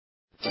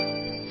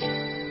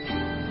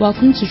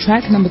Welcome to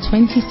track number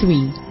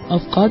 23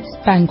 of God's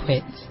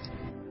Banquet.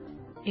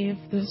 If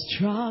the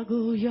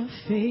struggle you're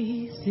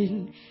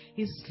facing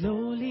is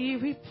slowly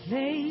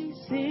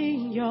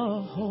replacing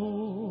your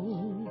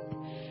hope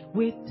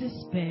with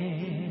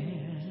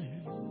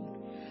despair,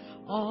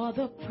 or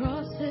the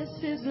process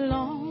is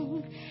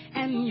long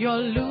and you're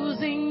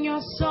losing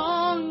your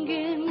song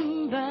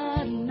in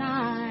the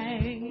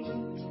night,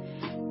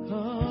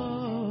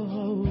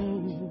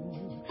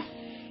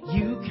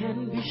 you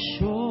can be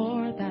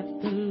sure that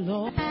the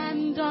Lord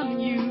hand on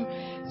you,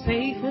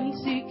 safe and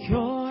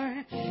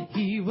secure.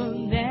 He will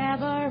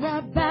never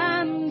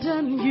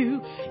abandon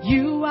you.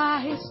 You are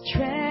His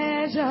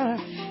treasure,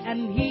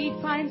 and He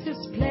finds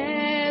His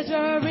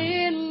pleasure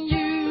in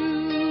you.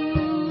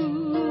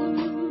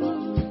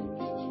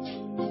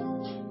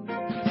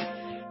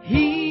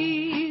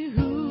 He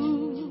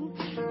who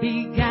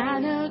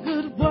began a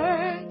good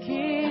work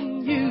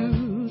in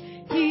you,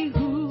 He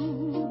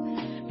who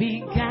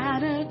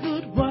began a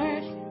good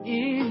work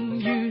in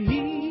you,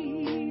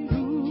 He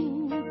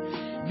who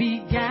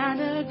began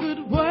a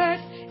good work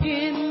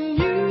in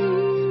you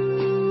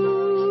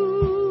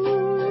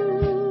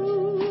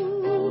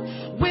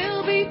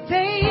will be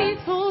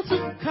faithful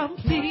to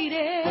complete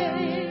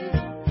it.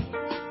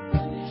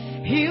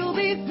 He'll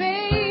be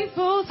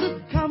faithful to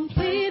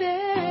complete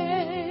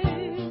it.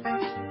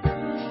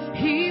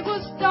 He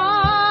will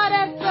start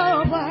at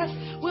the work,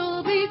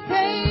 will be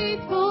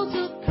faithful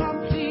to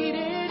complete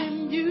it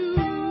in you.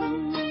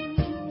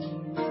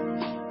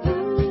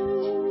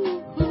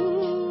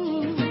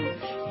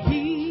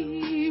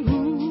 He who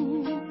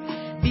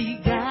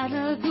began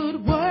a good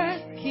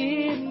work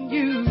in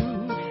you,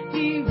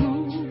 He who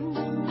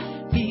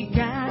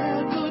began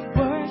a good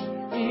work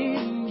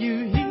in you,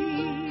 He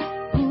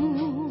who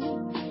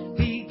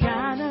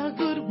began a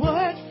good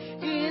work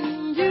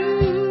in you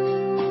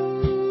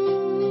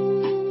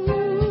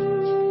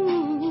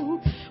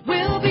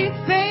will be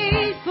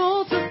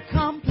faithful to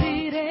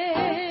complete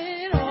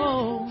it.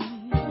 Oh,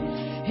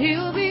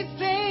 He'll be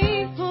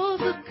faithful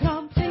to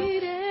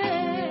complete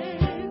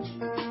it.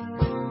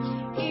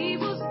 He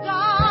will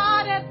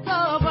start at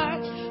the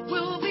work,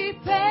 will be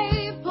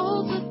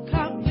faithful to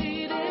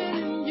complete it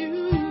in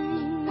you.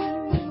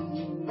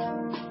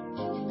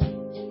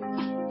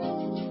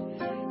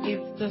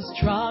 If the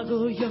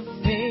struggle you're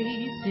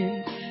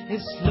facing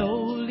is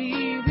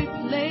slowly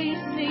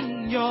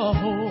replacing your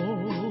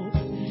hope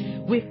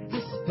with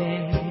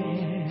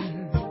despair,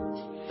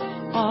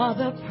 or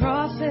the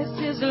process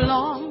is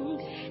long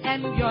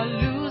and you're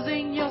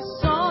losing your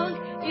song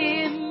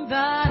in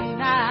the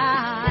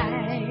night,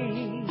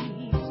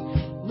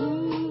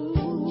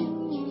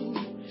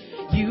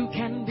 you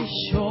can be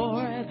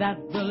sure that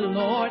the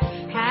Lord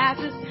has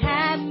His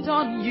hand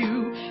on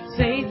you,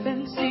 safe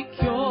and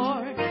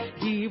secure.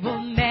 He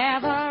will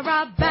never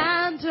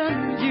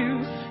abandon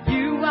you.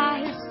 You are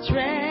His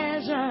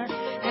treasure,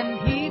 and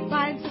He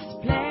finds His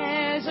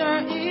pleasure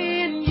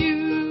in you.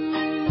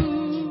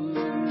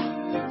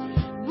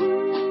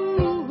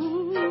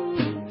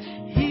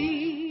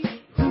 He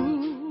who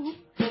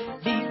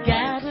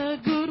began a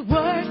good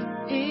work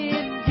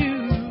in you,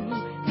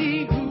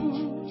 He who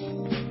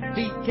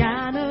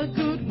began a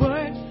good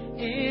work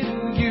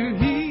in you,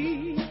 He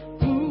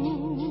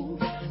who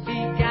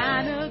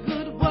began a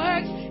good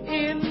work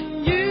in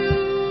you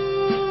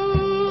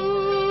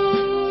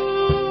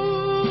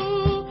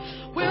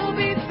will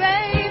be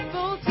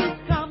faithful to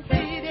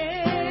complete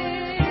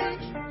it.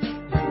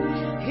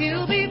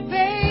 He'll be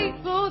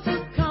faithful to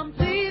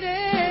complete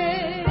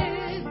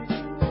it.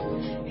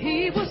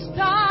 He will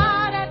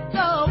start at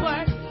the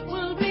work,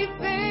 will be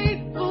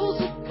faithful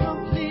to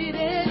complete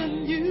it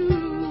in you.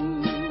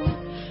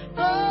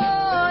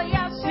 Oh,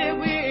 yes, He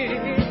will.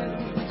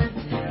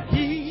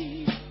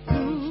 He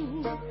who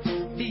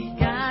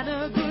began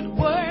a good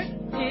work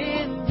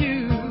in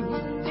you,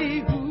 He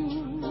who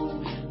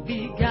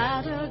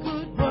began a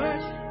good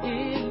work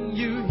in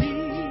you, He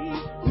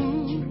who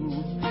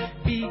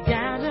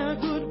began a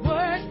good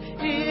work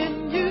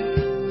in you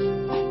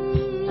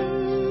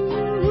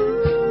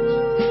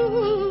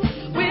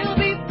will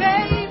be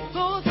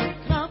faithful to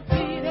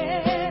complete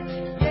it.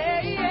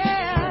 Yeah,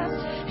 yes.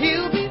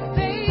 He'll be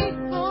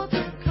faithful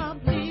to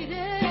complete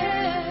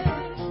it.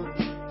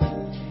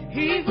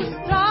 He will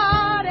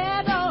start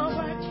at the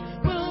work,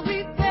 will be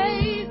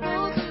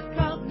faithful to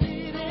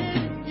complete it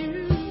in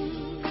you.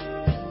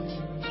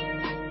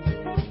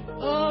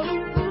 Oh,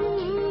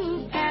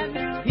 and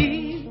He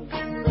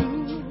who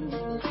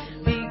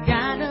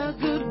began a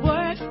good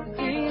work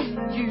in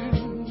you,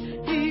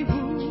 He who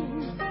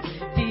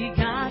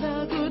began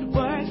a good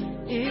work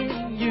in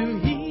you,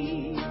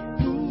 He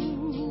who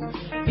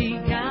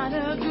began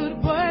a good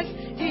work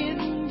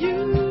in you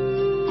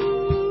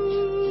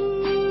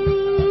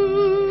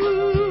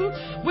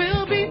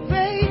will be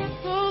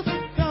faithful to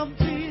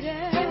complete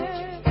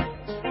it.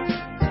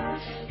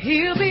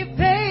 He'll be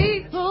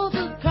faithful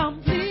to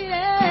complete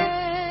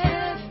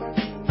it.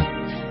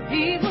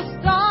 He will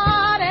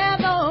start at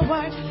the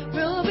work,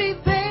 will be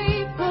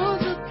faithful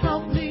to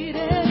complete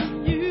it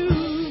in you.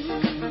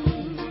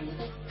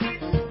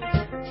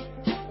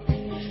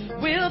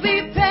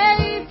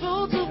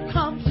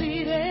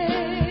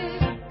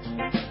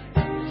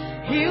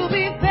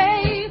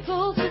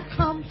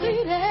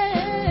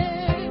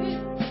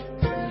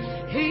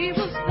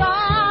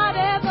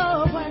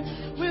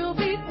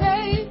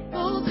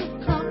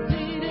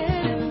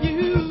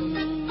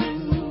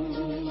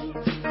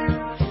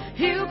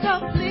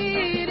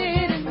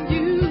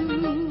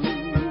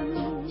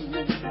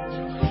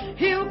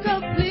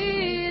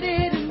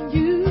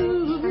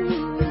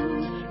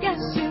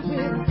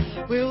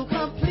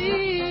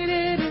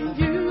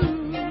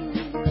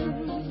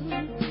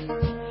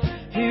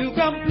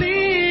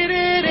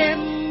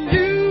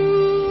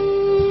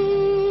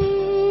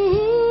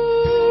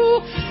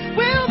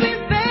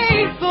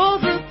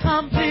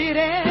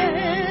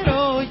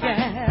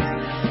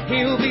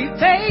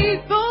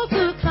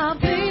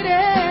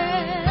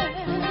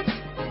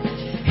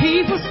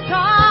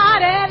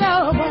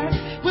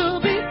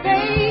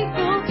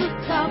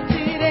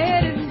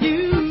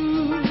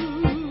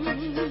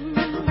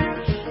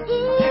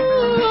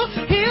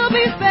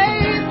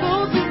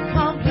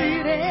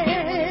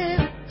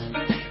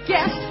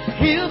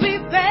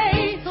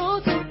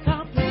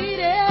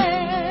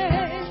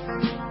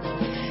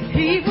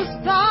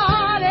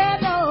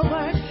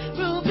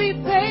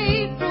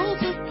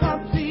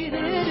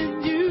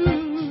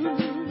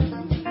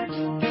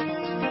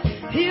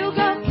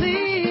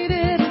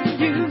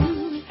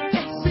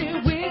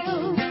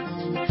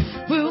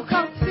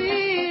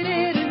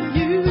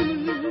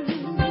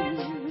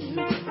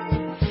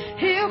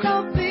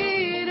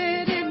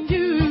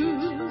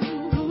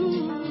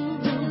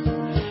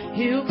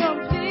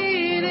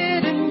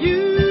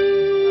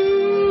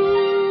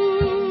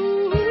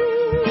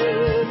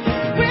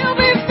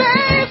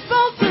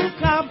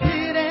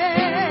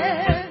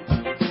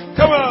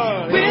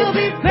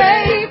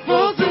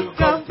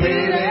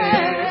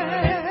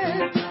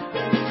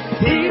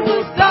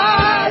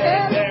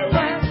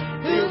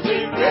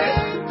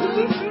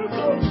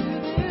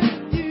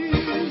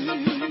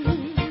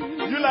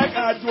 like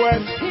a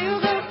duet. He'll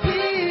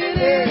complete it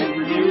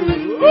in you.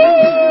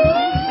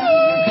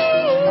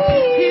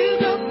 He'll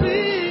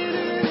complete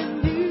it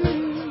in you.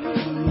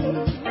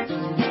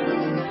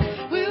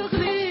 We'll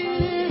complete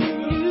it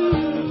in you.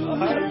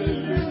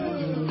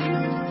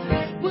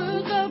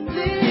 We'll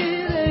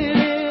complete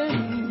it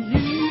in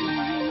you.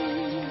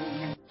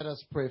 Let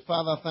us pray.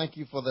 Father, thank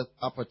you for the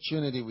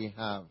opportunity we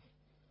have,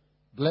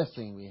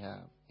 blessing we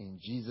have. In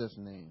Jesus'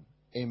 name,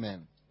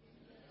 amen.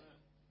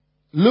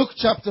 Luke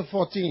chapter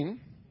 14.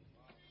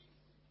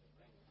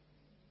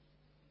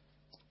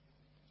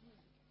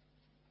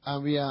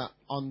 And we are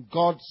on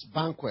God's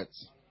banquet.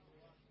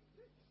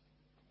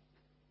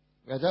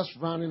 We are just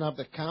rounding up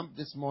the camp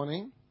this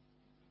morning.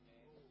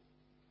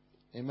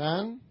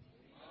 Amen.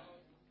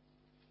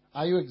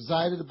 Are you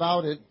excited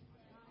about it?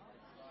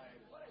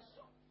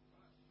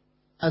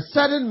 A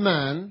certain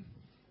man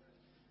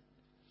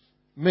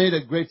made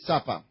a great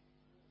supper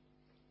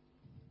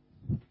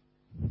and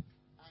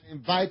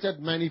invited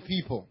many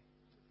people.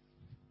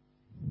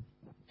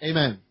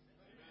 Amen.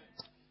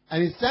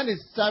 And he sent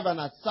his servant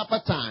at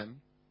supper time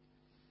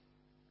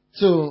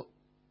to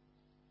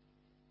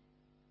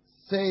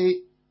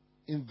say,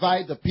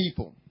 invite the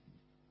people.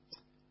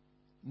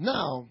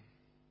 Now,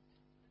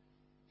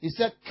 he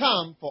said,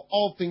 come, for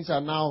all things are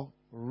now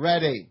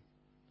ready.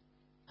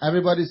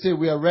 Everybody say,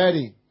 we are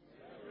ready.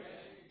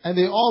 And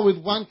they all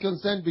with one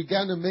consent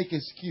began to make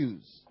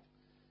excuse.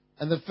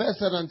 And the first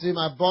said unto him,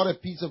 I bought a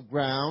piece of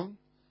ground,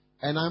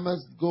 and I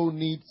must go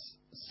needs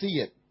see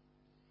it.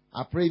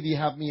 I pray thee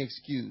have me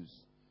excused.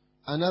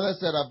 Another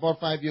said, I bought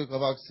 5 yoke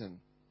of oxen.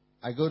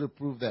 I go to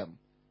prove them.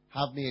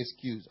 Have me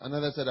excused.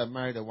 Another said, I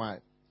married a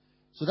wife.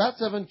 So that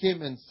servant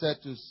came and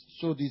said to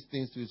show these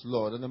things to his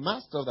lord. And the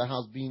master of the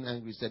house, being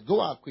angry, said, go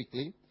out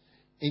quickly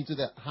into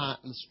the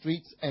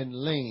streets and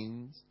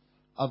lanes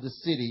of the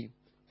city,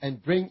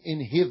 and bring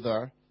in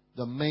hither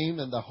the maimed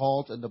and the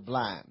halt and the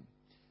blind.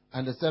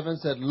 And the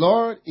servant said,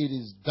 Lord, it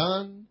is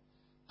done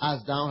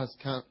as thou hast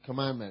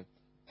commanded.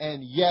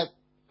 And yet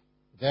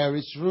there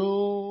is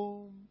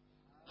room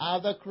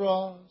at the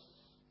cross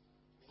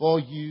for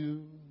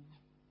you.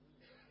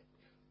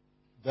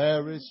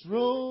 There is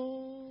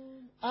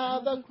room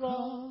at the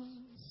cross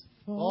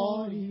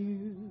for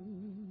you.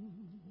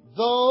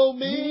 Though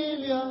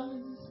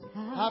millions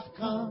have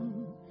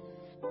come,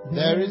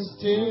 there is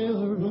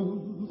still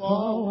room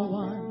for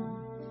one.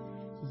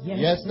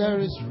 Yes, there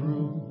is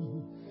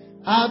room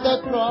at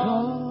the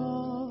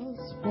cross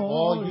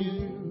for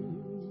you.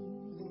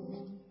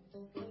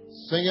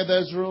 Sing it,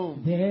 there's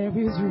room. There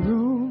is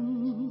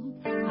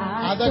room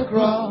At the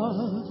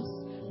cross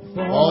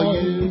for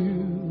you.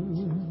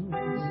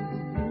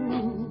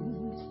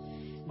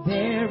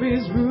 There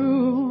is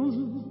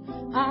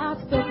room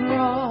at the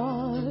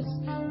cross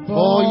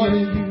For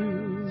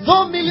you.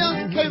 Though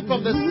millions came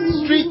from the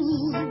streets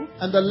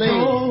and the lanes,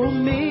 Though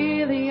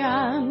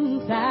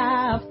millions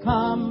have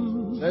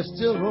come, there's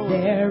still room.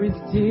 there is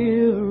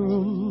still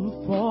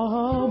room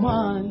for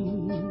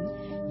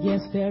one.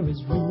 Yes, there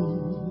is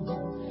room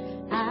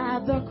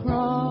at the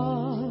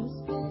cross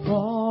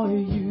for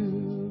you.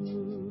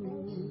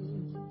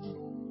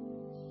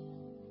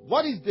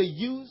 What is the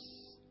use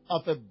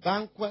of a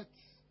banquet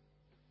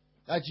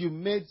that you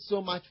made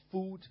so much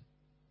food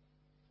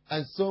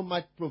and so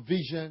much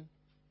provision,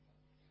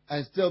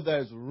 and still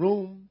there's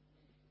room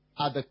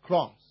at the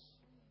cross?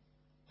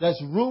 There's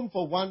room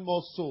for one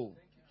more soul.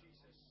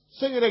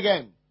 Sing it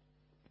again.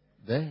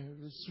 There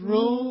is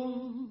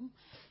room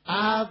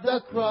at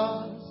the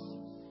cross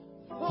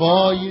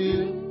for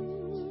you.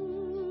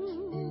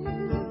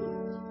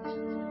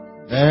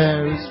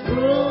 There is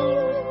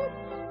room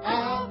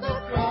at the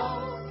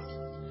cross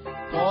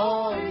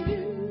for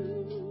you.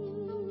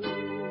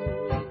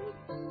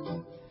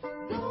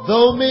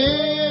 Though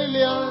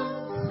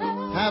millions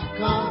have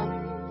come,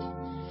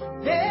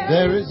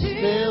 there is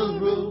still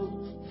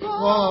room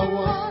for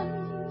one.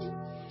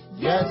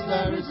 Yes,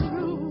 there is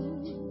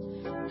room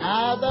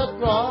at the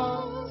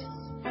cross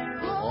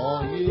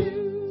for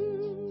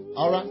you.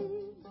 All right.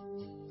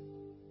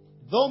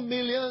 Though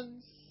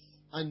millions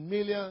and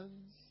millions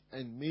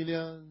and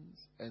millions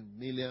and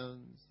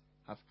millions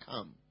have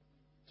come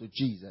to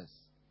Jesus,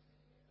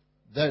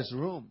 there's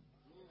room.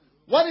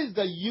 What is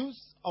the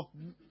use of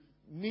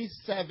me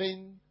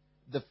serving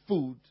the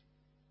food?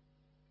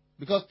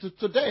 Because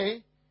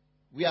today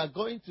we are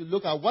going to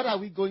look at what are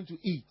we going to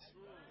eat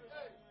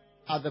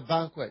at the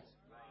banquet.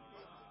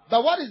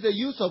 But what is the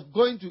use of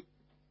going to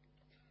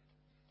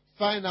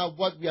find out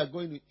what we are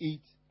going to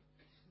eat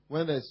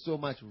when there's so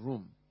much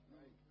room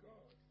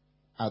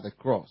at the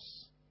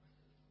cross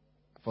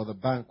for the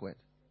banquet?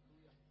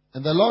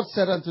 And the Lord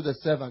said unto the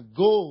servant,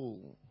 go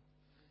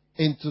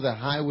into the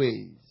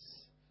highways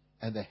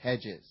and the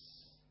hedges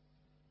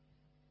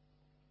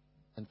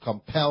and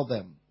compel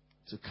them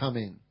to come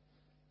in,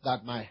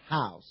 that my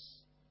house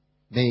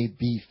may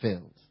be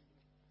filled.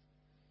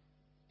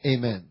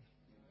 Amen.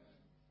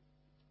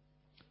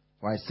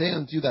 For I say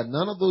unto you that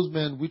none of those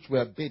men which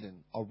were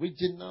bidden,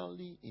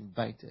 originally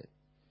invited,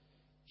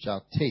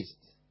 shall taste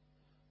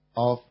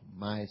of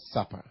my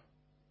supper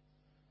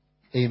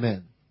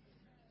Amen.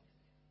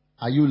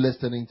 Are you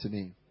listening to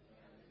me?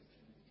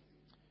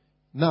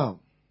 Now,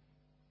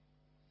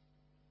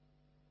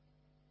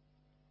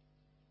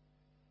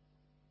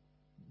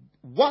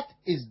 what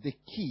is the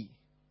key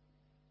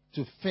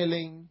to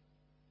filling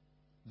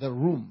the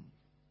room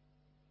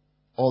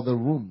or the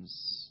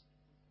rooms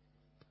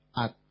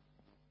at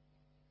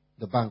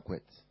the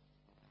banquet?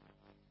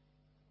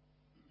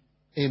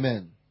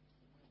 Amen.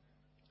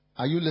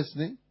 Are you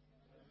listening?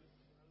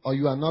 Or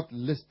you are not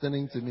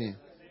listening to me?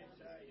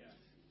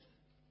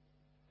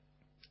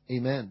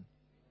 Amen.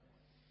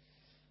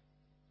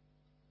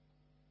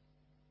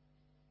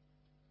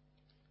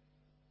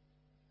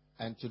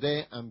 And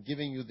today I'm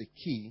giving you the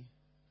key,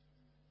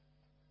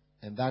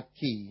 and that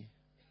key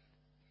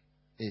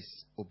is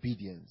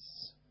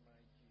obedience.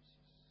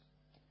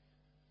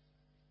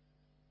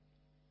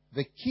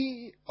 The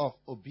key of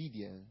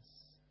obedience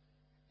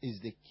is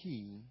the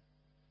key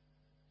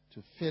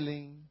to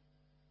filling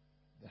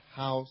the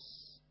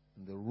house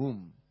and the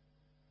room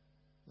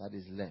that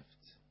is left.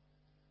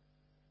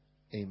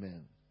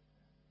 Amen.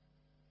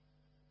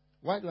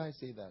 Why do I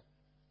say that?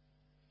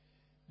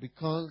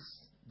 Because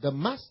the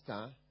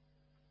master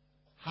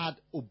had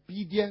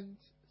obedient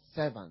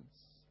servants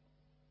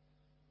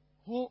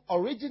who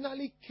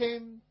originally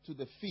came to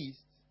the feast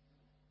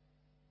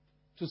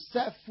to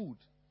serve food,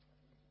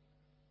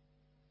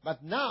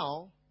 but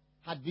now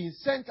had been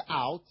sent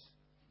out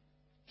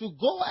to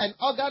go and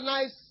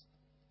organize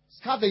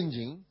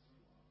scavenging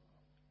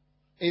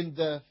in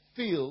the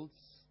fields,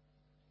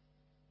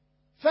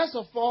 first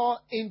of all,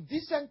 in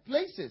decent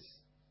places.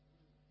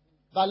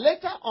 But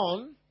later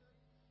on,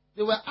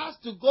 they were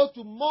asked to go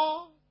to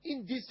more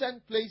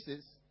indecent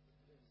places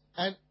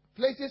and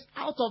places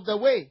out of the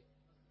way.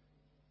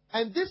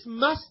 And this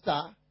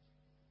master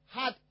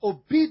had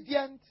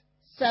obedient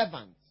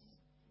servants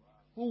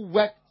who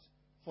worked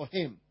for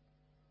him.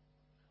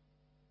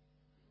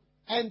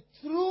 And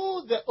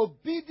through the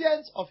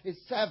obedience of his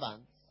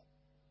servants,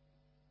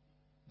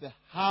 the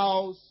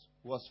house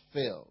was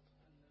filled.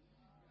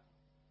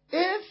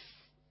 If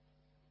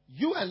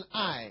you and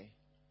I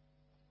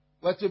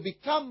were to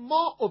become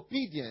more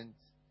obedient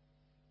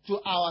to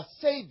our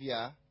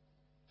Savior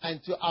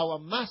and to our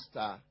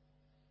Master,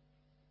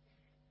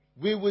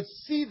 we would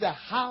see the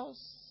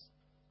house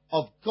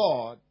of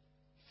God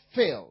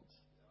filled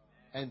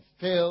and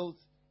filled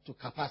to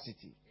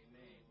capacity.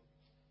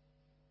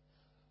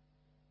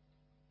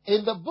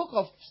 In the book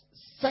of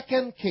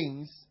 2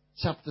 Kings,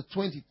 chapter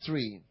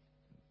 23,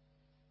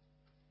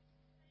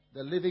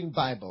 the Living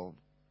Bible,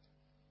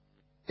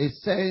 it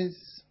says,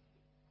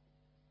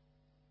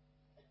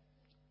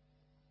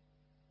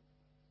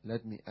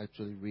 let me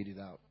actually read it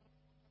out.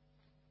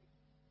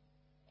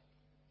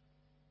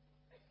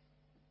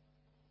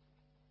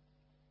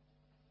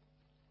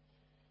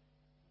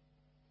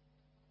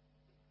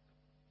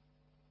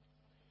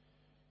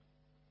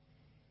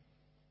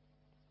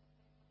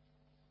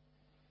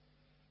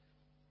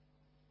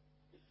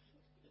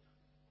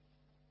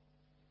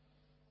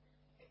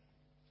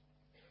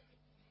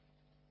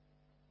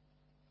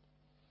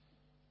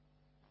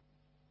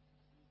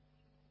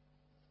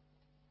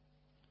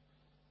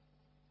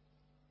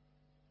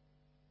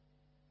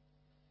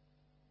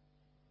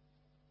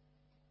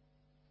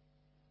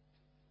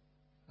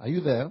 Are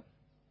you there?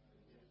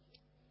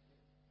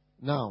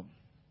 Now,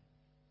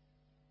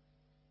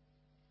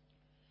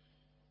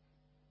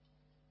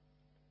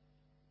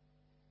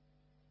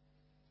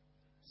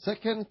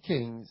 Second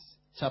Kings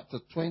chapter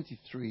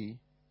 23,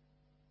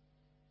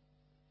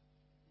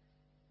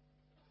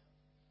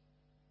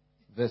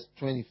 verse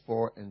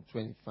 24 and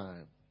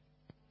 25.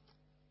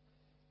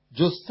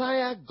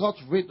 Josiah got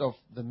rid of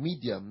the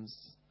mediums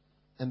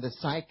and the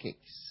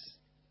psychics,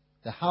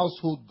 the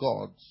household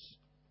gods,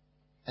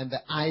 and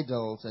the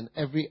idols and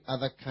every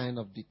other kind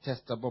of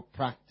detestable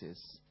practice,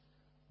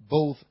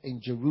 both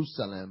in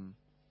Jerusalem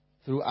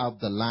throughout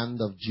the land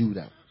of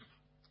Judah.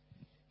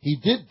 He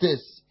did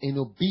this in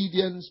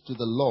obedience to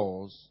the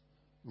laws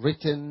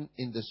written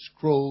in the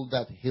scroll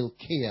that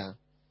Hilkiah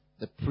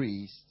the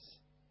priest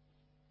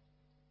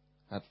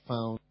had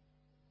found.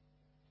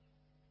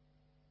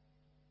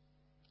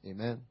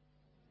 Amen.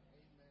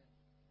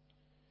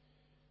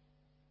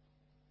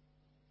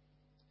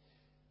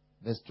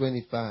 Verse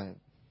 25.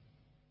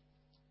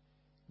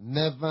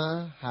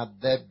 Never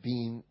had there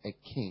been a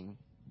king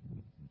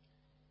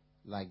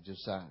like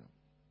Josiah,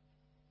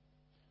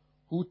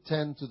 who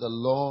turned to the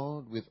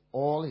Lord with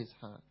all his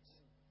heart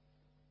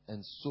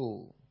and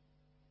soul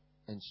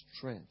and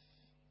strength,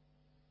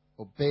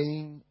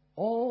 obeying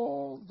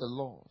all the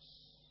laws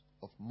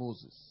of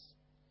Moses.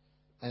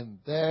 And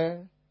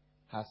there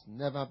has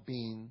never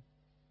been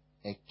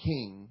a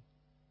king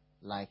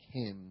like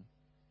him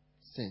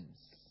since.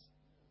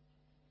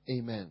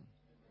 Amen.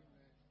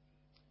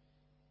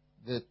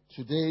 The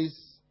today's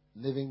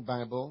Living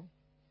Bible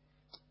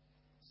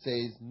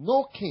says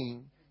no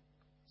king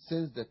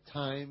since the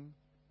time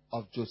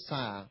of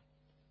Josiah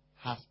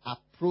has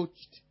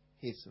approached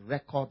his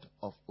record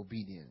of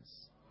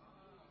obedience.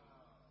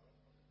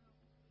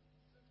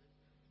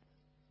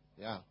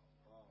 Yeah.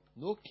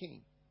 No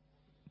king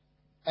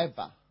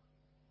ever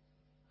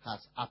has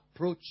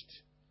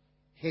approached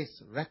his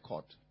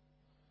record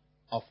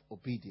of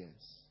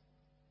obedience.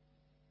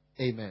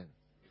 Amen.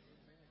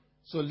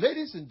 So,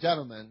 ladies and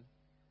gentlemen,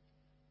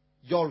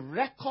 your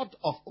record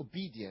of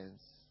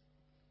obedience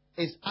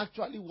is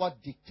actually what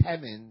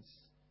determines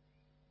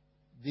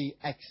the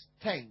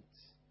extent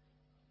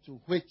to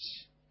which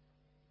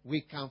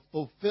we can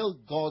fulfill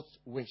God's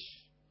wish.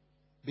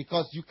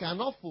 Because you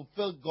cannot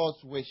fulfill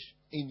God's wish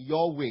in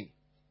your way.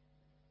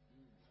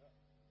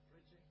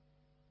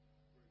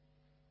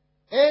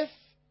 If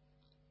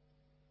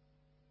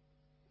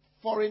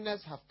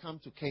foreigners have come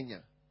to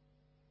Kenya,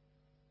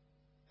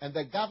 and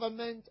the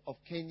government of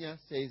Kenya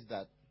says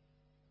that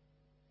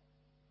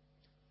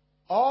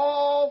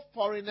all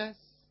foreigners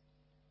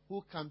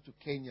who come to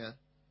Kenya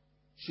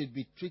should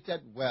be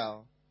treated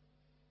well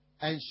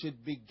and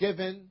should be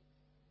given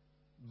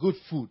good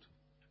food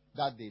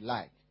that they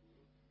like.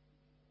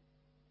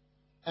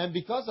 And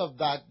because of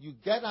that, you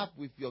get up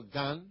with your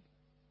gun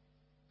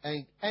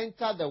and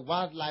enter the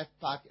wildlife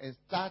park and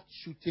start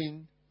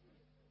shooting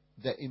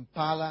the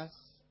impalas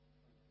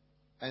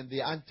and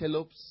the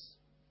antelopes,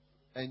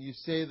 and you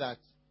say that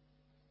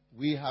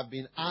we have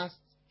been asked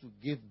to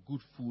give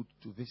good food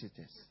to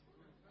visitors.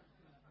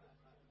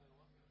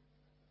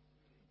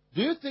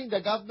 Do you think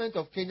the government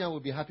of Kenya will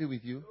be happy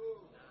with you?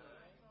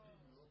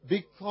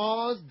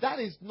 Because that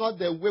is not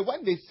the way.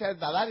 When they said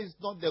that, that is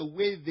not the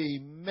way they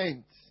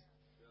meant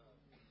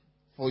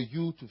for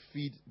you to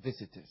feed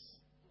visitors.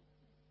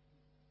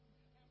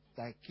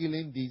 They're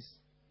killing these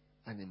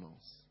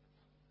animals.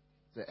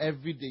 So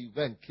every day you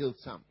go and kill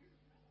some.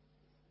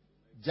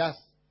 Just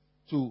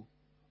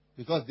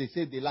because they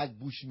say they like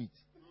bushmeat.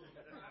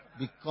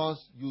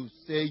 Because you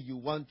say you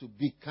want to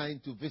be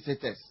kind to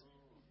visitors.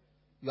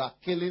 You are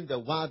killing the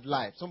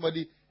wildlife.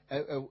 Somebody,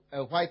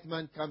 a white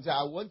man comes and says,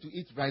 I want to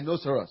eat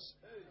rhinoceros.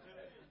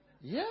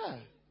 Yeah.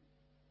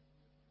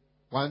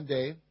 One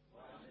day,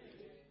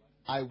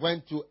 I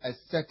went to a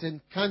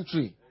certain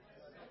country.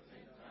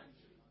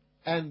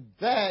 And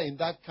there in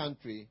that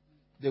country,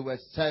 they were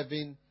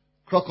serving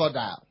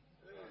crocodile.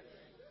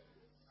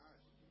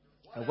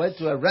 I went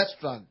to a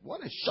restaurant.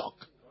 What a shock.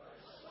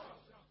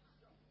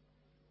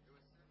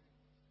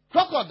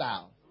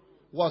 Crocodile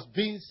was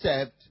being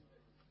served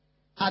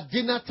at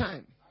dinner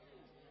time.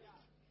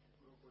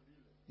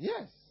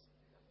 Yes.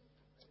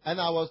 And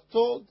I was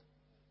told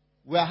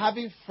we are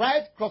having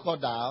fried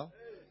crocodile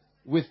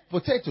with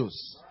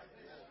potatoes.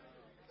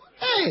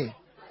 Hey!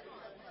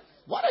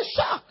 What a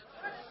shock!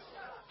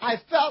 I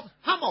felt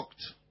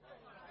hammocked.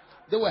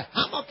 They were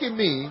hammocking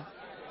me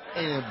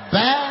in a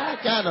bad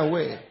kind of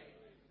way.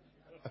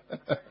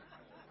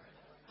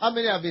 How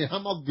many have been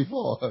hammocked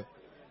before?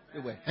 They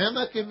were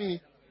hammocking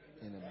me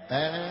in a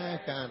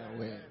bad kind of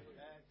way.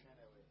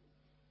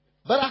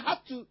 But I had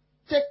to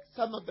take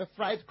some of the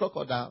fried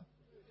crocodile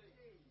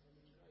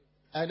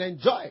and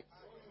enjoy it.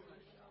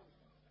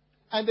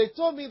 And they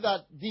told me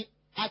that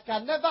I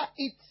can never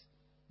eat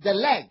the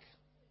leg.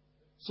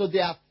 So they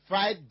have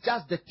fried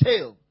just the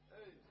tail.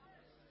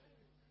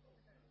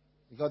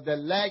 Because the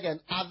leg and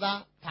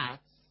other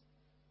parts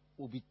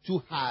will be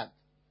too hard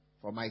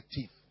for my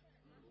teeth.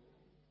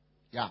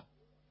 Yeah.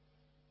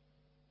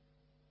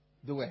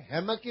 They were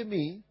hammocking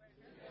me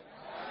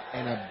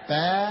in a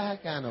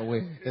bad kind of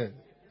way.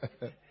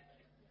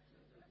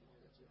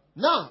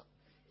 No,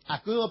 I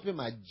couldn't open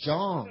my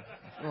jaw.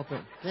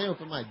 Can't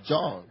open my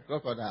jaw.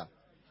 Crocodile.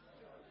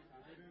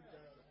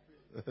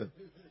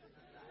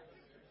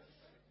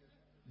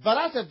 But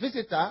as a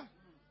visitor,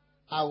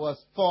 I was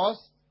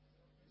forced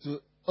to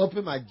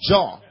open my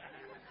jaw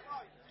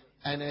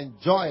and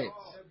enjoy it.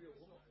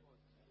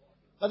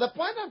 But the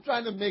point I'm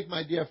trying to make,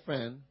 my dear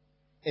friend,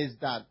 is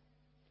that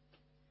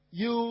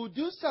you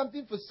do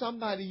something for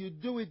somebody, you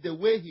do it the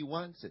way he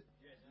wants it,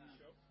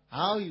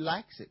 how he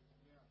likes it,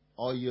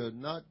 or you're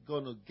not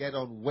going to get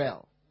on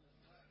well.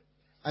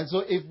 And so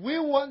if we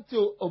want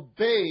to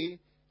obey,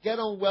 get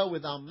on well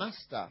with our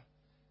master,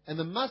 and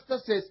the master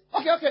says,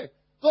 okay,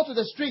 go to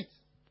the street.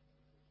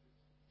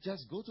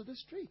 Just go to the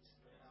street.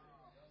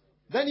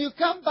 Then you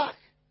come back,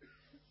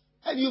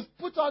 and you've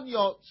put on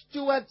your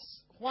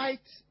white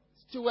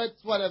stewards,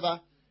 whatever,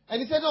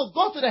 and he said, no,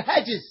 go to the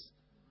hedges.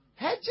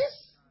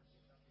 Hedges?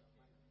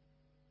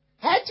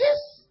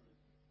 Hedges?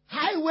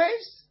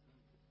 Highways?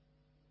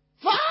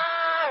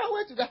 Far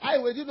away to the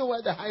highway. Do you know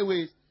where the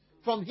highway is?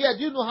 From here,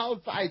 do you know how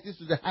far it is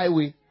to the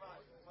highway?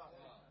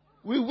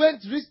 We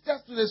went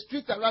just to the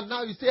street around.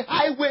 Now you say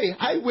highway,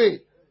 highway.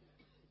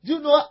 Do you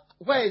know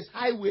where is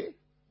highway?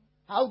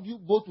 How do you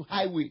go to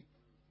highway?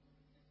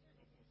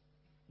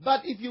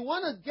 But if you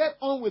want to get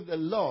on with the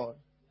Lord,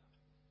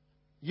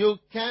 you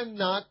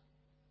cannot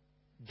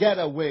get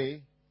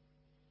away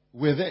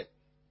with it.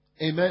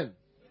 Amen.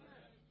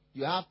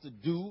 You have to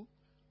do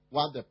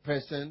what the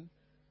person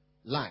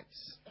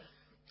likes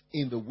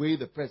in the way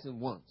the person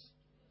wants.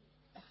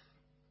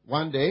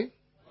 One day,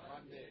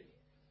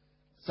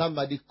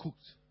 somebody cooked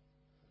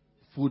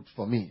food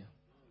for me.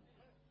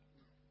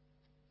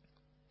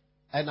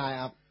 And I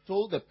have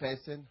told the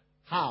person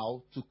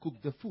how to cook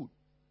the food,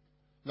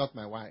 not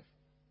my wife.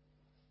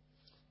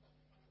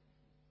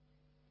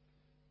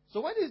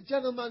 So when this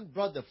gentleman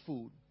brought the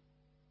food,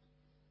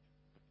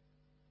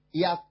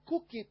 he had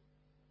cooked it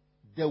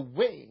the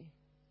way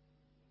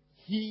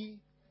he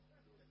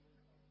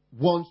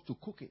wants to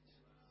cook it.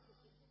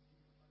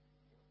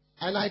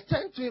 And I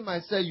turned to him,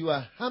 I said, you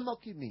are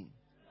hammocking me.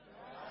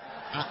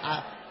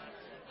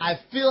 I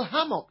feel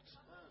hammocked.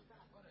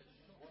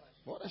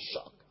 What a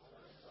shock.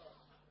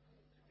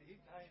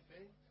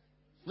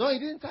 No, he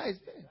didn't tie his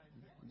bed.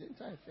 He didn't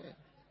tie his bed.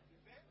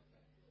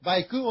 But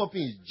he couldn't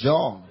open his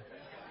jaw.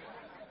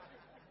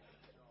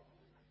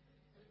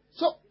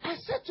 So I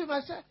said to him, I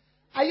said,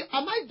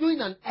 am I doing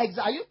an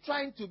exam? Are you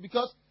trying to,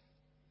 because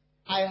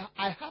I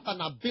have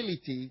an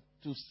ability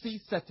to see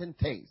certain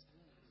things.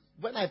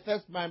 When I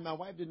first married, my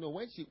wife didn't know.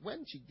 When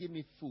she gave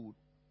me food,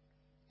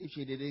 if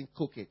she didn't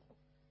cook it,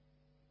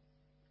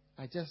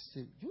 I just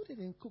said, you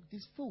didn't cook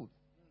this food.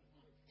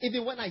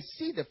 Even when I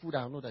see the food,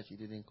 I'll know that she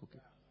didn't cook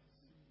it.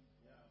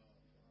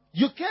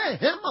 You can't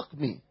hammock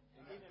me.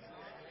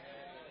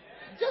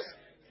 Just...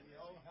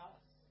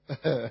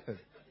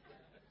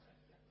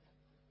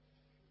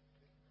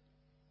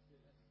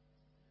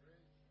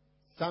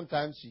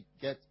 Sometimes she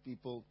gets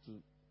people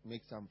to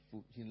make some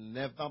food. She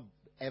never,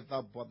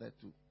 ever bothered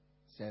to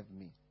serve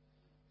me.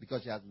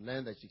 Because she has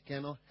learned that she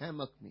cannot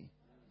hammock me.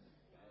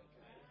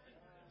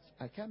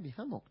 I can't be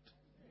hammocked.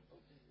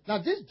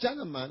 Now, this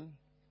gentleman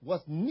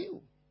was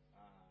new.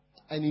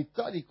 And he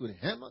thought he could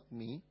hammock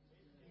me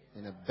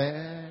in a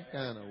bad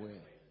kind of way.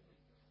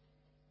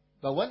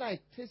 But when I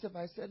tasted it,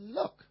 I said,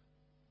 look,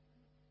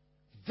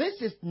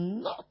 this is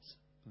not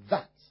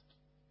that.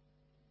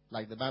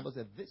 Like the Bible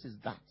said, this is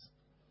that,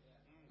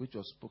 which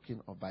was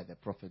spoken of by the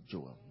prophet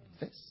Joel.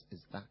 This is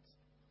that.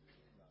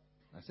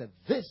 I said,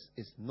 this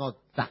is not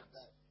that.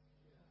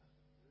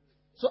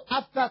 So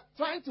after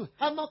trying to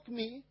hammock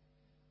me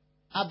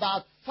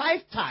about 5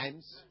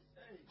 times,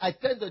 I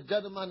turned to the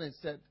gentleman and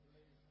said,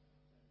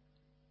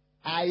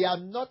 I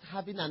am not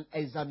having an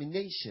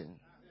examination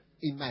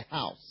in my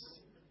house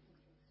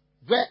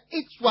where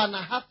each one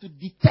I have to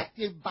detect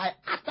it by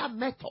other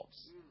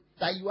methods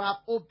that you have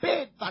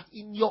obeyed, but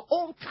in your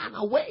own kind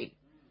of way.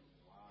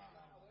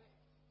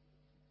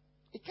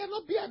 It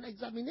cannot be an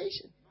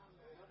examination.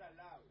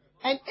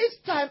 And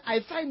each time I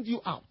find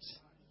you out,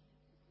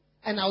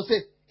 and I'll say,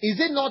 is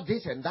it not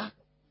this and that?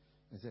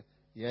 I say,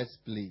 yes,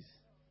 please.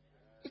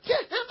 You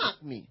can't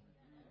hammock me.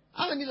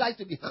 How many like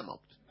to be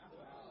hammocked?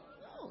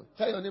 No.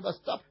 Tell your neighbor,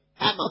 stop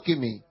hammocking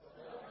me.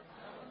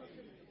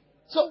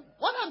 So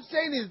what I'm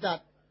saying is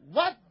that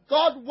what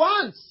God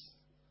wants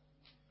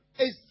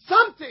is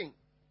something,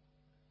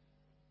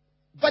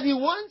 but He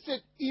wants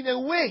it in a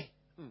way.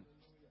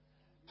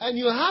 And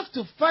you have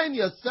to find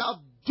yourself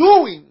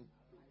doing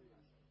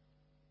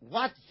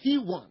what He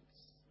wants,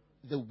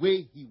 the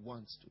way He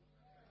wants to.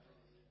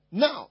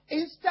 Now,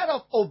 instead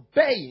of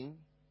obeying,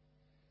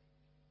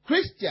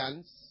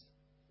 Christians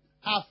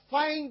are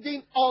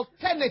finding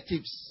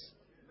alternatives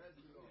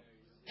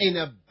in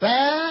a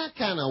bad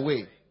kind of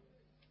way.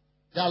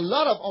 There are a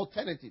lot of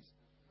alternatives.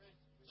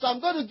 So I'm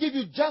going to give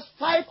you just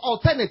 5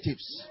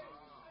 alternatives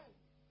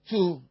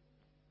to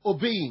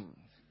obeying.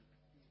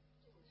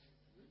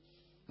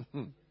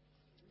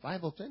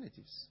 5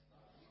 alternatives.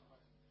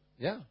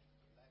 Yeah.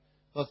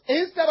 Because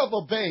instead of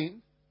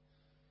obeying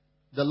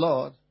the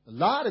Lord, a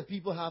lot of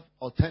people have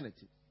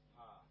alternatives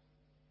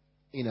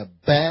in a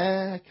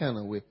bad kind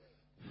of way.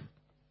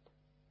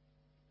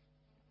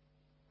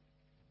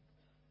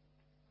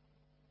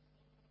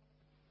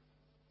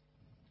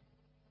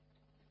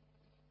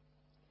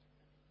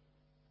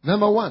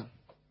 Number 1,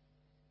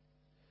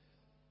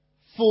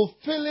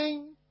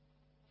 fulfilling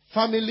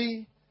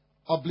family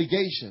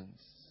obligations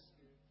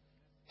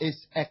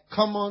is a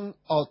common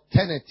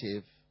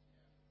alternative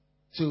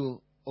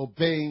to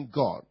obeying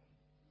God.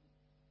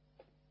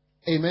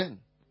 Amen.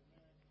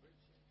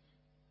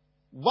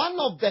 One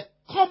of the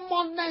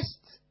commonest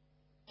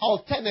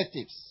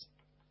alternatives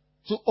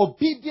to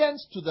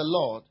obedience to the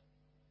Lord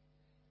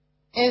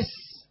is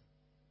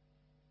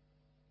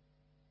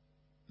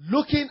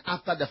looking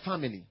after the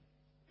family.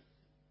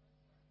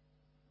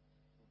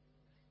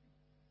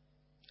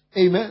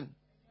 Amen.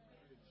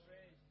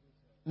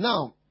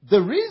 Now,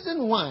 the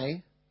reason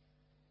why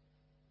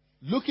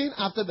looking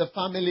after the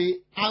family,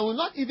 I will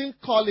not even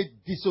call it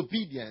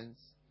disobedience,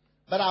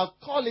 but I'll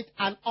call it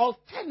an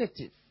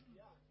alternative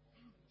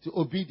to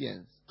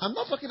obedience. I'm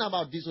not talking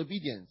about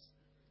disobedience.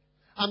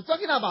 I'm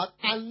talking about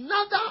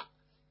another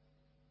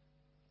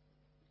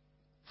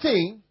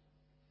thing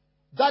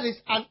that is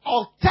an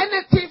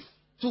alternative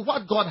to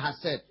what God has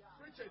said.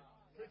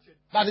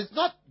 That is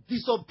not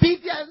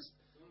disobedience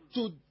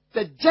to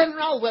the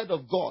general word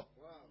of God.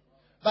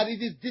 But it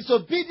is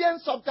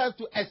disobedience sometimes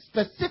to a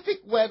specific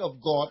word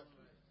of God.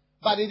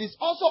 But it is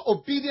also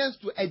obedience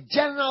to a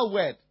general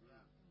word.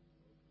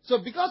 So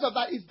because of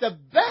that, it's the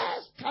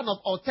best kind of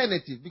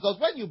alternative. Because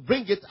when you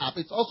bring it up,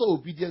 it's also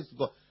obedience to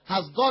God.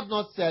 Has God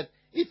not said,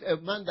 if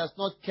a man does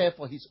not care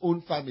for his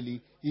own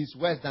family, he is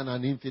worse than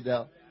an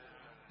infidel?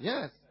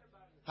 Yes.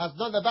 Has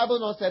not the Bible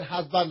not said,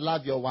 husband,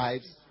 love your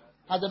wives?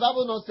 Has the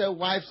Bible not said,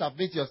 wives,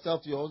 submit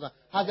yourself to your husband?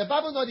 Has the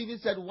Bible not even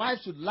said,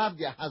 wives should love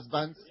their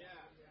husbands?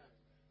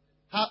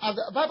 Has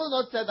the Bible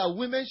not said that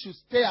women should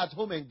stay at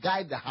home and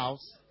guide the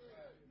house?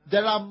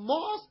 There are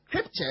more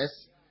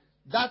scriptures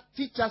that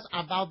teach us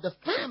about the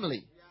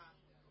family.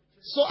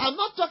 So I'm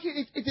not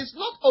talking, it is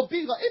not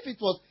obedience. If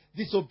it was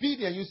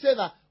disobedient, you say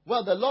that,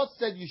 well, the Lord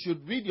said you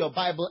should read your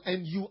Bible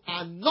and you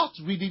are not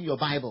reading your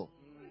Bible.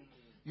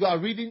 You are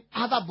reading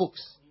other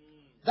books.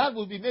 That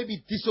would be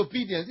maybe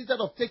disobedience. Instead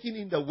of taking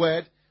in the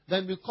word,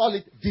 then we call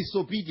it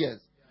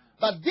disobedience.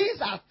 But these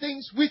are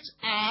things which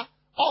are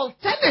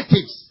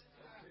alternatives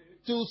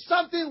to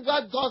something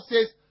where God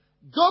says,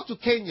 go to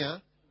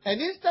Kenya,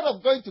 and instead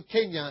of going to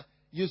Kenya,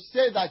 you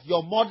say that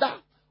your mother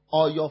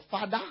or your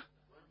father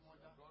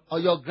or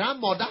your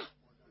grandmother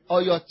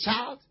or your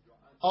child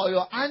or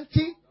your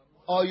auntie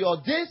or your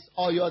this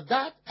or your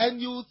that,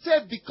 and you say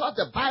because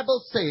the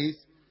Bible says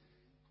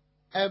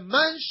a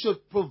man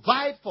should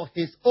provide for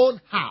his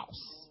own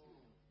house,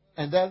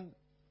 and then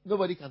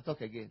nobody can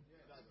talk again.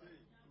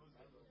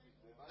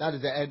 That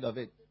is the end of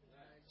it.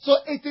 So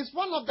it is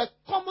one of the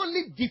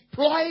commonly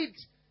deployed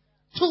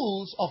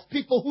tools of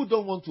people who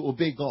don't want to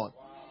obey God.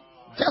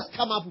 Just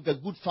come up with a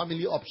good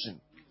family option.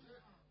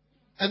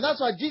 And that's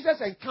why Jesus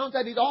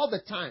encountered it all the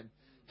time.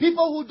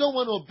 People who don't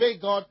want to obey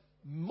God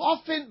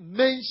often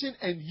mention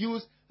and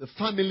use the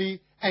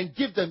family and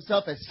give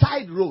themselves a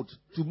side road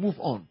to move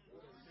on.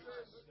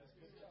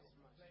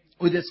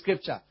 With the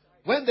scripture.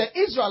 When the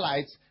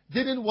Israelites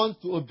didn't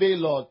want to obey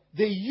Lord,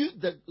 they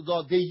used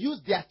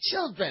their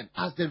children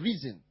as the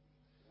reason.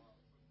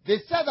 They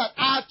said that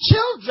our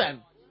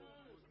children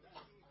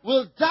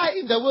will die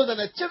in the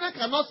wilderness. Children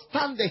cannot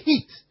stand the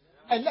heat.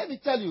 And let me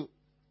tell you,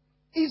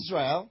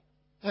 Israel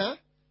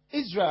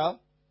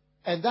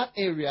and that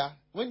area,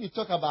 when you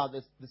talk about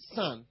the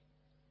sun,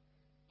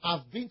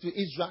 I've been to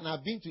Israel, and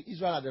I've been to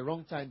Israel at the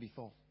wrong time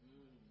before.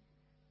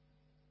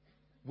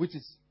 Which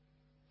is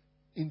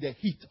in the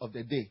heat of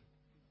the day.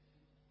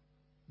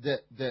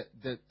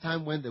 The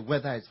time when the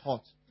weather is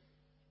hot.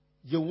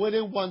 You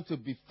wouldn't want to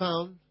be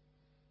found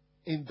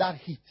in that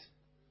heat.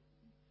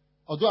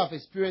 Although I've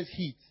experienced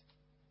heat,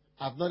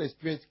 I've not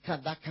experienced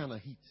that kind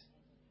of heat.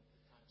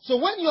 So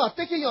when you are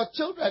taking your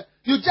children,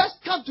 you just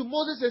come to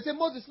Moses and say,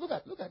 Moses, look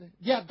at it.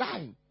 They are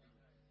dying.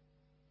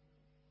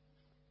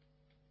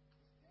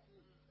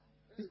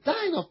 It's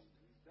dying of.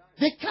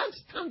 They can't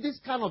stand this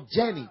kind of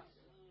journey.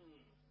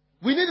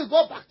 We need to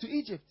go back to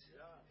Egypt.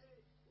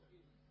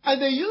 And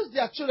they used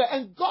their children,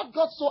 and God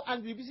got so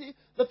angry. You see,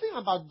 the thing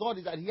about God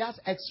is that He has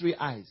X-ray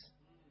eyes.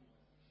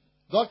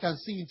 God can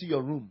see into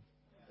your room.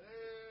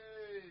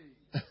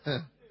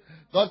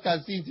 God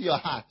can see into your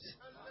heart.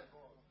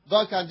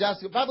 God can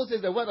just... The Bible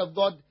says the word of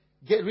God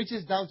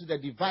reaches down to the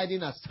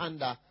dividing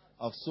asunder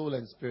of soul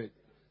and spirit.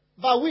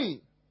 But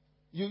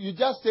you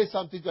just say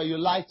something to her, you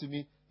lie to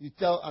me, you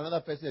tell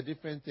another person a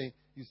different thing,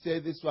 you say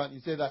this one, you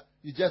say that,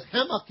 you just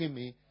hammocking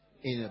me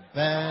in a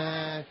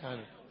bad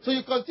kind of... So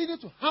you continue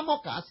to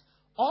hammock us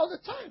all the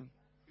time.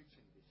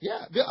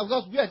 Yeah,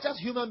 because we are just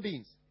human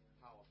beings.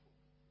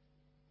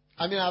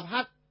 I mean, I've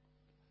had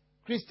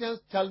Christians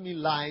tell me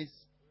lies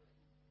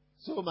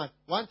so much.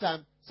 One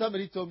time,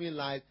 somebody told me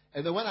lies,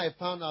 and then when I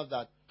found out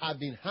that I've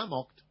been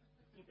hammocked,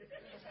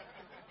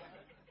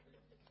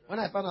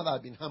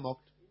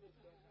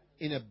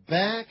 in a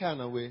bad kind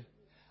of way,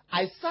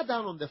 I sat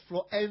down on the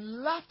floor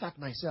and laughed at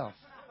myself.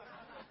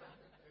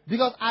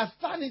 Because I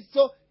found it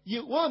so,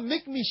 you want to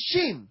make me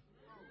shame.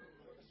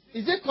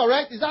 Is it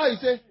correct? Is that how you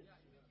say?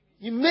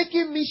 You're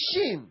making me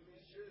shame.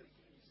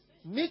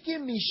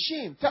 Making me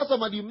shame. Tell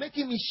somebody, you're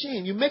making me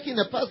shame. You're making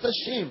a pastor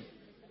shame.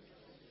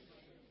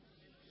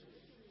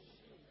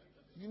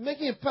 You're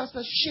making a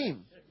pastor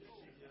shame.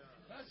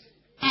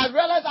 I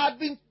realized I'd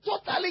been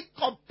totally,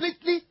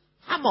 completely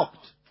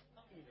hammocked.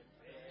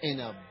 In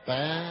a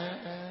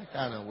bad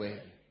kind of way.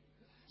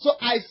 So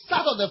I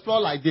sat on the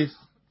floor like this.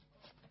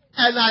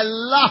 And I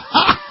laughed.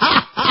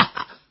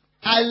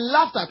 I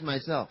laughed at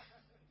myself.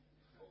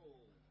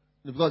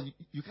 Because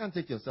you can't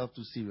take yourself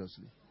too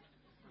seriously.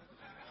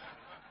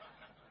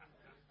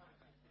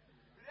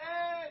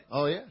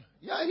 Oh, yeah.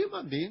 You're a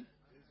human being.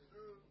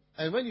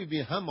 And when you've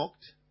been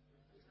hammocked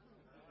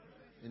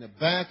in a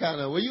bad kind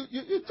of way,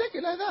 you take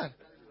it like that.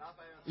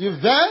 You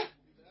there?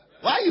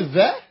 Why are you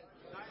there?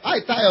 Why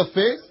you tie your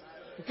face?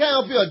 You can't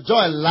help your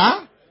joy and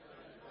laugh.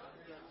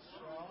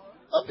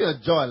 Help your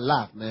joy and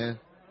laugh, man.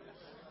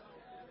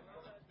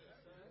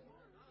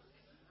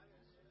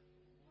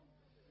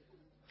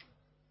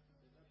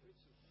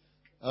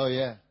 Oh,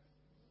 yeah.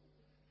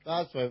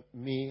 That's for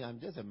me. I'm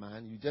just a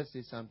man. You just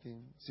say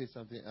something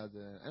else.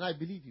 And I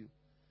believe you.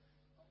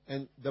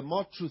 And the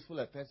more truthful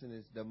a person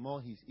is, the more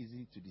he's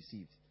easy to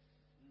deceive.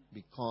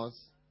 Because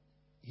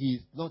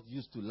he's not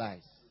used to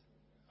lies.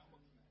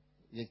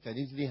 You can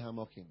easily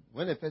hammock him.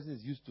 When a person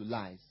is used to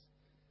lies,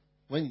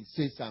 when he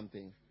says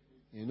something,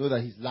 you know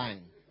that he's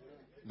lying.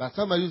 But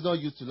somebody who's not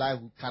used to lie,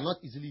 who cannot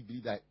easily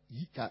believe that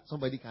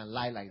somebody can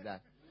lie like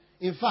that.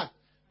 In fact,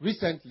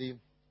 recently,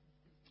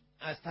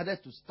 I started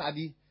to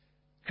study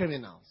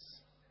criminals.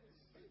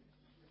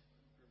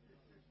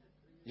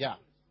 Yeah.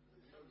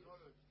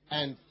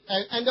 And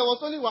there was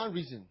only one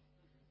reason.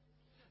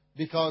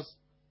 Because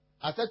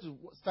I started to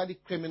study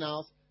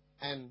criminals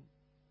and,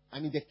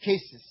 the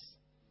cases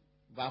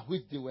by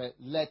which they were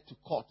led to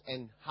court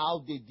and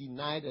how they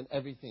denied and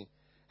everything.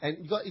 And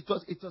it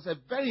was a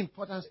very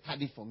important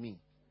study for me.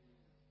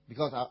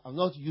 Because I'm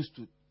not used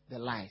to the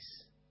lies.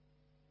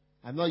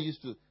 I'm not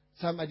used to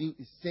somebody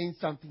is saying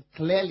something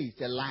clearly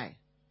it's a lie.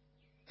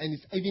 And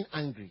it's even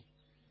angry.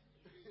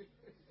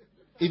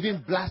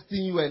 Even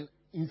blasting you and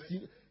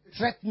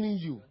threatening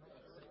you.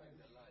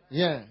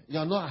 Yeah,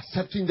 you're not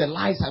accepting the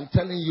lies I'm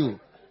telling you.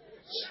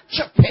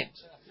 Stupid.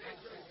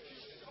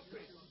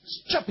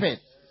 Stupid.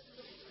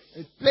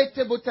 I play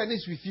table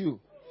tennis with you.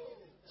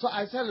 So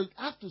I said, look,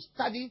 I have to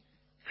study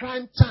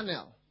Crime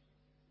Channel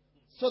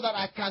so that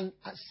I can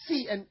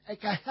see and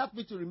it can help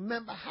me to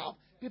remember how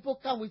people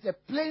come with a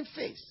plain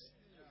face.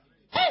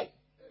 Hey!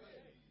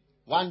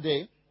 One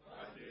day,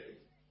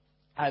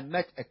 I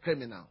met a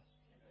criminal.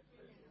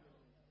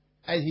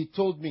 And he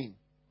told me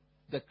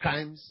the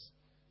crimes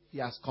he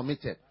has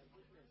committed.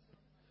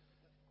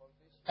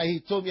 And he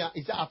told me,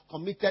 he said, I've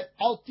committed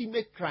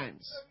ultimate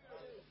crimes.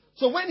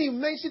 So when he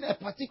mentioned a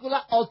particular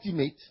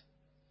ultimate,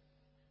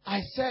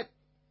 I said,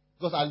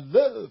 because I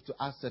love to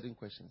ask certain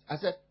questions. I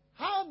said,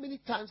 how many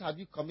times have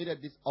you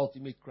committed this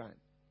ultimate crime?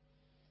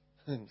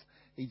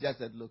 He just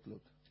said, look.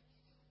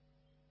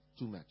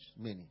 Too much,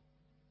 many.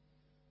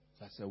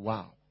 So I said,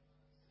 wow.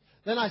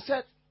 Then I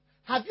said,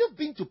 have you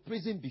been to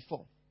prison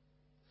before?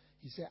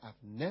 He said, I've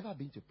never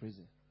been to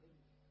prison.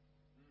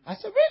 I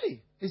said,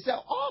 really? He said,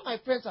 all my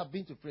friends have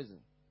been to prison.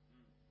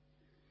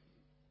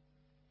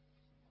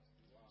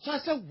 So I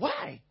said,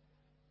 why?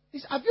 He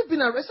said, have you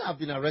been arrested? I've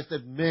been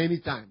arrested many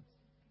times.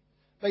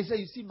 But he said,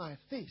 you see, my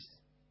face.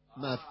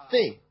 My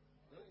face.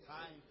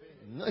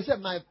 No, he said,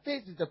 my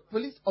face is the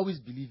police always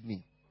believe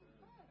me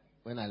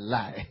when I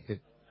lie.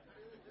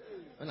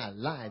 When I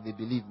lie, they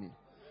believe me.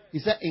 He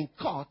said, in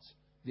court,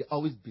 they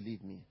always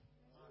believe me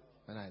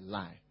when I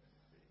lie.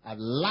 I've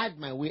lied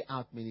my way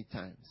out many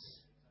times.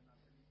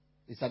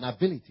 It's an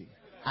ability.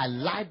 I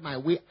lied my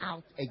way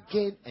out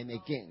again and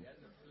again.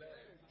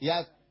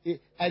 Yes,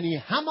 and he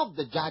hammered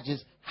the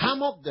judges,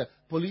 hammered the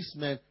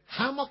policemen,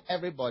 hammered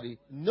everybody.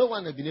 No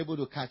one had been able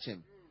to catch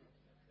him.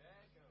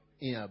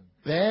 In a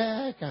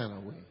bad kind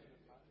of way.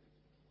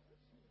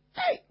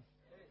 Hey!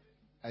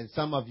 And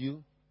some of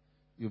you,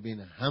 you've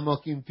been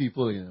hammocking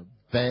people in a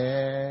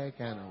bad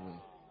kind of way.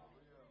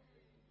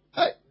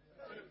 Hey!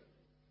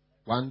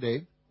 One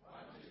day,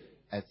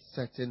 a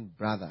certain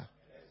brother,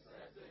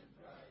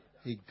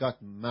 he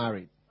got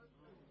married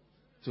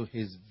to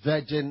his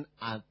Virgin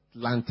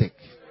Atlantic.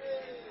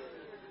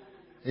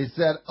 He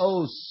said,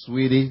 oh,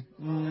 sweetie,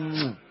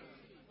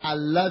 I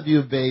love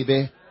you,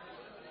 baby.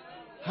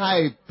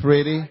 Hi,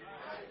 pretty.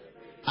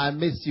 I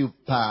miss you,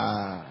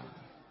 pa.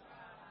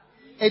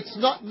 It's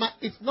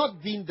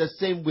not been the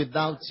same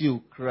without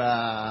you,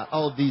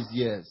 all these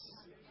years.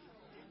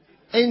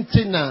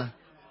 Antina,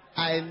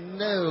 I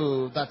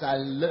know that I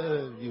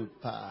love you,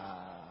 pa.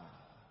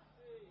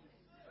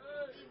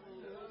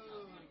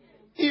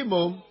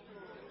 Imo,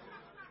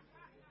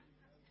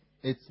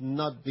 it's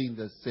not been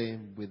the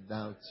same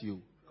without you,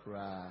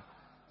 cry.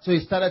 So he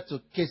started to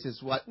kiss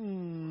his wife.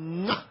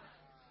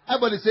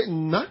 Everybody say,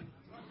 Nma.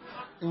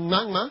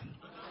 Nma.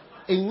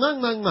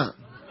 Nma.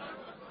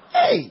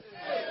 Hey!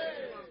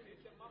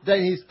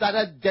 Then he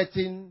started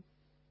getting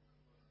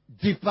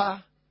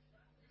deeper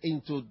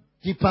into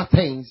deeper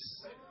things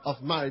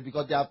of marriage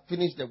because they have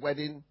finished the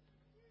wedding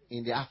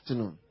in the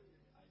afternoon.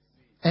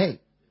 Hey!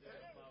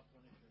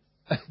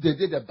 They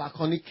did a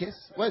balcony kiss.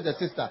 Where's the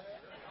sister?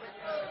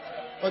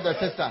 Where's the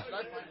sister?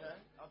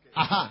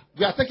 Aha.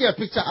 We are taking a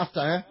picture after,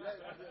 eh?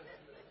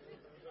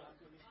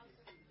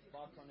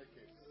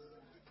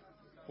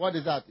 What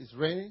is that? It's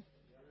raining?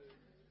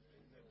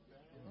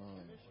 Oh.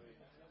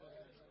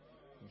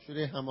 You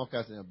shouldn't hammock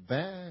us in a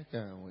bad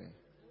kind of way.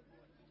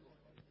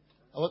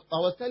 I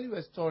will tell you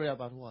a story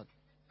about what?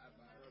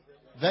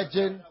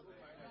 Virgin.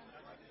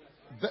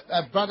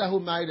 A brother who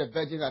married a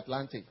Virgin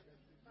Atlantic.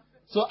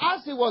 So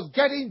as he was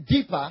getting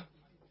deeper,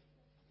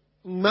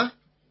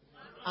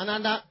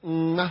 another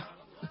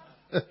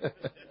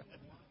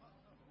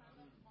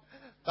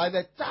by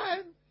the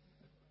time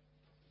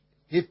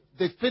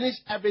they finish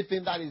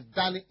everything that is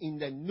done in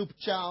the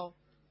nuptial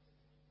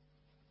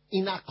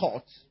inner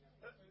court,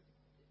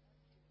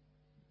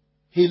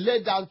 he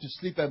lay down to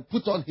sleep and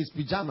put on his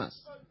pajamas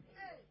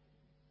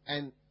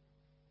and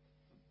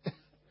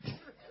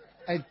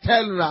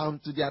turned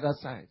around to the other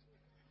side.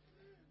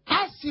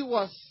 As he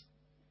was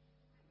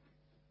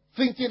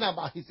thinking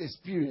about his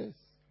experience,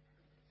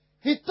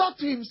 he thought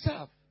to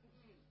himself,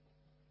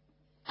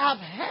 I've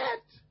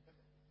heard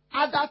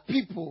other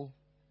people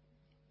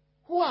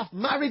who have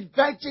married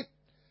Virgin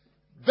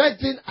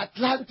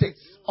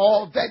Atlantics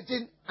or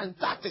Virgin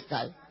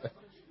Antarctica.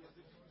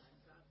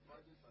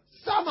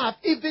 Some have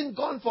even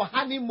gone for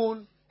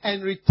honeymoon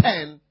and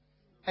returned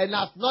and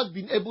have not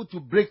been able to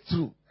break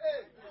through.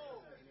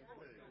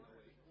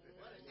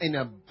 in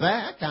a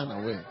bad kind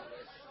of way.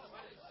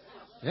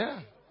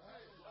 Yeah.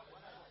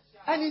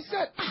 And he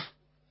said,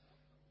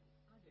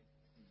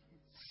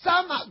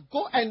 some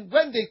go, and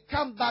when they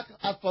come back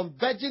from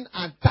Virgin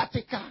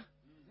Antarctica,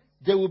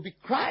 they will be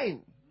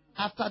crying.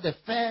 After the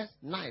first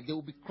night, they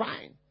will be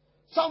crying.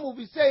 Some will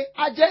be saying,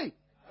 Ajay.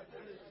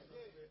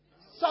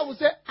 Some will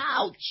say,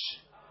 ouch.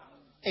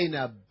 In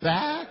a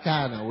bad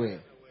kind of way.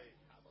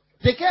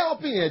 They can't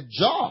open a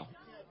jaw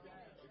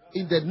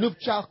in the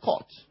nuptial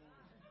court.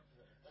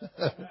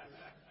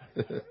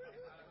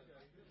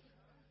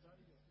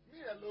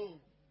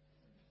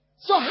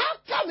 So how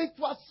come it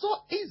was so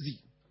easy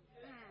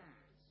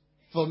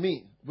for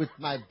me with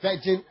my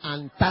Virgin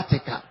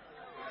Antarctica?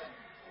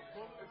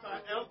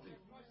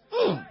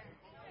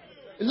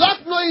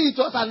 Not knowing it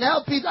was an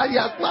LP that he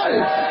has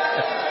married.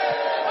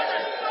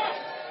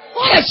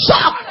 What a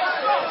shock!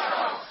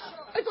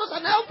 It was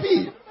an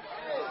LP.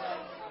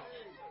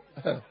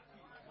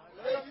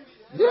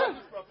 Yeah.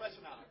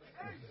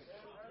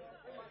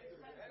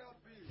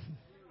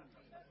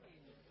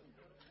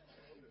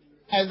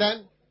 And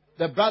then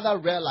the brother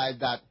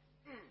realized that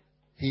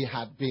he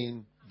had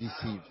been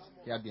deceived.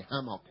 He had been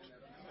hammocked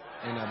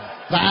in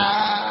a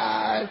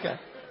bad.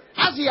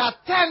 As he had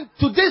turned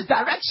to this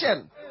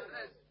direction,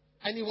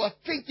 and he was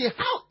thinking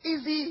how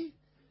easy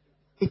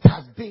it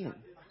has been.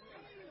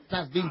 It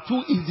has been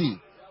too easy.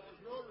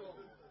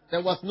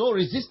 There was no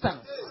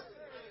resistance.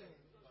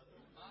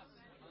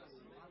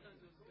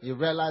 He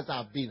realized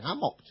I've been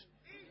hammocked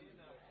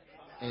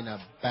in a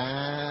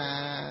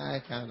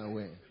bad kind of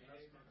way.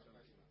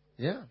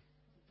 Yeah.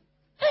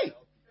 Hey!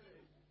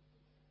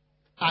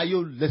 Are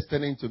you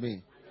listening to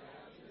me?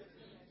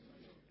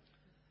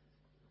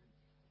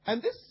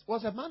 And this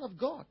was a man of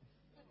God.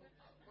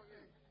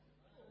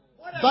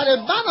 But a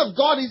man of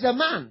God is a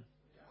man.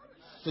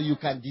 So you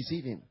can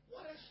deceive him.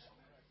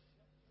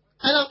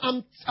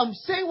 And I'm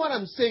saying what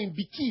I'm saying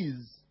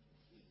because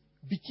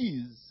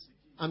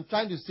I'm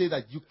trying to say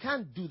that you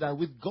can't do that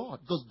with God.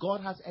 Because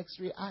God has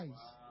X-ray eyes.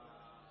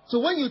 So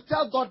when you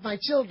tell God, my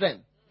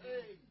children,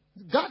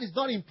 God is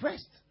not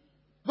impressed.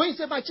 When you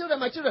say, my children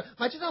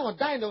will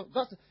die.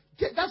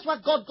 That's why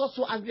God got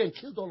so angry and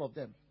killed all of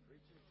them.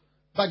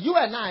 But you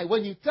and I,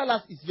 when you tell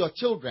us it's your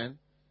children,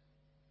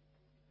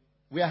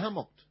 we are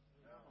hammocked.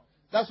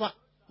 That's why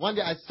one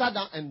day I sat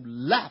down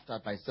and laughed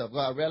at myself.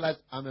 Well, I realized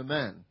I'm a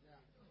man.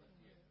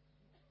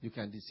 You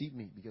can deceive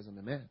me because I'm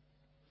a man.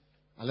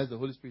 Unless the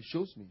Holy Spirit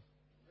shows me.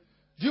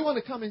 Do you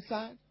want to come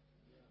inside?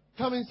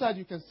 Come inside.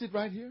 You can sit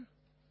right here.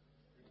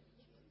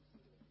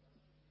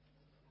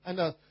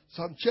 And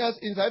some chairs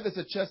inside. If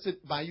there's a chair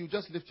sit by you,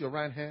 just lift your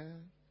right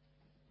hand.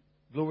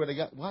 Glory to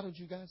God. Why don't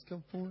you guys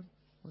come forward?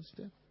 One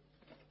step.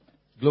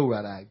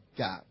 Glory to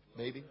God,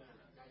 baby.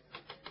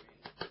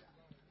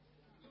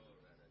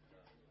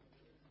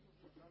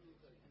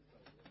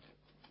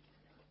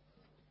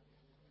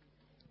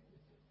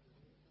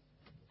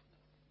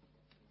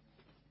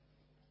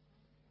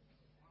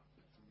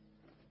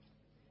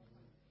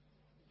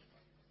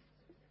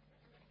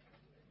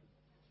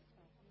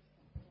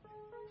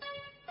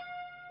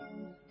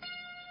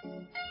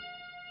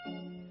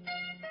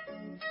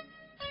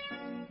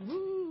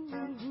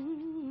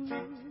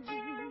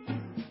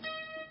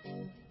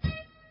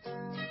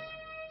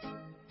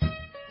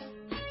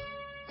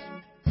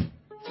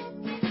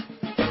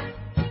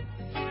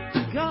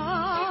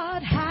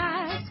 God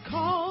has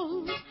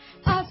called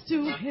us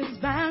to his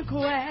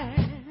banquet.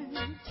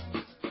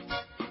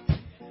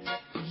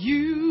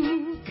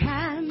 You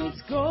can't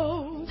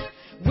go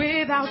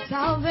without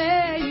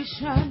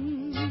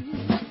salvation.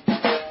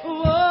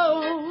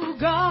 Oh,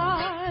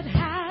 God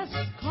has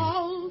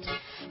called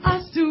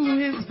us to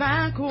his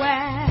banquet.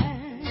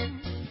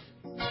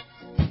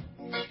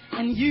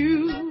 And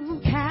you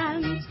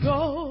can't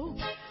go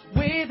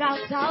without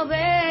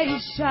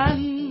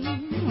salvation.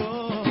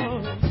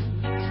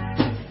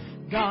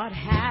 God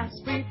has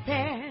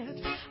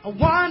prepared a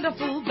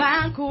wonderful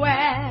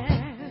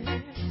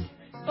banquet.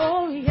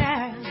 Oh,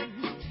 yeah.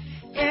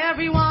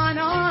 Everyone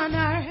on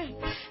earth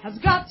has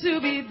got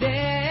to be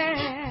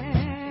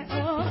there.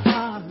 Oh,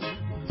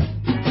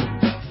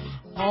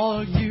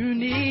 all you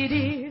need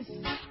is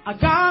a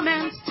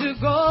garment to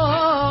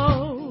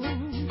go.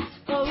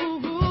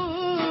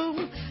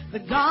 Oh, the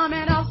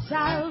garment of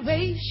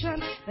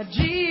salvation that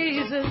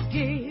Jesus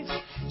gives.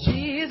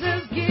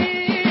 Jesus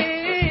gives.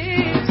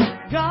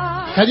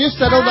 Can you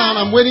settle down?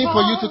 I'm waiting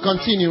for you to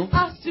continue.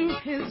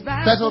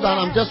 Settle down.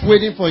 I'm just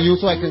waiting for you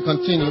so I can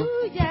continue.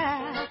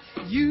 Yeah.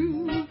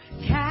 You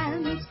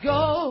can't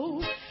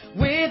go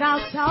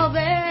without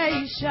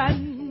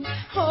salvation.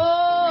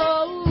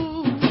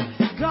 Oh,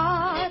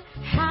 God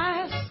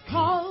has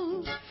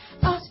called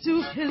us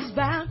to his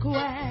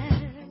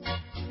banquet.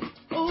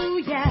 Oh,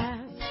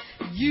 yes.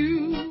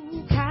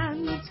 You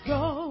can't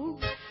go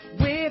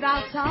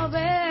without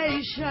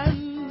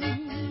salvation.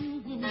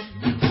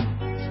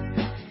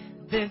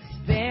 This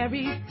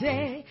very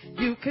day,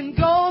 you can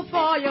go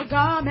for your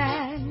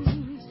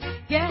garments.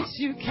 Yes,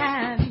 you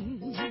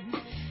can.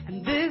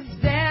 And this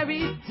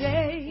very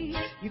day,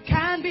 you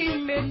can be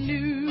made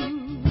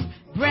new,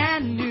 brand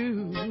brand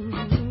new.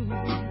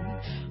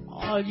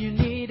 All you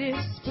need is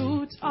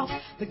fruit of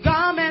the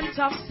garment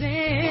of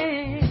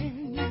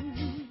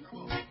sin,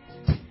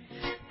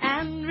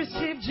 and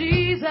receive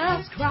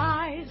Jesus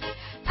Christ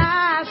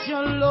as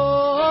your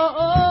Lord.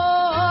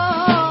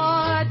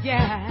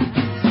 Yeah,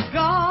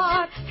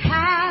 God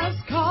has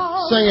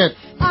called Sing it.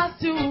 us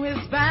to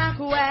His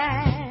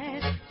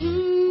banquet.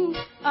 You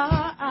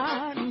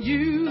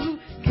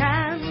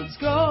can't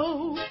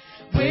go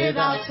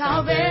without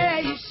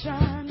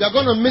salvation. You're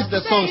going to miss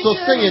the song, so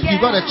sing it. You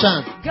got a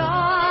chance.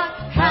 God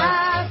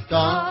has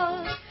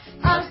called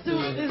us to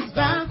His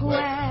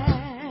banquet.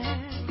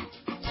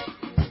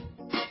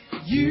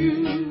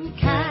 You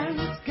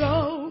can't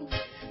go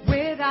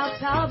without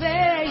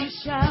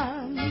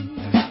salvation.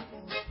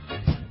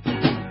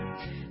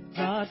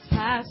 God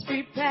has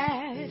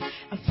prepared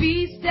a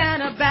feast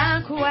and a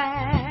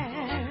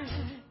banquet.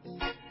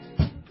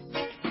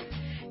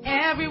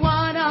 Every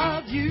one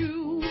of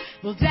you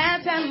will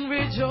dance and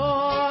rejoice.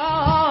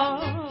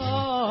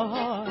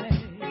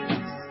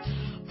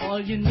 All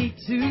you need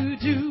to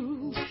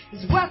do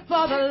is work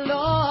for the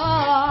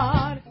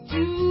Lord.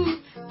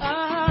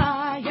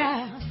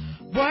 Yeah.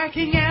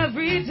 Working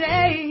every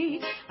day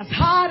as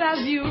hard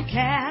as you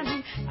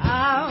can.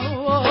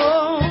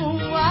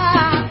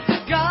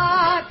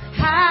 God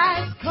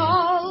has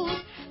called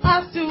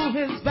us to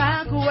His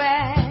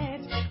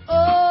banquet.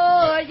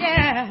 Oh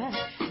yeah,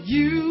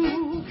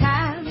 you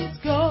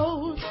can't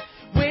go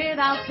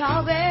without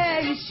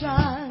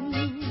salvation.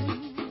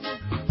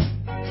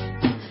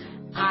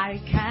 I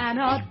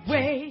cannot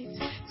wait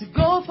to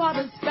go for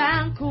this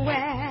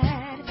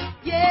banquet.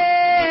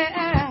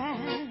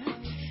 Yeah,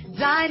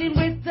 dining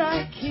with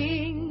the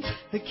King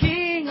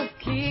of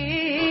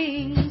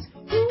Kings.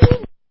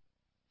 Ooh.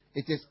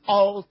 It is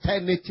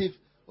alternative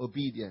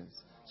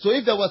obedience. So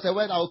if there was a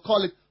word, I would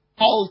call it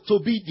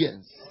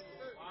alt-obedience.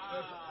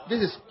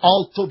 This is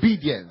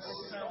alt-obedience.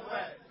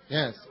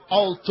 Yes,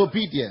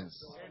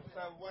 alt-obedience.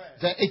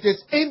 It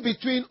is in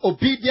between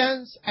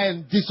obedience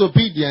and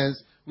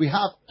disobedience. We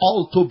have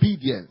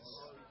alt-obedience.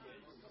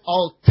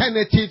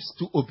 Alternatives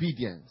to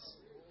obedience.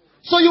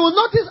 So you will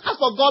notice, as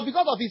for God,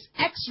 because of His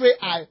X-ray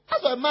eye,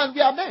 as for a man,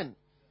 we are men.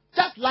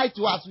 Just lie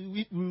to us,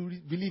 we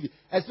believe it.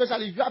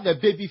 Especially if you have a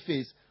baby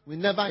face, we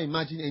never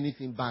imagine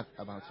anything bad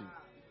about you.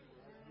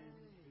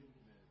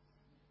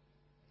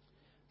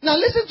 Now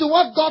listen to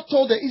what God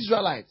told the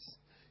Israelites.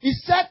 He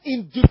said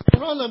in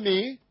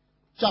Deuteronomy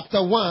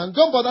chapter 1,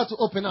 don't bother to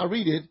open and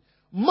read it.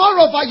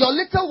 Moreover, your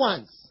little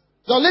ones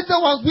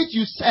which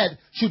you said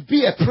should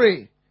be a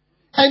prey,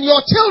 and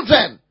your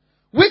children,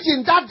 which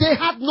in that day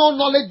had no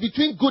knowledge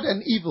between good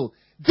and evil,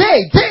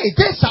 they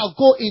shall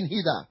go in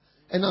hither,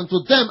 and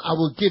unto them I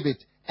will give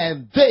it,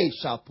 and they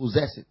shall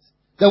possess it.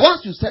 The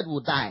ones you said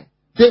will die,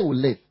 they will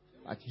live,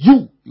 but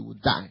you will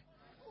die.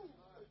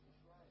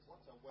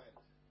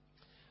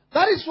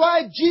 That is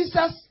why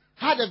Jesus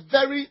had a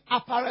very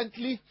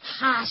apparently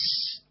harsh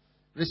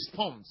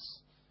response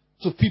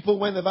to people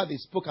whenever they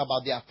spoke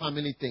about their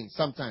family things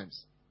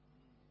sometimes.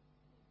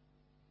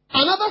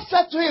 Another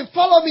said to him,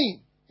 follow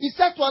me. He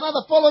said to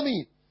another, follow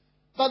me.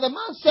 But the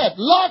man said,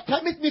 Lord,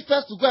 permit me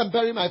first to go and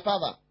bury my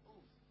father.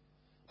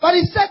 But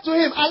he said to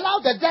him, allow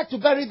the dead to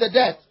bury the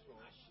dead.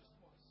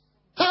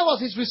 That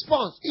was his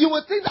response. You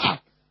would think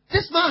that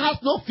this man has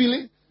no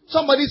feeling.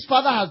 Somebody's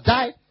father has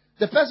died.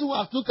 The person who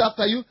has looked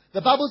after you,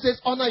 the Bible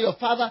says, honor your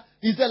father.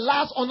 It's the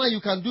last honor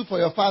you can do for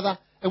your father.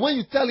 And when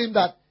you tell him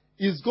that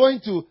he's going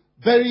to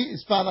bury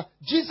his father,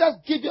 Jesus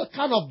gives you a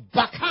kind of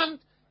backhand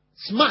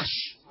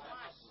smash.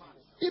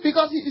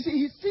 Because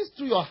he sees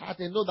through your heart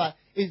and know that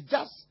it's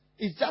just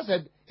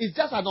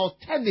an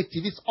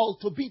alternative. It's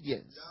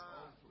obedience.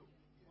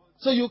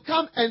 So you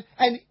come and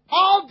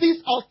all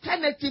these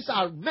alternatives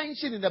are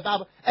mentioned in the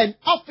Bible, and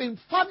often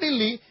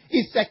family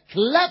is a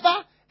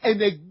clever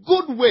and a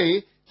good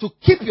way to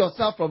keep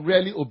yourself from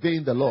really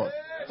obeying the Lord.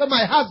 So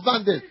my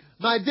husband did,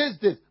 my this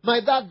did, my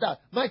that,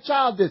 my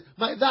child did,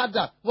 my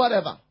that,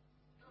 whatever.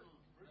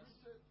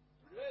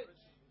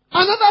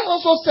 Another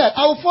also said,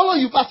 I will follow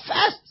you, but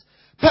first,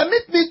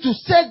 permit me to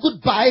say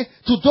goodbye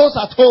to those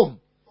at home.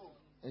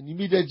 And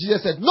immediately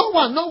Jesus said, no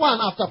one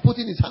after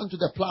putting his hand to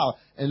the plow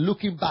and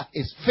looking back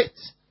is fit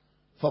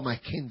for my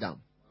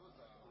kingdom.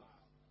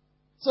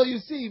 So you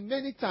see,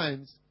 many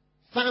times,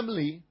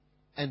 family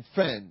and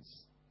friends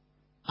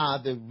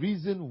are the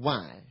reason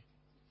why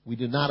we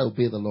do not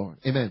obey the Lord.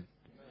 Amen.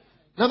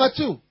 Number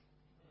 2,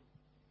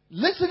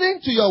 listening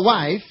to your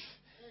wife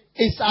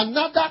is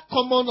another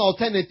common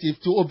alternative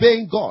to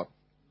obeying God.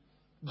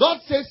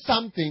 God says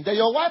something that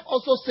your wife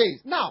also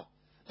says. Now,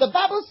 the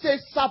Bible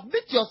says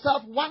submit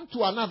yourself one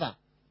to another.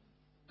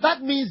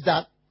 That means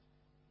that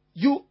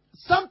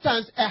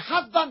sometimes a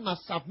husband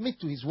must submit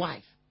to his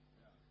wife.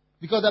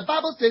 Because the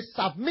Bible says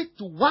submit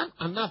to one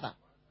another.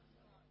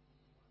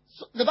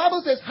 So the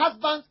Bible says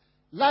husbands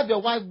love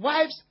your wife,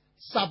 wives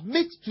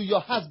submit to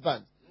your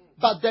husband.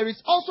 But there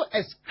is also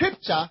a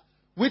scripture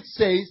which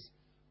says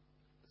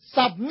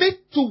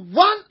submit to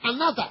one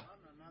another.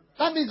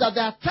 That means that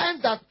there are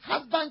times that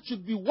husbands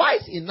should be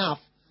wise enough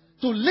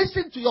to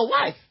listen to your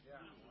wife.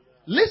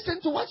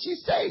 Listen to what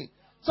she's saying.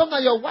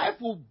 Sometimes your wife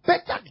will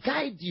better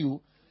guide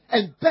you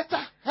and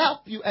better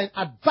help you and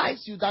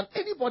advise you than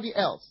anybody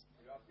else.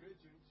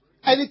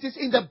 And it is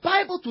in the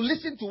Bible to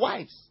listen to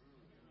wives.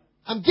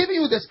 I'm giving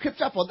you the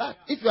scripture for that.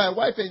 If you are a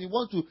wife and you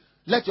want to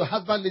let your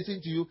husband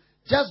listen to you,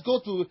 just go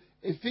to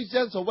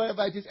Ephesians or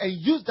wherever it is and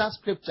use that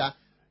scripture.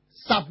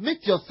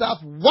 Submit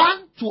yourself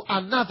one to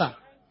another.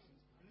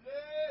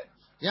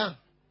 Yeah.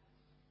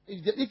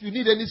 If you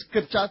need any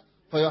scripture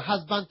for your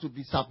husband to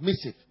be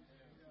submissive,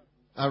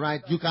 all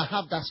right, you can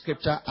have that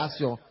scripture as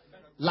your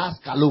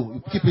last kalu.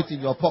 You keep it in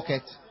your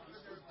pocket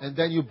and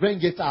then you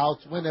bring it out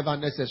whenever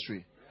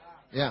necessary.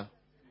 Yeah.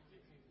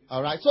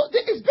 All right. So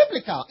it's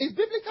biblical. It's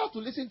biblical to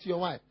listen to your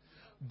wife.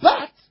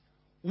 But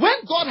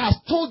when God has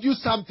told you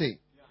something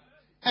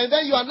and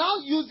then you are now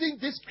using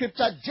this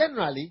scripture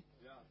generally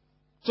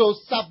to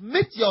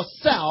submit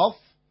yourself,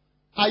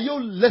 are you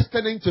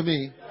listening to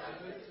me?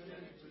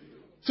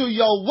 To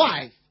your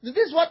wife. This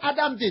is what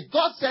Adam did.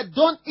 God said,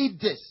 don't eat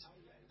this.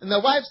 And the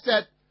wife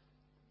said,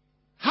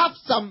 have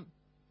some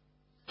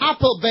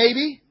apple,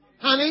 baby,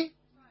 honey.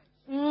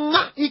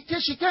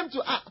 She came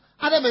to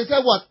Adam and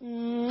said, what?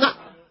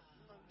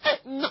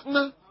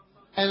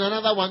 And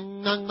another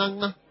one,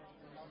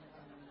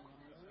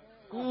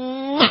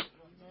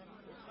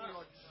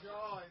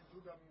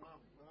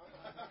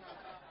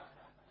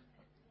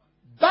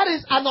 That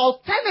is an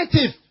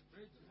alternative.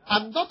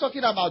 I'm not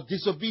talking about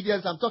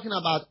disobedience. I'm talking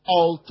about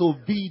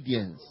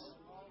altobedience.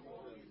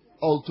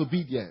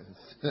 Altobedience.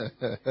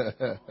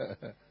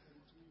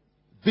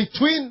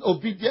 Between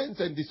obedience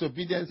and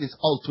disobedience is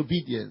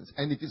altobedience.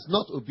 And it is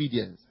not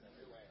obedience.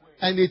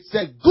 And it's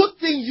a good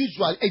thing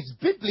usually. It's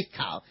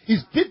biblical.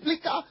 It's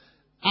biblical.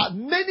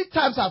 Many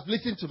times I've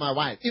listened to my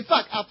wife. In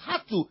fact, I've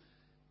had to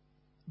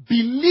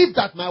believe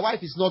that my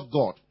wife is not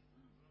God.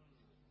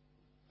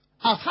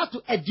 I've had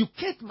to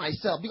educate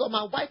myself because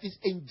my wife is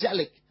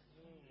angelic.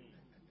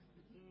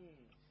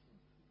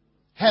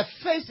 Her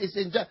face is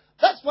angelic.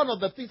 That's one of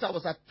the things I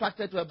was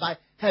attracted to her by.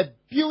 Her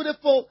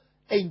beautiful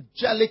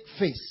angelic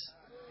face.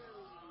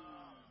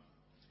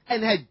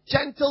 And her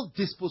gentle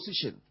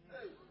disposition.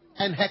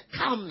 And her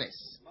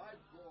calmness.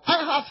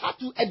 I have had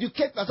to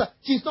educate myself.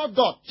 She's not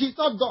God. She's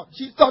not God.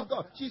 She's not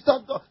God. She's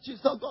not God.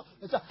 She's not God.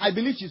 I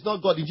believe she's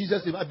not God in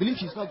Jesus' name. I believe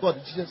she's not God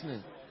in Jesus'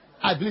 name.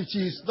 I believe she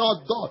is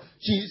not God.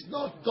 She is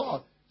not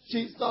God.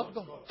 She is not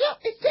God. Yeah,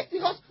 it takes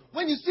because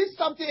when you see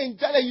something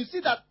angelic, you see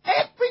that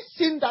every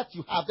sin that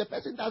you have, the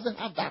person doesn't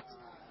have that.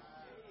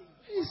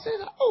 And you say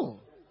that, oh,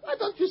 why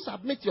don't you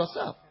submit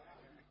yourself?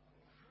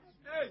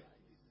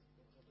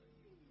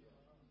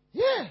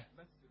 Yeah.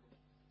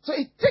 So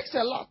it takes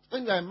a lot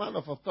when you're a man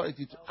of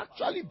authority to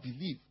actually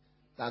believe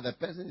that the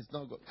person is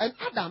not God. And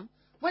Adam,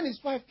 when his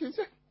wife came,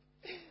 said,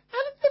 the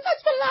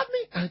husband love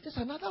me. And there's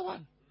another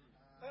one.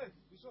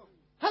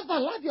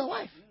 Husband, love your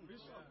wife.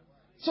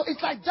 So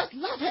it's like just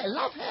love her,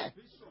 love her.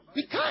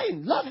 Be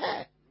kind, love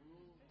her.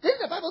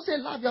 Didn't the Bible say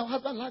love your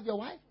husband, love your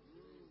wife?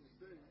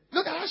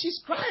 Look at how she's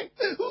crying.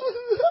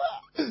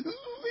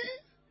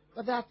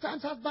 But there are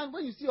times, husband,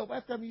 when you see your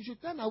wife coming, you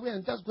should turn away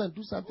and just go and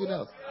do something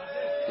else.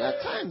 There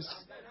are times.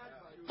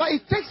 But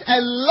it takes a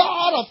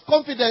lot of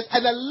confidence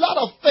and a lot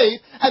of faith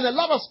and a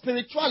lot of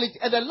spirituality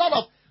and a lot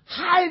of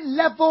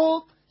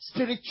high-level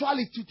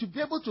spirituality to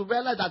be able to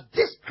realize that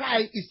this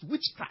cry is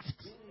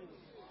witchcraft.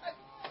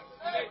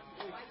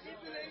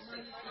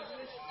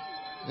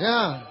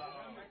 Yeah.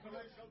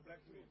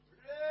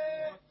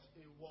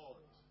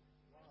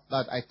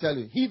 But I tell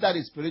you, he that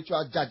is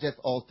spiritual judgeth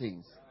all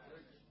things.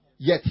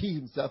 Yet he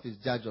himself is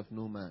judge of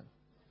no man.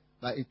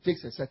 But it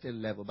takes a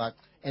certain level. But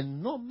a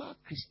normal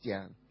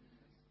Christian,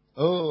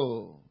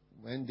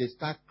 when they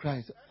start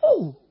crying, say,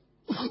 I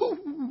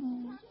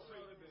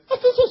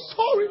feel so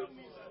sorry.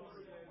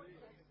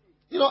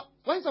 You know,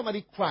 when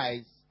somebody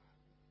cries,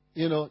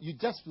 you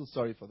just feel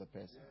sorry for the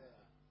person.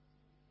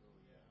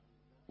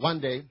 One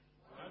day,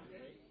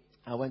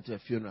 I went to a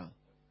funeral.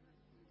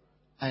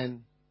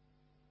 And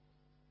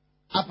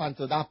up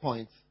until that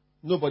point,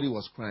 nobody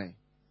was crying.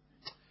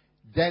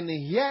 Then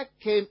here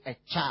came a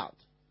child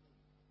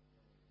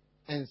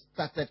and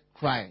started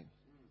crying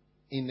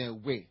in a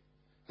way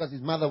because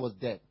his mother was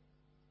dead.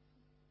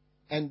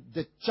 And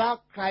the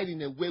child cried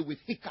in a way with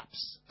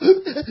hiccups.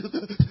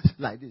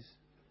 Like this.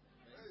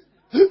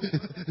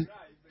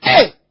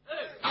 Hey!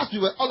 As we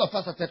were, all of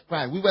us started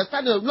crying. We were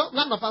standing,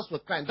 none of us were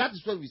crying. That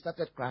is when we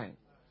started crying.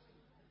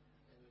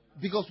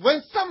 Because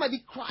when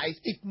somebody cries,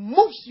 it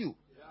moves you.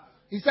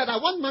 He said, I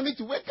want mommy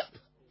to wake up.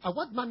 I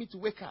want mommy to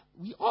wake up.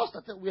 We all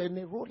started, we were in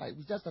a row like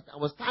we just started. I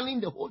was standing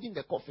there holding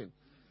the coffin.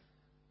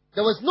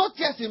 There was no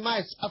tears in my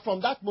eyes.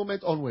 From that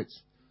moment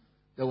onwards,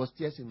 there was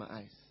tears in my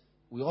eyes.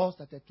 We all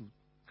started to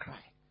cry.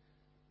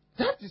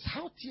 That is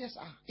how tears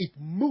are. It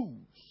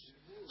moves.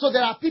 So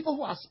there are people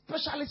who are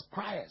specialist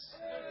criers.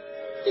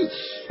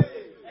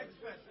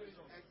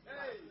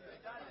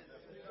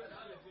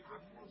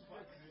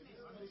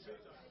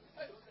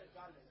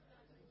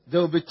 They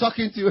will be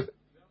talking to you.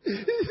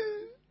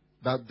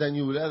 But then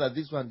you will realize that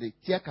this one, the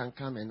tear can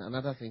come and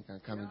another thing can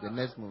come in the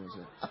next moment.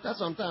 So after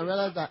some time, I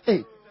realize that,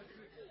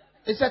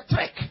 It's a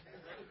trick.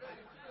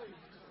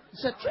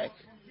 It's a trick.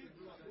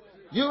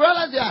 You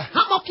realize they are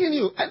hammocking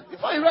you. And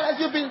before you realize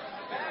you've been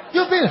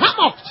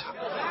hammocked.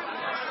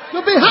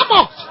 You've been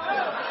hammocked.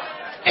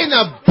 In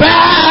a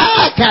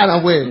bad kind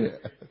of way.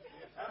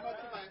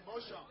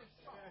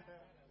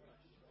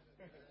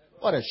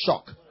 What a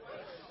shock.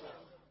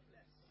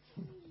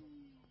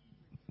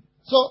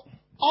 So,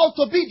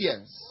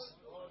 obedience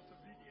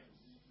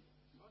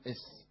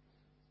is.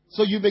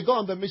 So you may go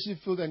on the mission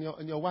field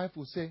and your wife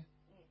will say,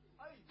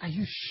 "Are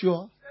you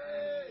sure?"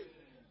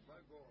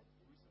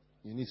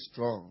 You need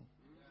strong.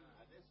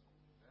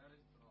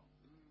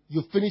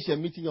 You finish a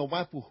meeting, your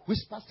wife will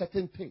whisper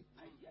certain things.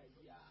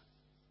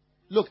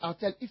 Look, I'll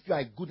tell you, if you are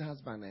a good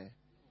husband,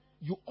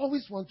 you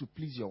always want to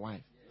please your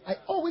wife. I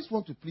always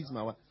want to please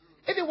my wife.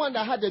 Anyone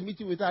that had a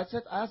meeting with her,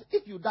 I asked,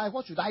 if you die,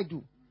 what should I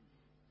do?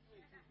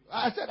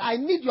 I said, I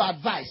need your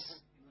advice.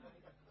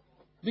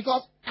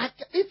 Because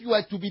if you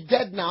were to be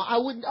dead now, I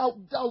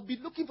would be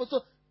looking for,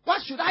 so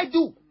what should I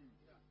do?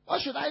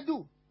 What should I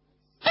do?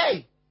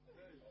 Hey!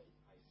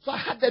 So I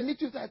had the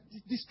meeting to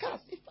discuss,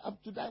 if I'm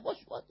to die,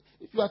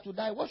 if you are to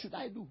die, what should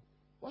I do?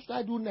 What should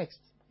I do next?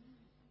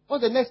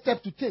 What's the next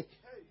step to take?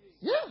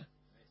 Yeah.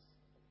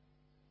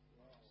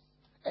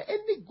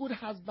 Any good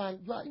husband,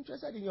 you are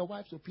interested in your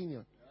wife's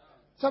opinion.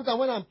 Sometimes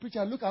when I'm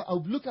preaching,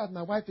 I'll look at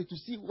my wife to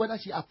see whether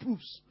she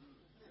approves.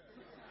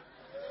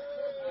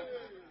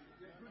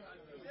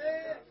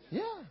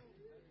 Yeah.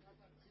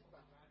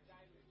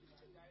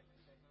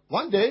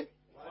 One day,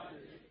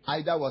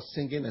 Ida was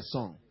singing a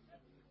song.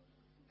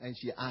 And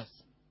she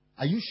asked,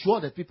 "Are you sure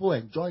that people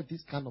enjoy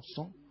this kind of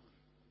song?"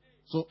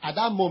 So at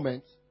that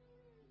moment,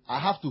 I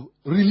have to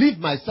relieve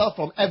myself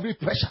from every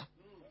pressure.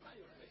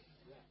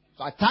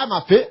 So I tie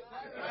my feet.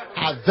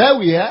 And there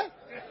we are.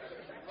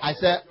 I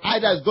said,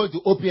 Ida is going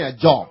to open a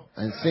door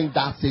and sing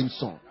that same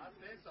song.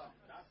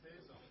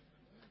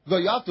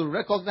 Because you have to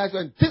recognize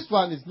when this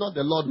one is not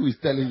the Lord who is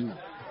telling you.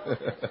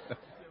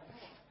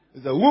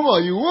 It's a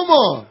woman, you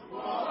woman.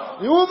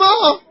 You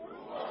woman.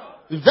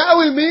 You there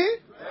with me?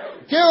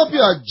 Can't open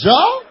your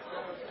jaw.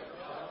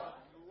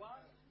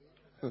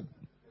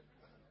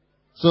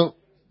 So,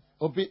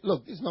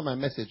 look, this is not my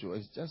message.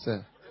 It's just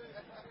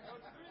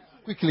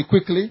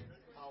quickly.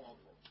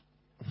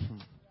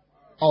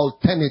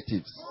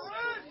 Alternatives.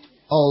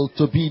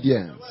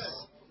 Obedience.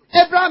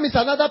 Abraham is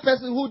another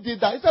person who did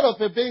that. Instead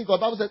of obeying God,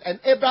 the Bible says, and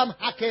Abraham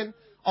hearkened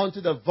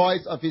unto the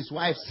voice of his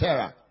wife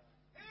Sarah.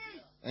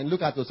 And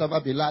look at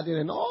Osama bin Laden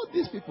and all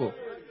these people.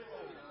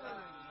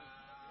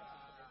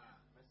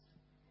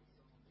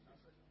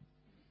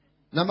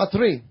 Number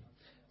 3,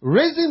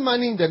 raising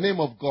money in the name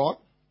of God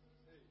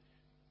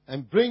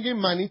and bringing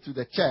money to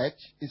the church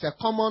is a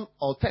common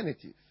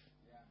alternative.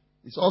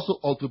 It's also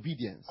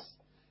obedience.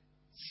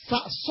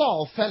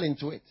 Saul fell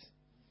into it.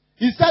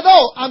 He said,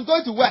 I'm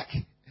going to work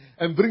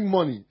and bring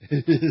money.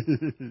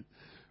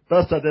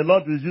 Pastor, the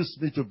Lord will use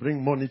me to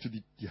bring money to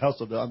the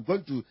house of the Lord. I'm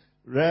going to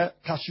rear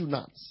cashew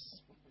nuts.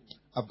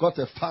 I've got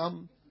a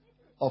farm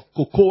of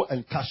cocoa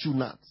and cashew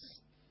nuts.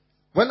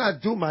 When I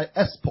do my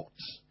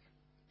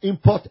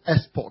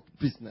import-export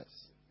business,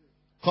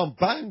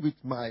 combined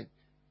with my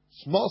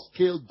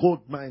small-scale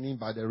gold mining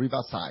by the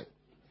riverside,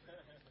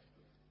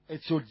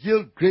 it should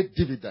yield great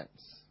dividends.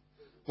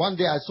 One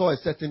day I saw a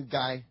certain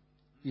guy,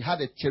 he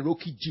had a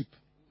Cherokee Jeep.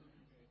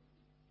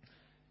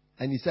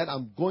 And he said,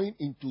 I'm going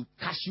into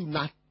cashew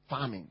nut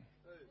farming.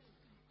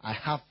 I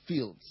have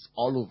fields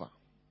all over.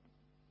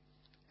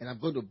 And I'm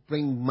going to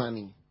bring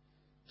money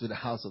to the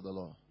house of the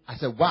Lord. I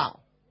said, wow.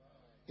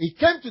 He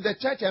came to the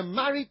church and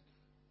married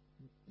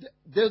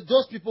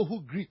those people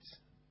who greet.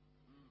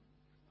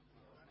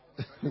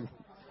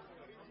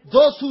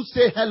 Those who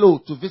say hello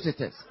to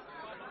visitors.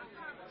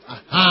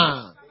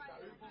 Aha.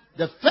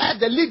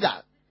 The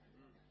leader.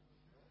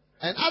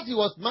 And as he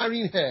was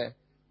marrying her,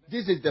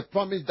 this is the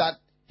promise that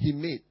he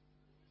made.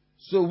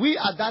 So we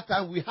at that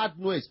time, we had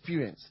no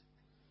experience.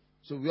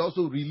 So we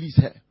also released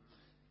her.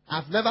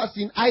 I've never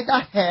seen either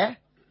her,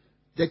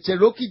 the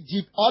Cherokee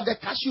Jeep, or the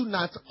cashew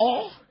nuts,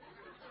 or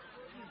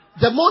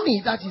the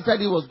money that he said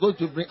he was going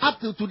to bring up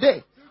till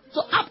today.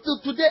 So up till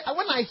today,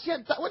 when I hear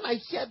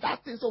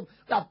that thing, so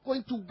we are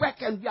going to work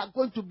and we are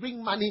going to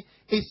bring money,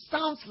 it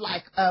sounds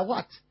like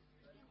what?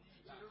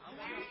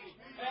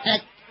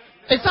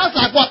 It sounds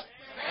like what?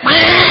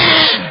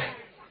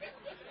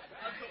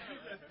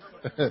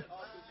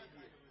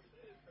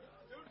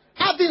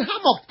 I've been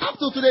hammocked up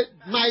to today.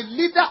 My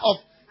leader of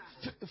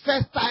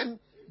first time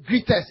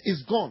greeters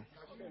is gone.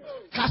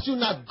 Cashew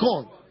nut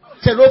gone.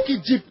 Cherokee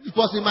Jeep, it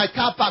was in my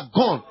car park,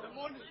 gone.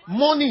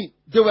 Money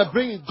they were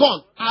bringing,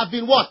 gone. I've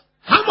been what?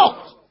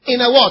 Hammocked in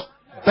a what?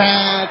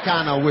 Bad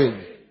kind of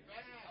way.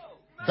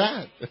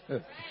 Bad.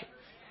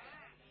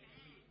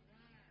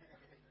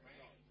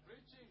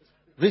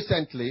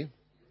 Recently,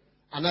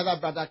 another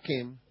brother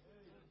came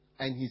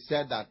and he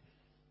said that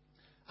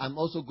I'm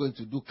also going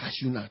to do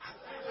cashew nut.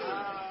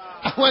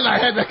 When I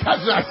heard the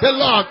cashew nut, I said,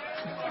 Lord,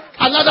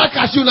 another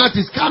cashew nut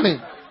is coming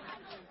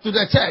to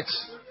the church.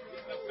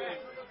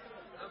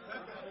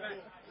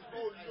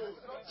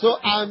 So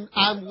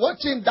I'm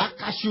watching that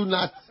cashew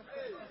nut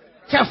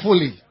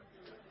carefully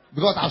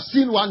because I've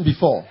seen one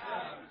before.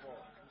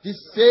 This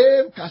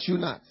same cashew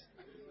nut.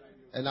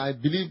 And I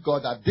believe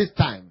God that this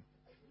time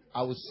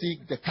I will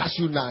seek the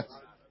cashew nut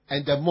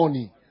and the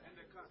money.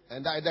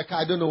 And the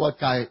car, I don't know what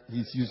car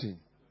he's using.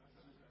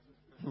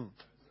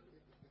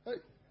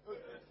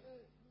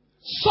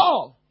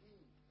 Saul.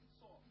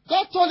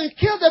 God told him,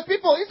 kill the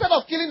people. Instead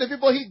of killing the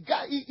people,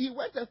 he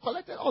went and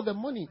collected all the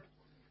money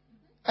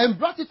and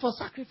brought it for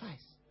sacrifice.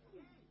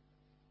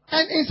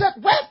 And he said,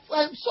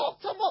 so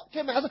someone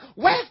came and said,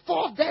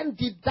 wherefore then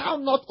did thou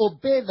not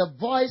obey the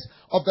voice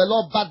of the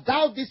Lord, but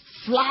thou didst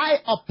fly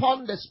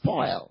upon the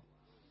spoil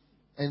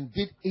and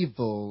did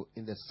evil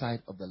in the sight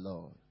of the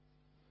Lord?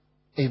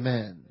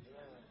 Amen.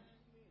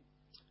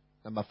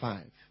 Number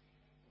 5.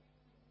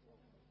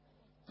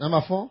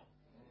 Number 4.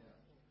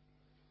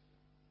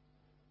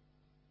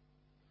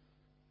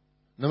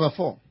 Number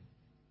 4.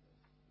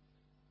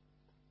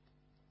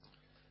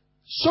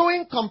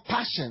 Showing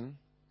compassion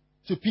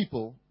to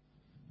people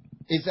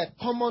is a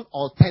common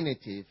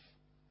alternative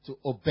to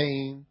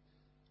obeying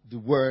the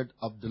word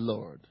of the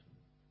Lord.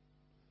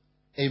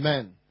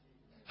 Amen.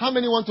 How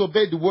many want to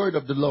obey the word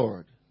of the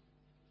Lord?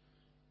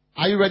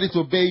 Are you ready to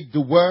obey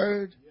the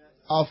word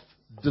of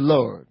the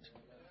Lord?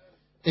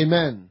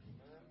 Amen.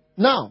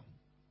 Now,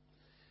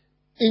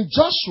 in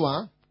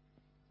Joshua,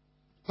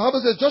 the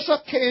Bible says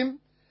Joshua came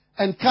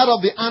and cut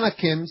off the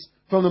Anakims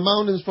from the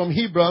mountains from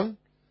Hebron,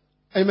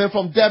 amen,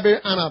 from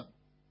Debir, Anab.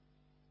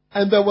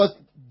 And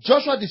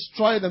Joshua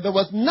destroyed them. There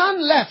was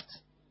none left.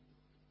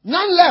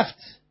 None left.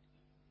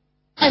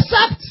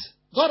 Except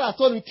God had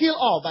told him, kill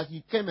all, but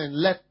he came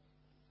and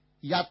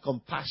he had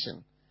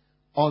compassion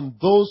on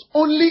those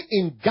only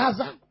in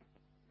Gaza,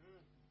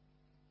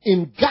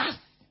 in Gath,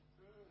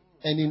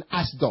 and in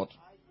Ashdod.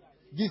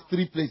 These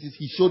 3 places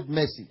he showed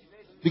mercy.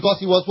 Because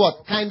he was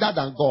what? Kinder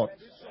than God.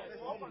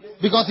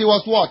 Because he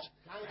was what?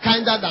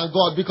 Kinder than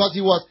God. Because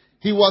he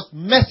was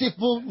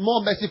merciful,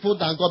 more merciful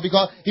than God.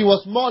 Because he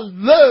was more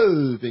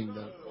loving than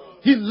God.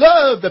 He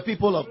loved the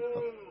people of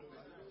God.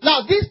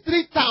 Now, these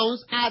 3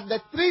 towns are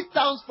the 3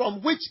 towns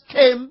from which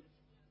came,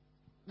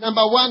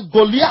 number 1,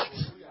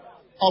 Goliath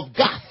of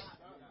Gath.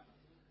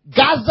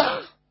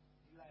 Gaza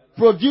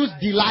produced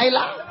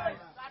Delilah.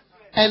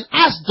 And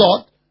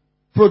Ashdod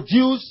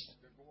produced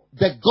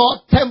the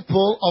god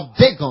temple of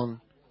Dagon,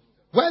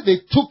 where they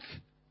took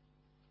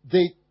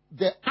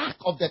the Ark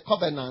of the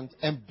Covenant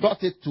and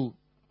brought it to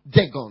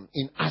Dagon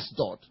in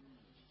Ashdod.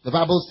 The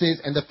Bible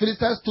says, and the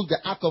Philistines took the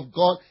Ark of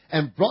God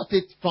and brought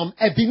it from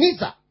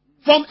Ebenezer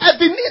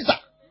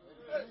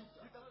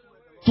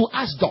to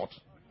Ashdod.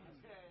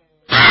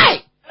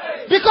 Aye!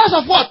 Because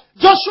of what?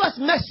 Joshua's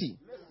mercy.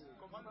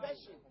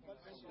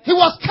 He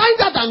was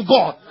kinder than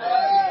God.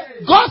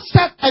 God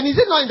said, and is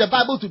it not in the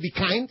Bible to be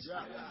kind?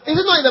 Is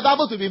it not in the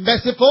Bible to be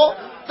merciful?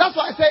 That's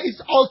why I say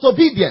it's also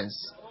obedience.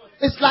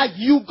 It's like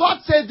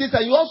God said this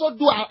and you also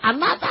do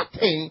another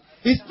thing.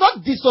 It's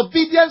not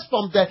disobedience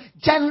from the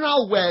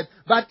general word,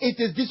 but it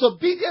is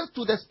disobedience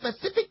to the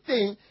specific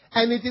thing,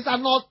 and it is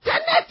an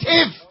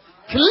alternative.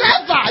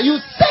 Clever. You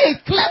say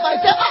it clever. I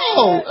say,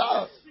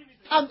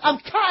 I'm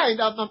kind.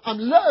 I'm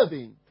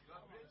loving.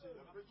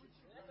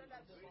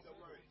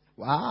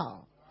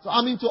 Wow. So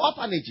I'm into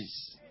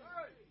orphanages.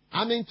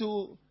 I'm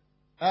into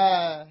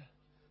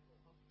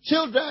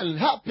children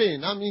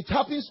helping. I'm into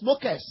helping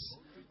smokers.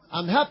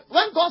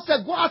 When God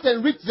said, go out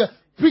and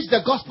preach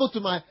the gospel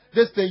to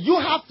this thing, you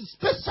have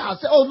special.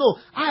 Say, oh no,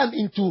 I am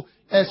into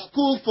a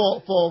school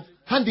for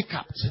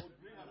handicapped.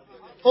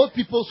 Old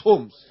people's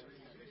homes.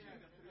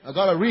 I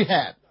got a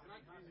rehab.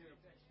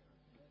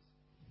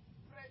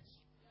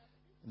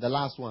 The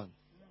last one.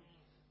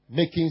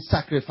 Making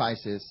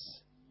sacrifices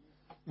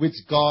which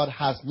God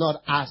has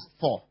not asked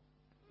for.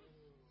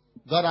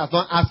 God has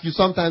not asked you,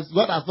 sometimes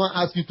God has not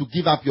asked you to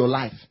give up your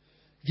life.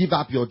 Give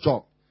up your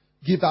job.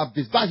 Give up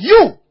this. But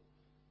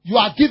you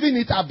are giving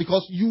it up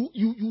because you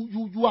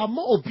are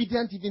more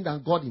obedient even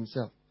than God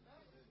himself.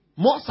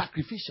 More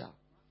sacrificial.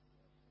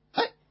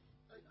 Hey?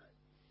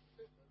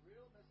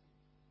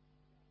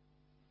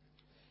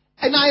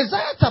 In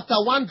Isaiah chapter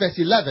 1 verse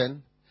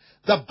 11,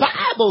 the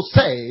Bible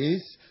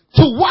says,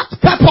 to what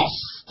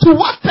purpose? To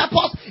what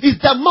purpose is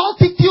the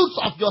multitudes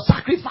of your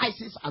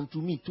sacrifices unto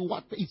me? To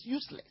what? It's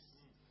useless.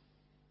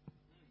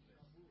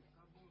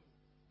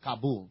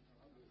 Kabul.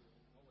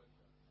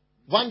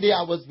 One day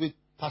I was with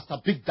Pastor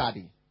Big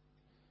Daddy.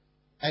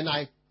 And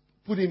I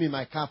put him in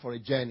my car for a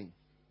journey.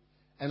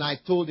 And I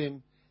told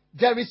him,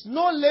 there is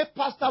no lay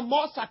pastor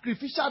more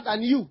sacrificial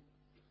than you.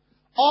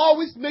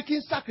 Always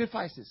making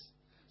sacrifices.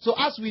 So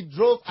as we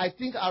drove, I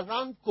think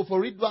around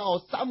Koforidwa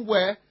or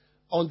somewhere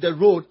on the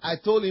road, I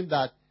told him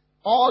that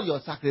all your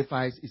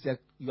sacrifice is that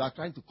you are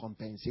trying to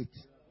compensate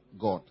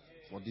God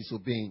for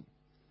disobeying.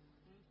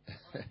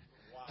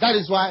 That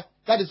is why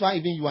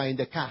even you are in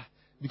the car.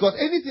 Because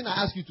anything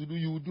I ask you to do,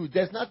 you will do.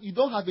 You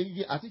don't have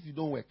anything as if you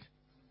don't work.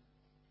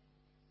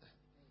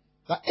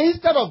 But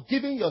instead of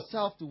giving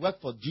yourself to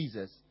work for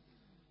Jesus,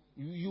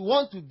 you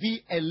want to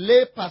be a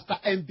lay pastor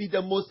and be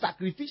the most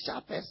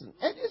sacrificial person.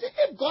 And you say,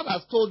 If God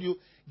has told you,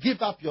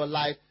 give up your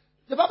life,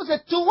 the Bible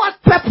said, to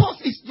what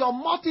purpose is your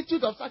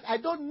multitude of sacrifice? I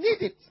don't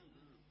need it.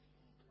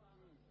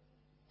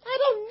 I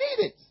don't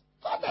need it.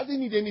 God doesn't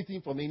need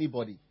anything from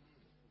anybody.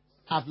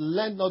 I've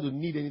learned not to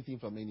need anything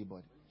from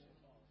anybody.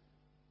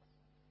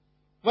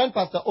 When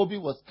Pastor Obi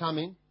was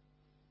coming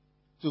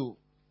to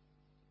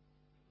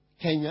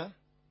Kenya,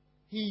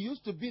 he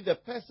used to be the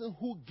person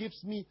who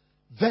gives me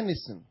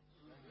venison,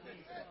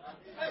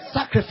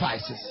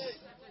 sacrifices,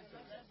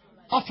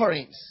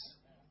 offerings.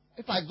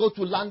 If I go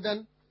to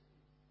London,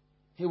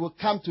 he will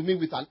come to me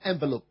with an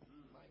envelope.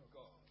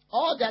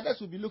 All the others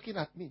will be looking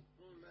at me,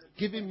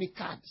 giving me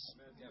cards.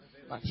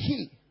 But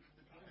he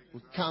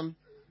would come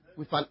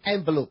with an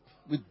envelope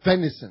with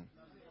venison.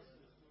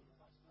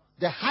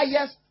 The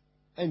highest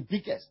and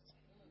biggest.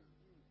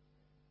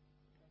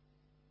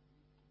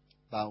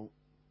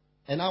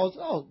 And I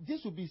was,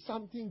 this would be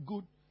something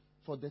good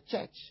for the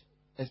church,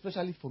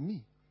 especially for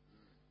me.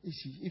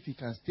 If he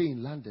can stay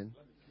in London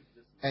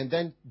and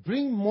then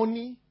bring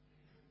money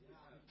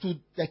to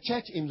the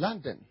church in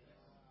London.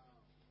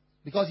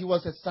 Because he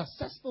was a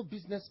successful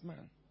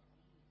businessman.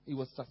 He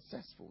was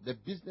successful. The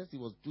business he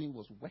was doing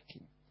was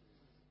working.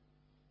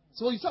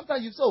 So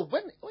sometimes you say,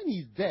 when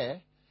he's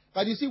there,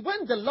 but you see,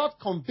 when the Lord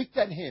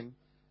convicted him,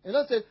 and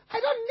Lord said, I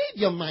don't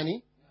need your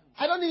money.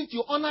 I don't need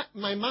you to honor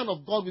my man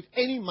of God with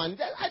any money.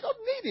 I don't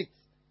need it.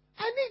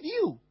 I need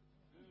you.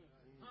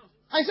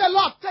 I said,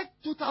 Lord, take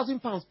 2,000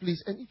 pounds,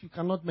 please. And if you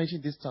cannot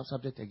mention this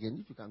subject again,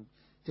 if you can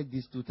take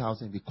this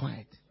 2,000, be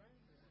quiet.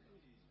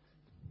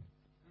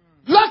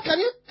 Lord, can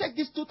you take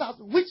this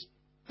 2,000? Which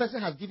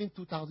person has given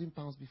 2,000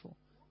 pounds before?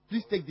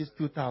 Please take this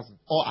 2,000.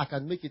 Or I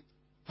can make it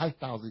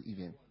 5,000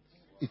 even,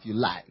 if you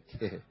like.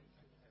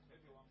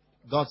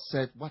 God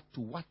said,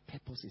 to what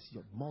purpose is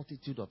your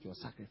multitude of your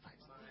sacrifice?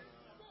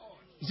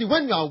 You see,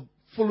 when you are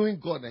following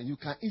God and you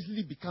can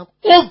easily become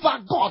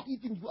over God,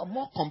 even you are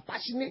more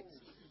compassionate.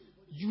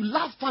 You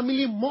love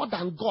family more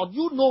than God.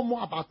 You know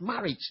more about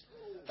marriage.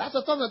 That's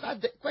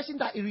the question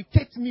that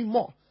irritates me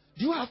more.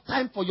 Do you have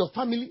time for your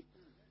family?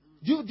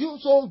 Do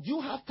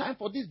you have time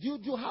for this?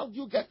 How do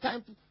you get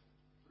time?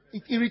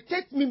 It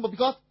irritates me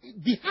because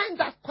behind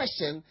that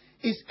question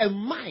is a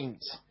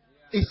mind.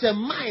 It's a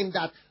mind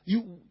that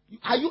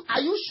are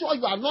you sure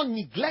you are not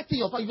neglecting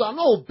your family? You are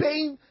not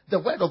obeying the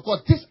word of God.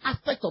 This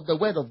aspect of the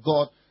word of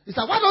God is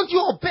that why don't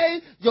you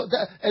obey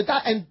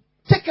that and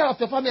take care of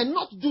your family and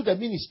not do the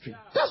ministry?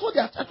 That's what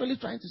they are actually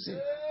trying to say.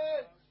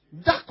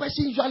 That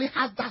question usually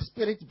has that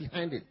spirit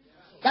behind it.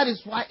 That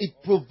is why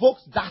it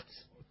provokes that.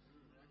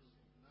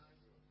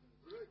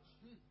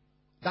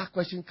 That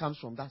question comes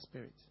from that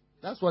spirit.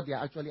 That's what they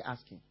are actually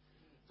asking.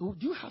 So,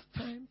 do you have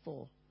time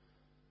for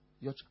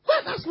your children? Go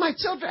and ask my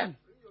children.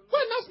 Go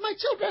and ask my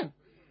children.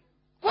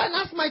 Go and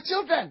ask my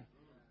children.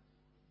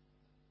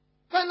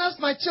 Go and ask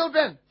my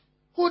children.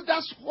 Who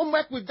does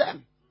homework with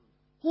them?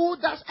 Who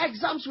does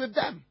exams with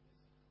them?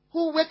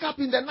 Who wake up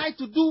in the night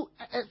to do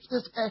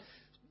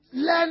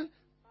learn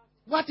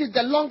what is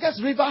the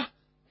longest river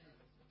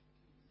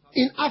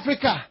in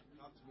Africa?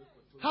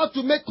 How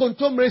to make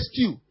contomere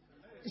stew.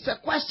 It's a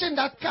question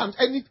that comes,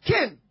 and it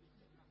came.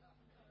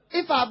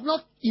 If I have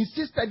not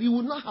insisted, you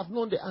would not have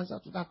known the answer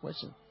to that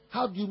question.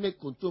 How do you make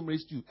contomere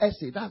stew?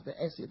 Essay. That's the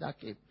essay that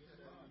came.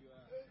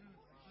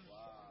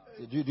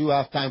 So do you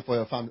have time for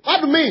your family? What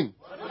do you mean?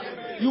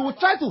 You will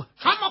try to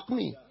hammock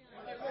me.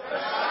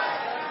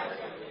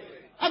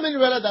 How many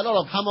realize there are a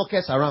lot of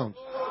hammockers around?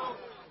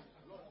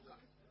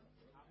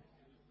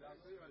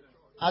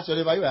 Ask your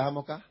neighbor, are you a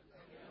hammocker?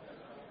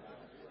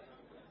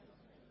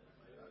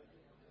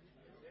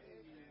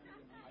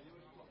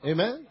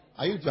 Amen?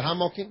 Are you into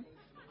hammocking?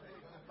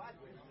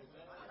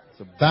 It's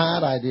a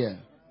bad idea.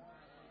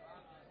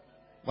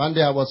 One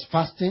day I was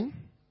fasting.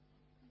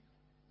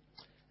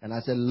 And I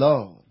said,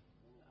 Lord,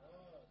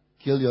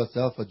 kill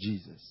yourself for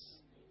Jesus.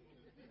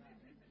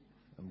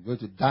 I'm going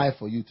to die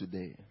for you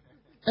today.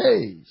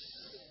 Hey!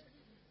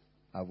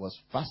 I was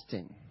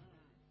fasting.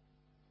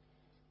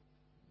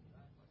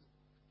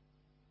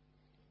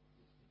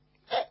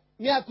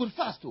 Me, I could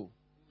fast too.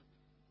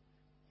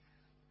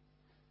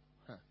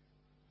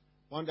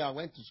 One day I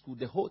went to school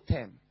the whole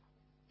term.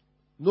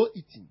 No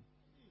eating.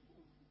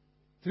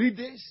 3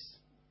 days.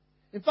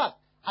 In fact,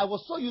 I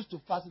was so used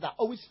to fasting that I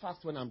always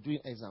fast when I'm doing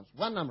exams.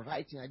 When I'm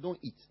writing, I don't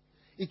eat.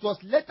 It was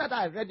later that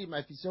I read in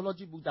my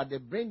physiology book that the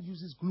brain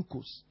uses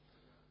glucose.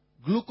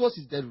 Glucose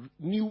is the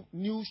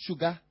new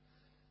sugar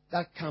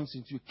that comes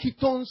into you.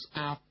 Ketones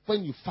are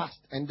when you fast,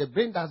 and the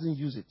brain doesn't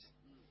use it.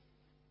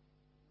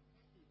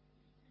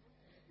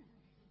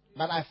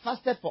 But I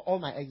fasted for all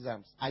my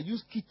exams. I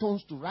used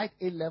ketones to write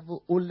A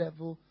level, O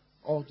level,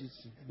 all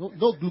this.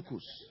 No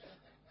glucose.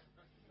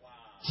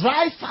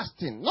 Dry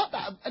fasting. Not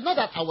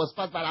that I was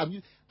fast, but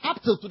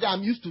up till today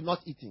I'm used to not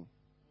eating.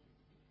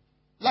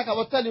 Like I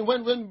was telling you,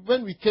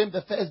 when we came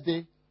the first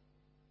day,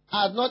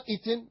 I had not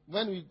eaten.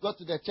 When we got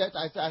to the church,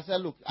 I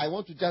said, look, I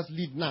want to just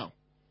leave now.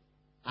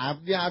 I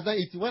have not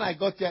eaten. When I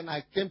got here and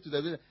I came to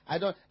the I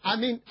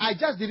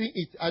just didn't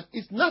eat.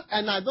 It's not,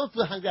 and I don't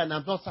feel hungry and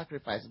I'm not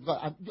sacrificing because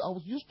I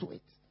was used to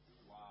it.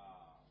 Wow.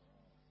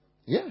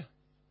 Yeah.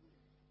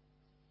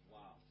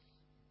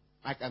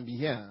 I can be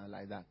here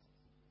like that.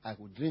 I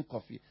would drink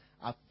coffee.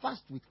 I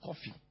fast with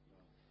coffee.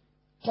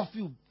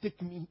 Coffee will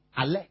take me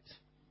alert.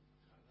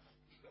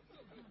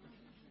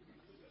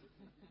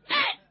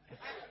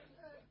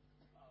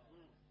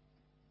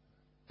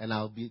 And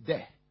I'll be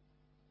there.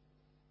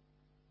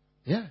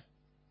 Yeah.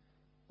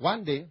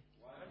 One day,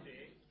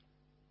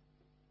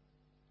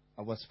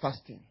 I was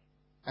fasting.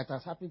 It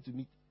has happened to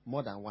me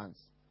more than once.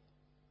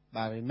 But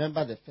I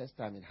remember the first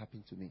time it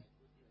happened to me.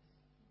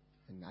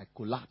 And I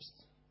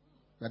collapsed.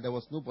 But there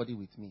was nobody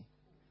with me.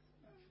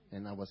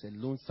 And I was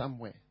alone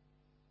somewhere.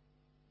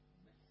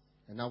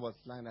 And I was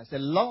lying. I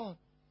said, Lord,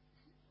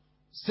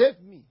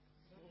 save me.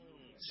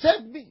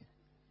 Save me.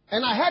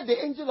 And I heard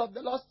the angel of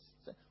the Lord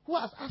say, who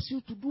has asked you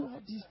to do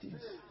all these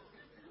things?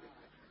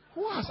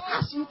 Who has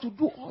asked you to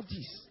do all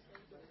this?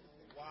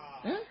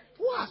 Eh?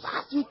 Who has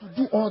asked you to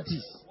do all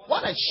this?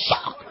 What a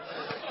shock!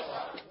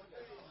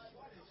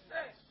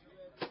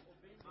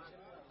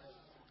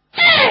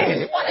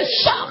 Hey, what a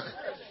shock!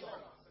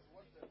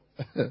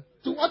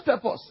 To what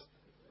purpose?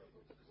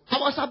 I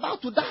was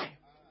about to die.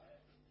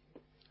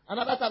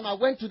 Another time I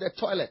went to the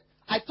toilet.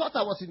 I thought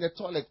I was in the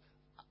toilet.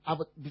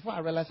 Before I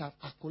realized I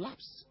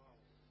collapsed.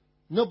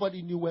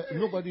 Nobody knew where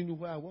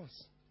I was.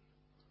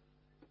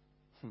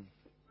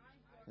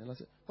 And I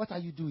said, what are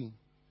you doing?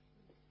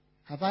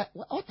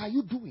 What are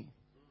you doing?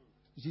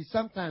 You see,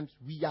 sometimes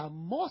we are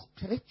more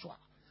spiritual,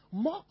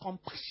 more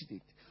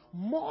compassionate,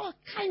 more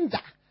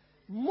kinder,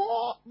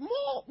 more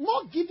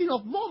giving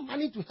of more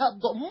money to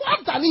help God, more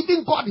than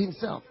even God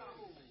himself.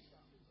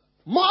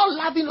 More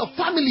loving of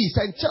families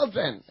and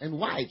children and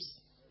wives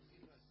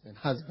and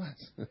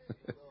husbands.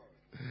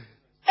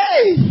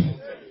 Hey!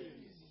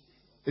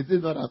 It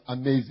is not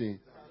amazing.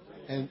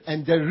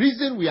 And the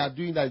reason we are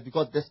doing that is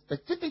because the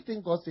specific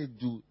thing God says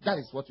do, that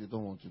is what you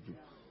don't want to do.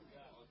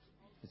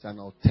 It's an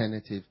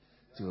alternative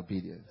to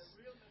obedience.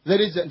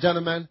 Ladies and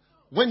gentlemen,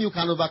 when you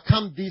can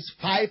overcome these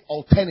 5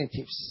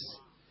 alternatives,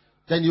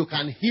 then you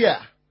can hear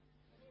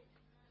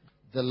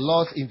the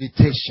Lord's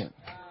invitation.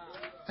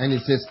 And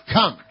it says,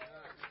 come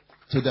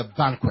to the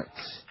banquet.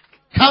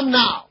 Come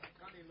now,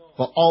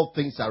 for all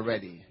things are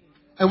ready.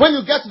 And when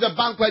you get to the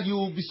banquet, you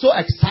will be so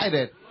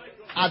excited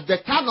at the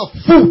kind of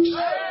food.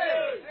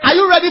 Are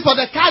you ready for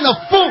the kind of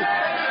food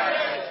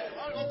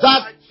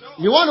that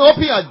you want to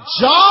open a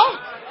jar?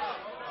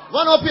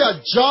 Want to open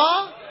a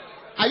jar?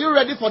 Are you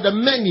ready for the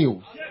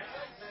menu?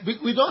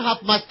 We don't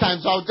have much time,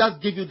 so I'll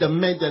just give you the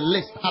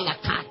list, a la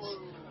carte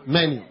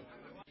menu.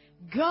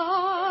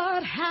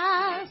 God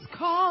has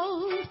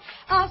called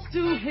us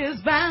to his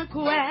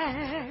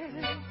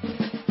banquet.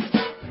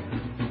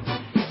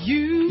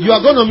 You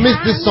are going to miss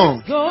this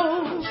song,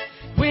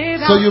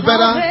 so you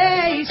better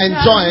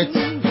enjoy it.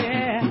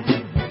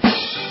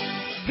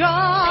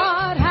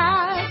 God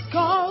has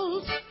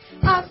called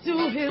us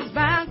to his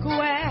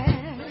banquet.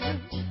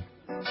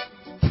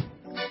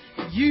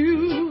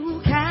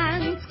 You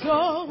can't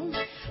go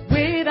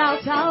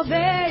without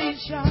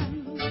salvation.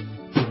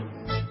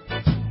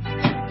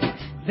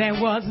 There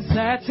was a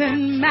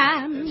certain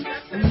man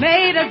who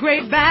made a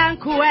great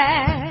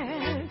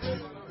banquet.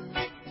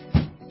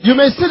 You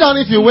may sit down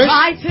if you wish.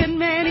 Invited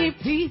many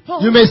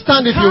people. You may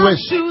stand if you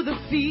wish. To the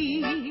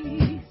feast.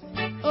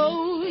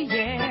 Oh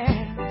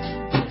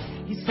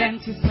yeah. He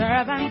sent his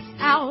servants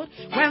out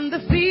when the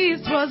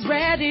feast was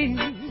ready.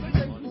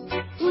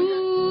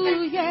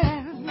 Ooh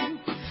yeah.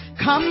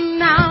 Come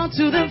now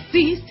to the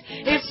feast.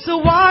 It's a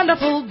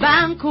wonderful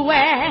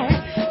banquet.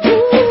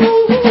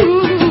 Ooh,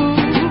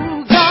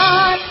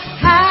 God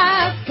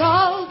has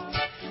called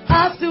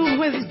us to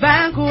his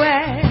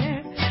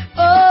banquet.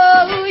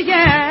 Oh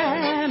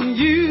yeah, and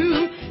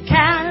you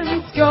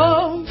can't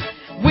go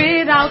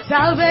without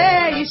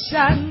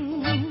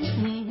salvation.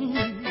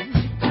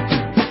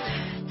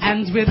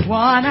 And with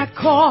one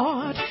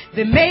accord,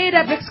 they made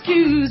up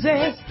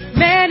excuses,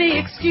 many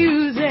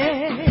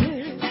excuses.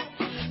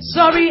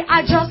 Sorry,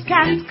 I just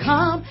can't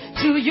come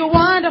to your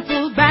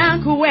wonderful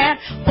banquet.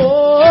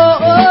 Oh,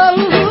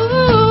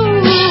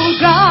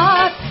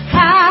 God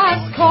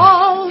has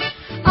called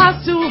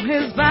us to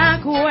his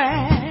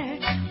banquet.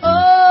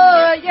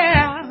 Oh,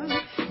 yeah,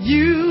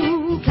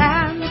 you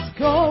can't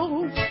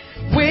go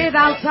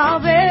without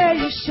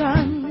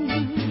salvation.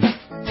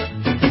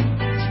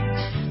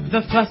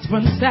 The first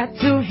one said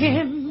to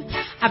him,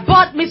 I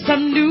bought me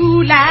some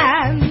new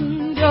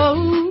land.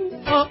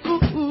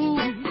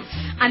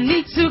 I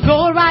need to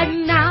go right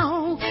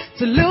now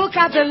to look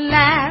at the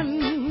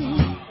land.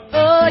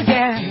 Oh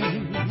yeah.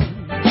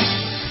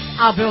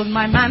 I'll build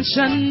my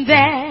mansion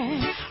there,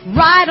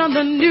 right on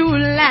the new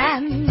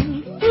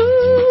land.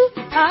 Ooh,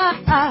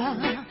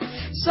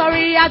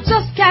 Sorry, I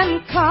just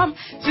can't come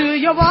to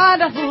your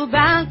wonderful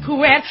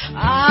banquet.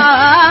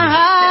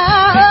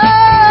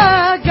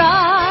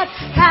 God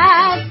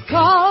has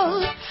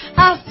called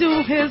us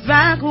to his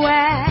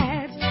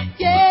banquet.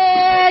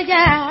 Yeah.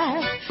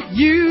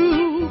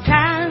 You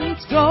can't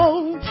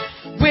go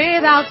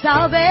without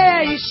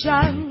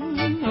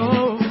salvation.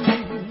 Oh.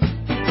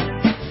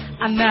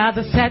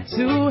 Another said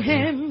to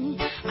him,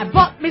 I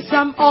bought me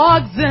some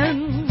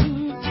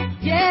oxen.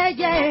 Yeah,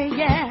 yeah,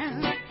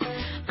 yeah.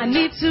 I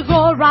need to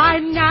go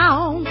right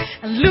now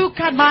and look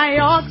at my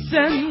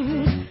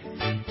oxen.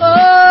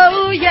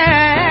 Oh,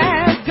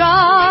 yeah.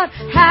 God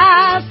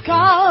has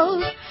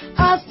called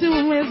us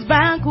to his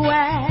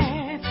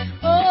banquet.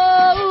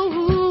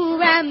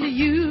 Oh, and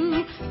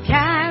you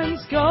can't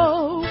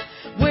go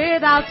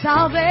without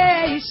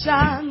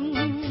salvation.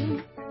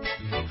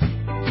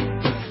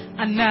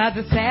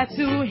 Another said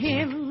to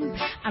him,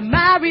 I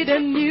married a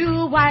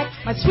new wife,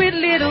 my sweet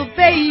little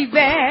baby.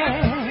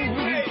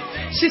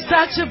 She's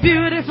such a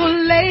beautiful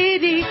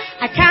lady,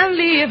 I can't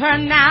leave her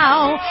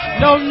now.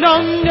 No,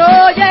 no,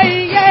 no, yeah,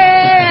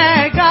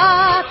 yeah.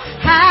 God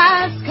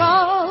has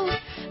called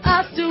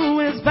us to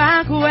his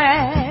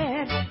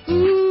banquet.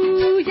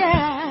 Ooh,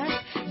 yeah.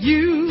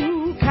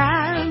 You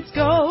can't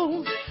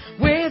go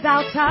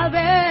without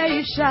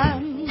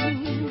salvation.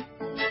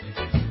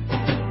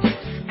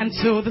 And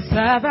so the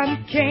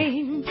servant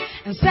came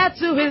and said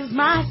to his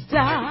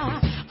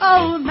master,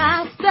 oh,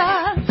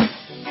 master,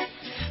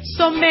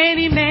 so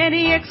many,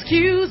 many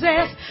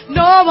excuses,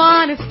 no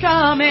one is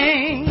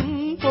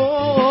coming.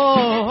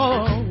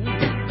 Oh,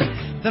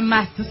 the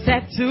master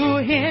said to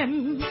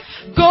him,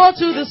 go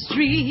to the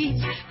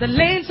streets, the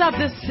lanes of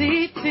the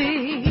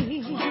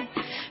city,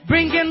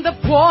 bring in the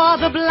poor,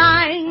 the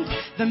blind,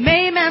 the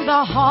maimed and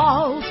the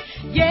halt.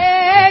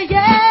 Yeah,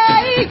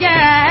 yeah,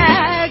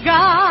 yeah.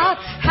 God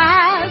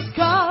has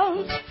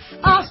called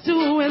us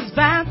to his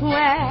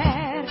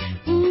banquet.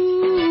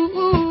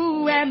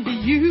 Ooh, and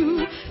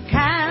you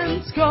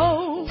can't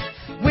go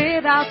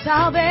without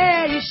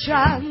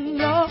salvation.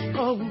 No.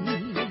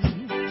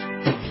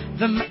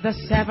 The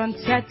servant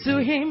said to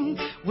him,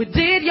 we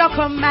did your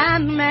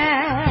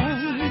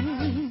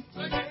commandment.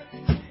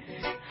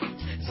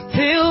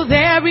 Still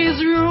there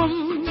is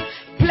room,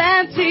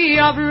 plenty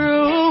of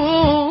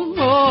room.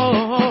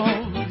 Oh.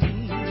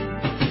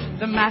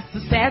 The master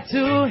said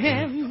to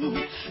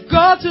him,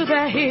 go to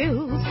the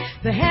hills,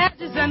 the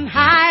hedges and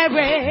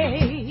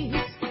highways.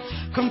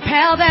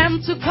 Compel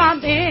them to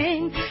come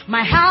in,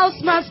 my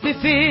house must be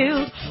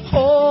filled.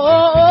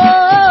 Oh,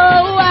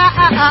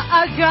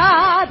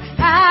 God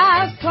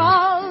has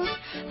called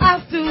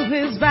us to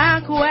his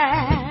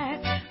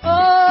banquet.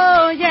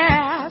 Oh,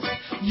 yes,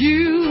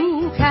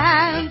 you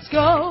can't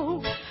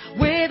go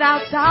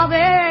without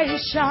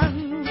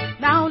salvation.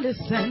 Now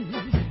listen,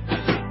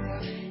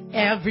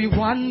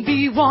 everyone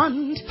be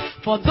warned,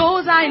 for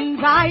those are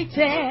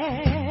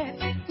invited.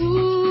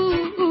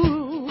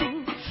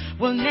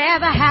 Will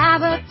never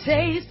have a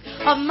taste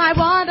of my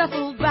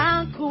wonderful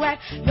banquet.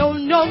 No,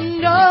 no,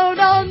 no,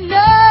 no,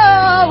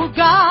 no.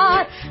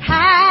 God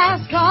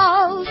has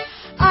called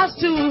us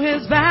to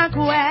his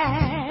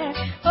banquet.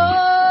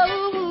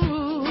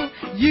 Oh,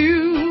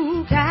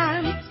 you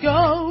can't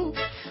go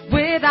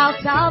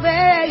without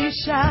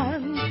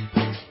salvation.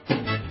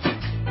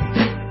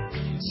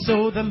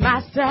 So the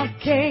master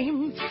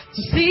came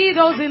to see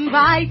those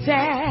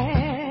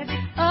invited.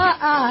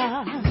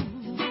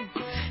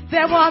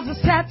 There was a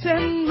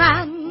certain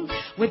man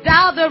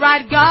without the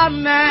right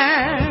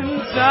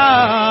garments.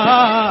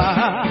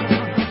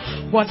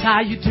 What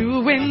are you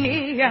doing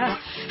here?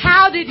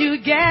 How did you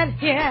get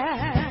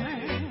here?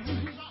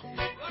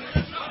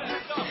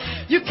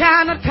 You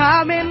cannot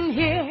come in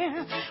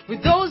here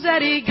with those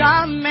dirty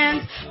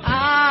garments.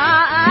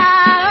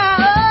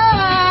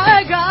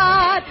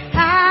 God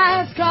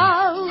has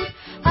called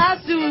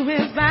us to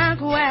his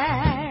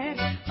banquet.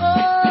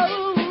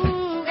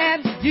 Oh,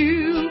 and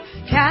you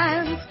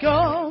can't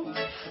go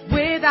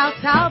without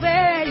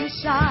salvation.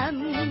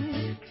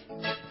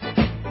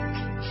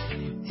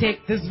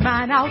 Take this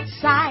man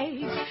outside,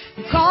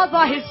 he called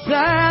for his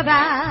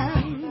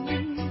servants.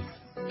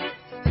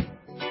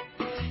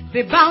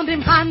 They bound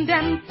him hand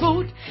and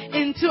foot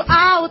into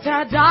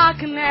outer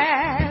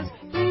darkness.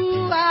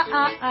 Ooh,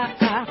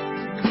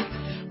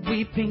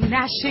 weeping,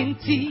 gnashing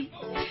teeth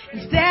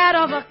instead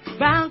of a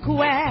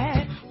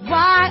banquet.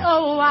 Why,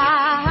 oh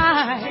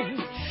why?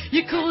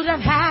 You could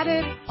have had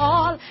it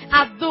all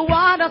at the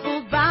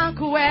wonderful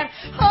banquet.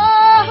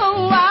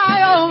 Oh,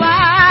 why, oh,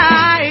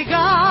 why?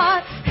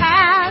 God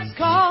has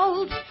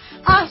called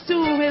us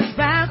to his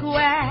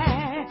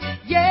banquet.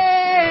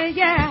 Yeah,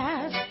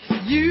 yes,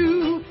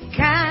 you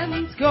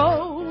can't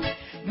go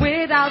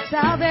without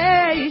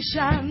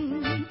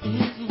salvation.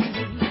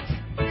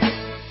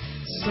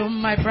 So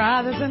my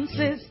brothers and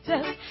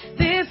sisters,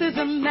 this is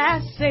a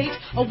message,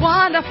 a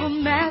wonderful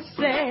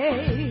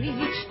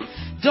message.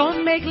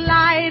 Don't make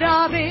light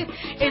of it,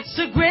 it's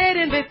a great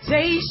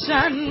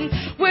invitation.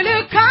 Will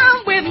you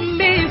come with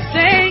me,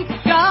 sing?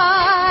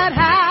 God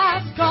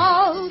has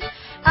called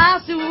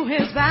us to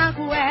his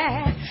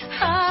banquet.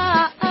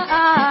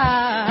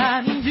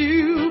 And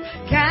you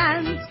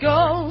can't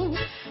go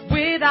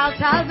without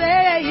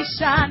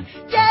salvation.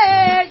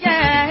 Yeah,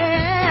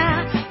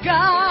 yeah.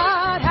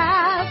 God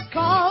has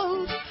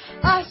called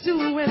us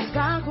to his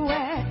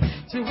banquet,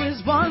 to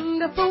his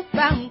wonderful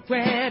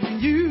banquet.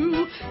 And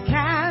you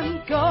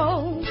can't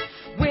go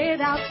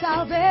without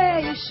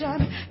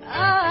salvation.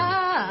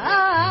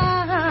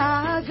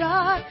 God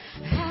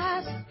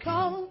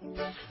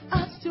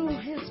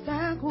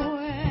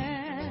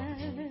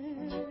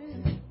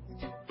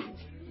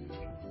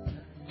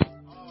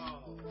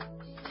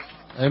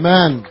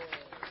Amen.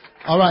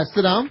 All right,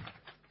 sit down.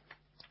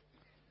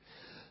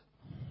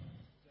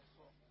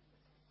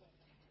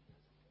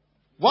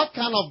 What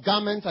kind of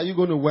garments are you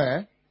going to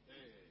wear?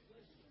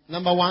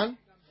 Number 1,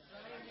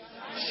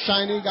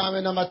 shiny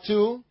garment. Number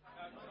 2,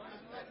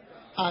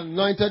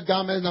 anointed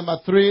garments. Number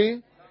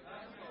 3,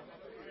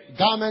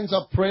 garments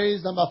of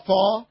praise. Number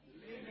 4,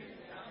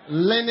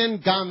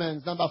 linen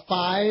garments. Number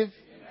 5,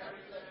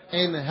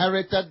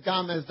 inherited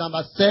garments.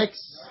 Number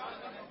 6,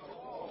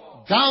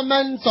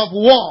 garments of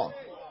war.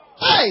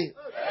 Hey!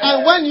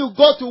 And when you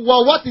go to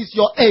war, what is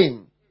your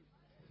aim?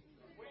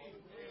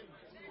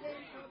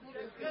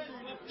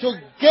 To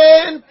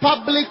gain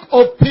public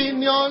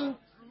opinion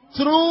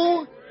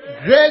through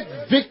great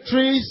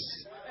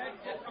victories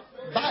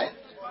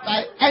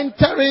by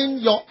entering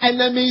your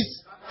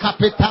enemy's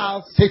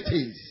capital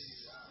cities.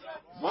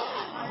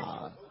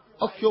 Wow.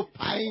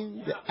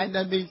 Occupying the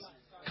enemy's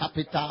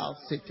capital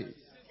cities.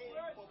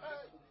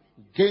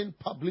 Gain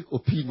public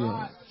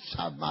opinion.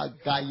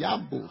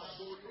 Shamagayambus.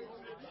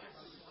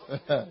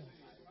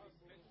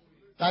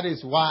 That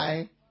is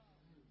why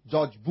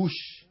George Bush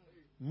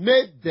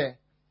made the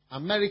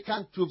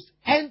American troops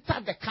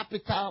enter the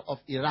capital of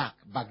Iraq,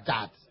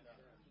 Baghdad.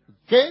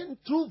 Gain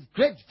through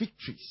great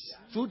victories,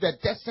 through the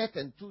desert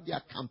and through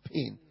their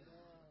campaign.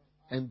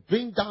 And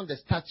bring down the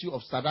statue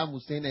of Saddam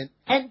Hussein and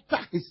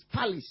enter his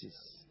palaces.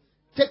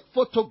 Take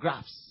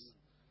photographs.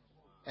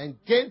 And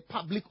gain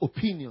public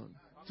opinion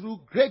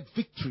through great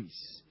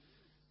victories.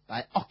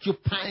 By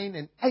occupying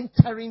and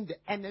entering the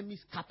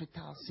enemy's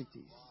capital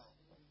cities.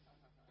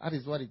 That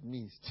is what it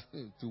means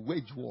to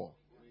wage war.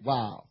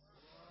 Wow.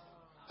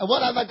 And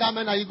what other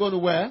garment are you going to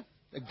wear?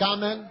 The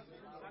garment?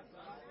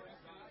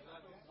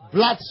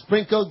 Blood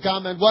sprinkled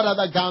garment. What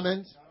other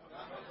garment?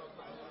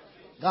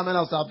 Garment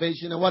of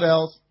salvation. And what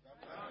else?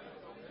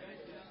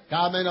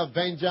 Garment of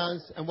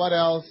vengeance. And what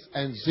else?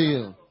 And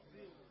zeal.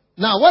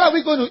 Now, what are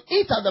we going to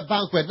eat at the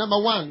banquet?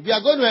 Number 1, we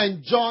are going to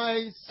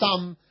enjoy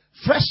some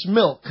fresh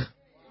milk.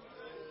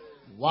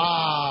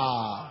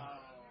 Wow.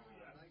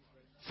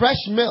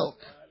 Fresh milk.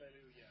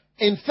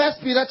 In 1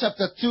 Peter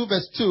chapter 2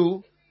 verse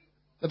 2,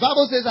 the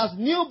Bible says, as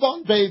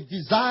newborn babes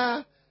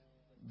desire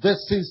the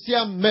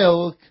sincere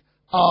milk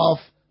of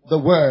the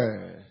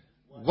word.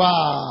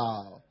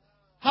 Wow.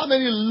 How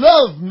many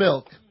love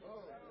milk?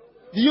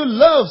 Do you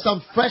love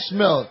some fresh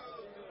milk?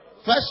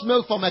 Fresh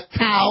milk from a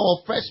cow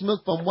or fresh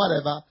milk from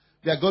whatever.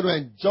 We are going to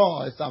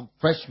enjoy some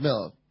fresh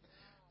milk.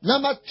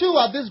 Number 2,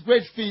 at this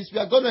great feast, we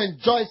are going to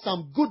enjoy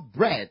some good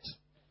bread.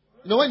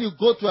 You know, when you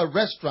go to a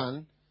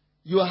restaurant,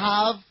 you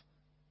have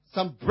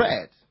some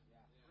bread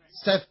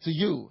served to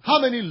you. How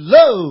many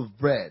love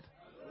bread?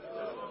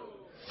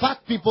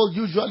 Fat people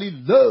usually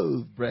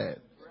love bread.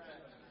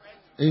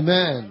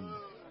 Amen.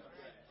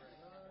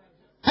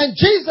 And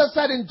Jesus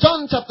said in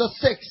John chapter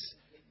 6,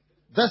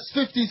 verse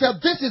 50, he said,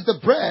 this is the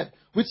bread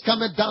which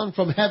cometh down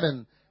from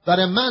heaven, that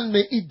a man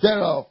may eat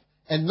thereof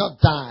and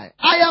not die.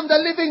 I am the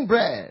living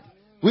bread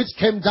which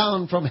came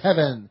down from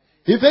heaven.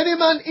 If any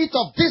man eat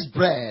of this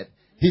bread,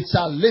 he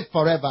shall live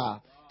forever.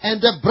 And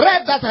the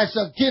bread that I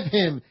shall give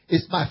him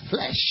is my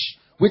flesh,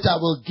 which I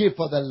will give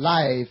for the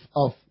life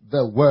of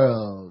the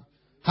world.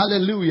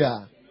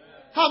 Hallelujah.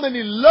 How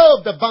many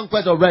love the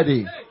banquet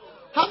already?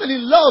 How many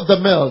love the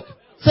milk?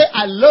 Say,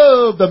 I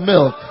love the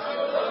milk.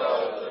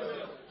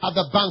 At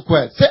the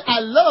banquet. Say,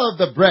 I love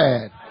the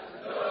bread.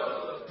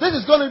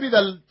 This is going to be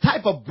the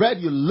type of bread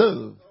you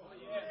love.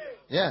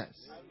 Yes.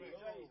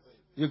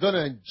 You're going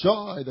to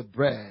enjoy the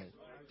bread.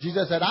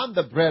 Jesus said, I'm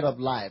the bread of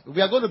life.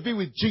 We are going to be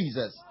with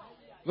Jesus.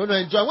 You're going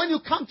to enjoy. When you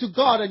come to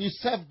God and you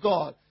serve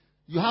God,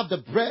 you have the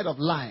bread of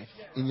life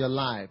in your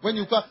life. When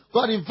you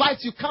God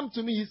invites you, come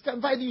to me. He's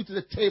inviting you to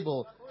the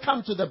table.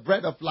 Come to the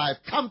bread of life.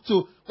 Come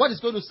to what is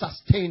going to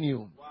sustain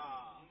you.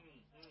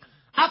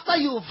 After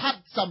you've had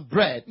some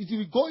bread, you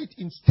will go it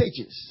in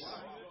stages.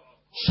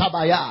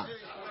 Shabaya.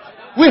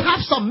 We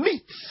have some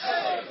meat.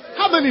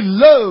 How many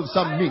love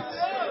some meat?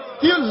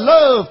 Do you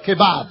love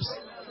kebabs?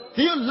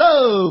 Do you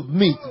love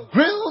meat?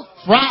 Grilled,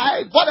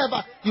 fried,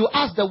 whatever. You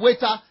ask the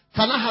waiter,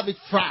 can I have it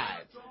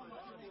fried?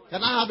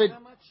 Can I have it?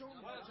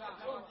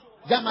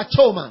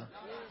 Yamachoma.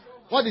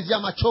 What is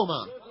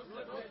yamachoma?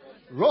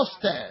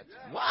 Roasted.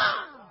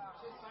 Wow.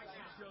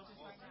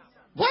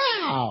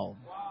 Wow.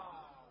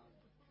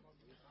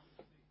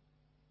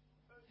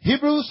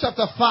 Hebrews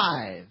chapter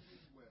 5,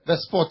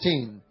 verse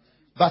 14.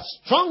 But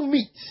strong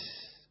meat.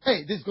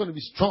 Hey, this is going to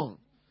be strong.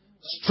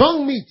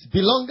 Strong meat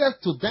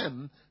belongeth to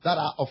them that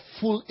are of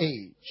full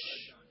age.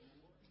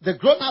 The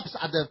grown-ups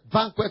at the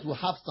banquet will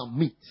have some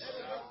meat.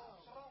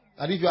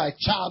 And if you are a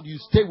child, you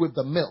stay with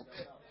the milk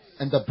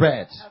and the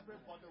bread.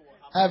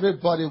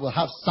 Everybody will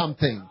have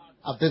something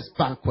at this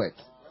banquet.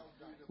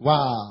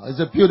 Wow, it's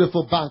a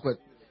beautiful banquet.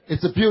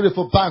 It's a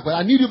beautiful banquet.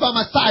 I need you by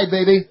my side,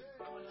 baby.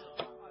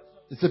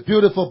 It's a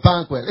beautiful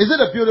banquet. Is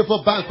it a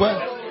beautiful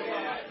banquet?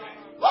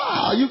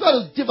 Wow, you got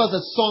to give us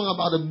a song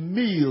about a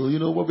meal, you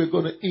know, what we're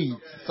going to eat.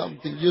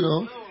 Something, you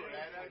know.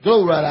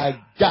 Glory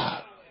to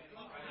God.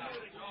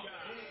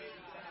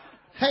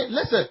 Hey,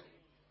 listen.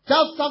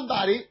 Tell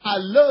somebody, I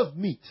love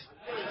meat.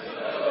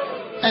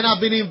 and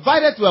I've been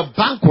invited to a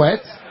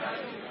banquet,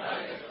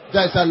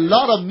 there's a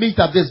lot of meat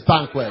at this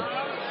banquet.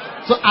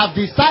 So I've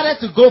decided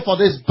to go for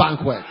this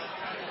banquet.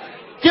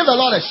 Give the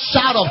Lord a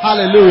shout of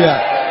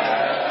hallelujah.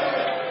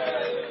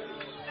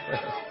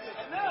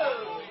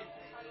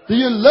 Do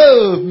you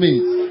love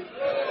meat?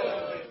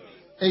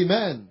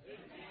 Amen.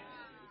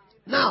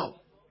 Now,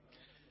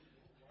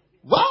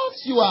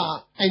 whilst you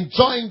are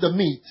enjoying the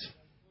meat,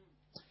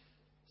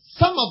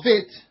 some of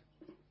it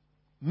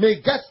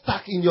may get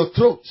stuck in your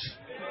throat.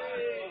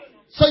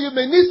 So you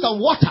may need some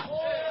water.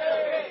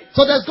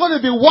 So there's going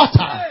to be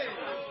water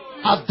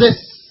at this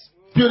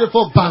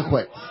beautiful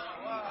banquet.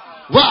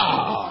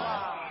 Wow.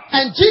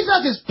 And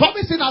Jesus is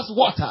promising us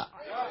water.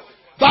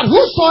 But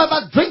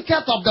whosoever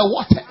drinketh of the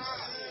waters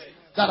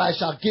that I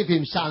shall give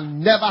him shall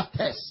never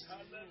thirst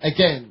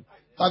again.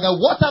 But the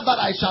water that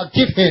I shall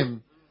give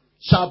him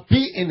shall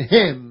be in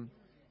him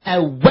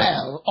a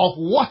well of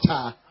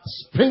water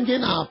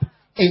springing up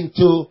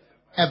into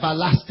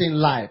everlasting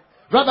life.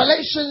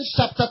 Revelation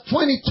chapter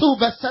 22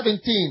 verse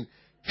 17.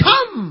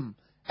 Come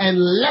and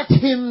let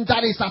him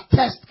that is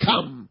athirst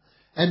come.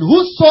 And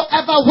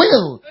whosoever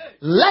will,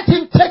 let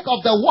him take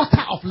of the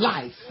water of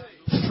life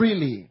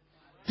freely.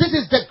 This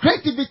is the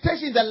great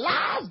invitation in the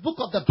last book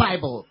of the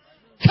Bible.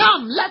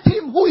 Come, let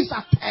him who is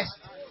athirst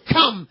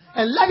come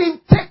and let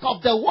him take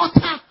of the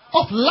water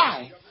of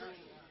life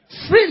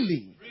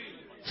freely.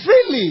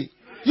 Freely.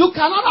 You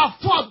cannot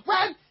afford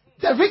when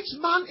the rich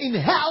man in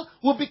hell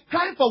will be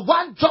crying for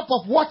one drop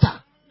of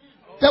water.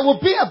 There will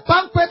be a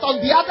banquet on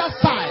the other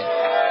side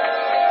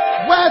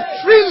where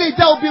freely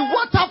there will be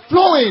water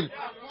flowing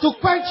to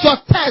quench your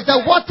thirst,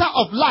 the water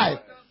of life.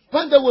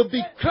 When they will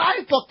be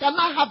crying for, can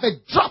I have a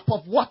drop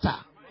of water?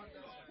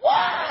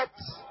 What?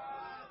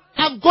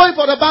 I'm going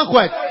for the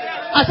banquet.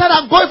 I said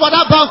I'm going for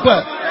that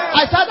banquet.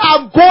 I said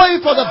I'm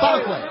going for the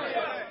banquet.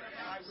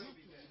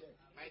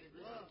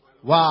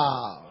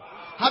 Wow.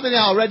 How many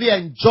are already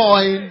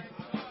enjoying?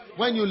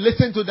 When you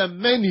listen to the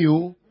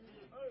menu,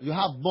 you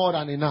have more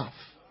than enough.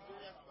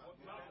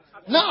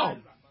 Now,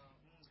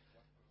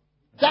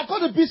 there are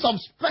going to be some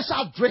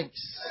special drinks.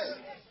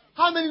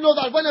 How many know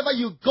that whenever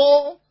you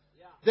go,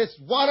 there's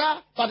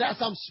water, but there are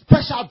some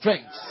special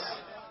drinks?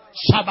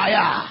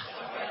 Shabaya.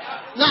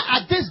 Now,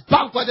 at this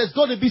banquet, there's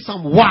going to be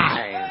some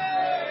wine.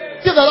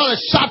 Give the Lord a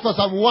shout for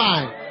some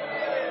wine.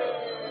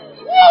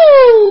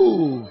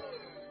 Woo!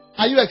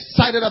 Are you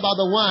excited about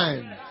the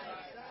wine?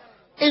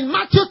 In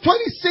Matthew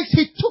 26,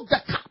 he took the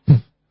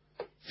cup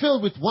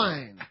filled with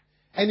wine,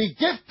 and he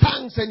gave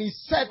thanks, and he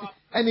said,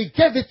 and he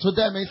gave it to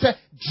them, and he said,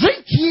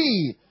 drink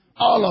ye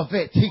all of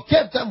it. He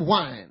gave them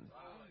wine.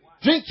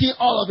 Drink ye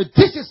all of it.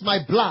 This is my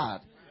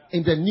blood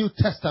in the New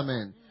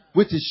Testament,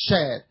 which is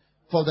shed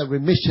for the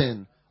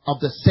remission of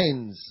the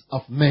sins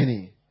of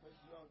many.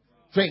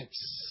 Drinks.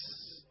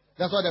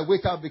 That's why the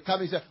waiter will be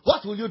coming and say,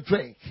 what will you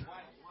drink?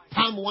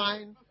 Palm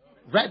wine,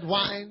 red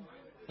wine,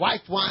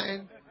 white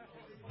wine,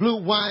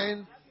 blue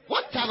wine.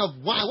 What kind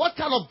of wine? What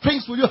kind of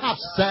drinks will you have,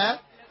 sir?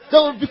 They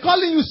will be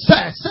calling you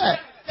sir, sir.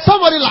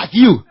 Somebody like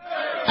you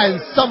and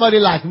somebody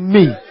like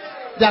me.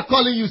 They are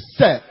calling you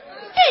sir.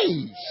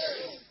 Hey!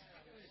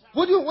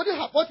 What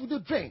would you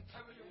drink?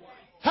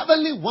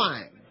 Heavenly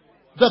wine.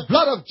 The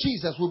blood of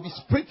Jesus will be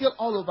sprinkled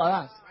all over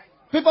us.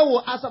 People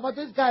will ask about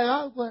this guy.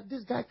 Oh, well,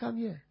 this guy come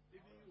here.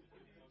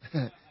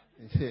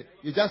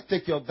 You just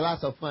take your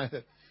glass of wine.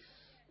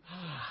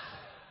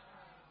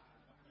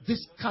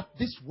 This cup,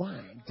 this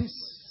wine, this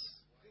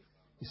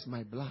is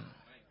my blood,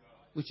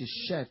 which is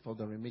shed for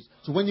the remission.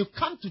 So when you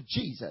come to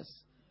Jesus,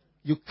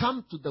 you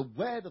come to the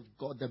word of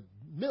God, the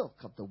milk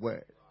of the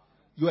word.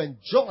 You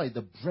enjoy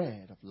the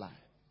bread of life.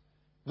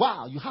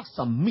 Wow, you have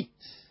some meat.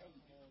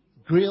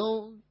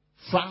 Grilled,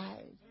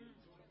 fried,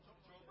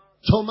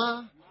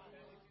 choma,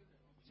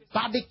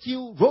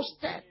 barbecue,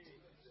 roasted,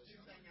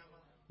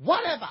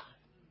 whatever.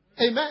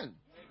 Amen.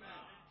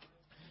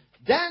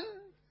 Then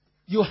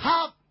you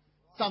have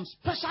some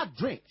special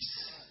drinks,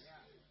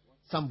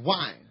 some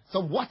wine,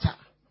 some water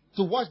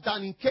to wash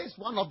down in case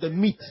one of the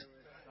meat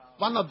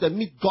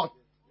got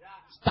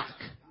stuck.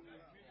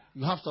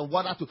 You have some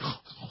water to,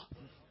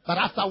 but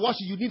after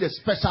washing you need a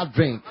special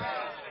drink.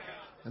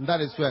 And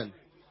that is when.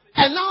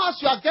 And now as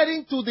you are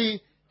getting to the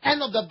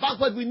end of the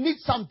banquet, we need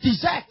some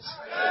dessert.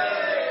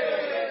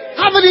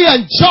 How many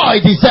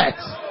enjoy dessert?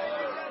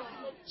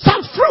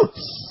 Some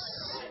fruits.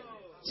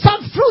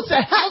 Some fruits,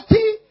 a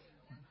healthy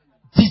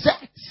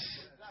dessert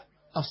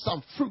of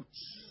some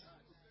fruits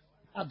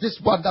at this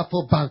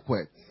wonderful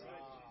banquet.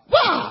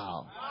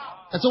 Wow!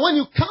 And so when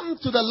you come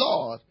to the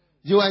Lord,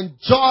 you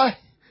enjoy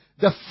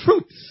the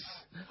fruits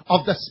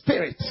of the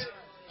Spirit.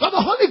 But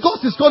the Holy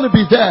Ghost is going to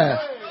be there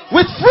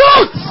with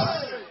fruits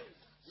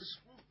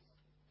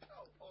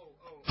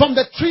from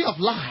the tree of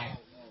life.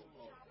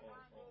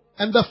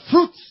 And the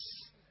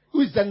fruits,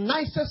 who is the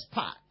nicest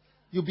part,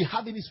 you'll be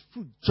having is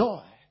fruit,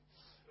 joy,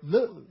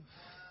 love,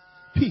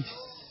 peace,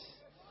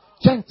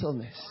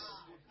 gentleness,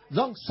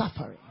 long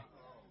suffering.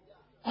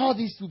 All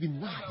these will be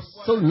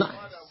nice, so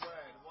nice.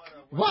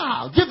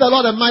 Wow, give the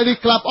Lord a mighty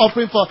clap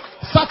offering for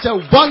such a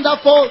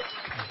wonderful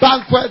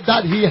banquet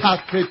that He has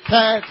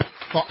prepared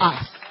for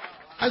us.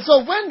 And so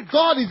when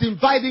God is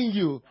inviting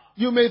you,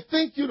 you may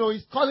think,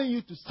 He's calling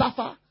you to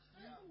suffer,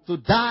 to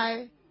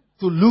die,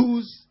 to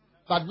lose,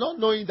 but not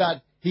knowing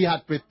that He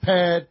had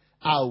prepared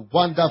a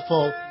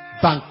wonderful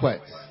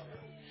banquet.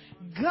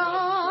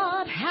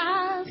 God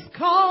has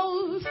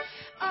called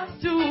us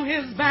to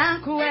His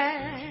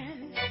banquet.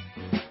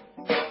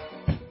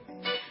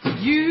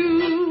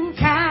 You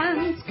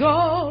can't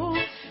go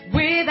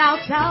without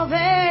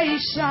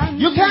salvation.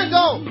 You can't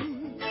go.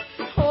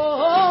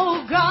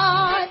 Oh,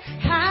 God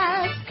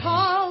has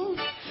called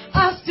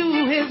us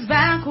to His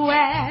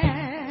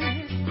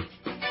banquet.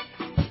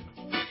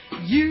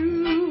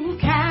 You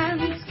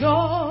can't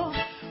go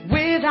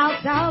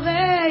without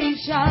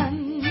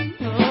salvation.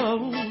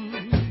 Oh,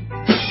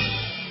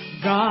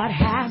 God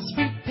has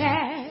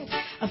prepared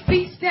a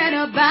feast and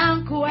a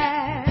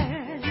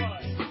banquet.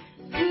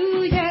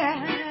 Ooh,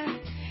 yeah.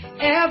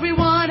 Every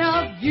one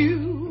of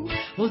you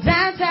will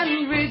dance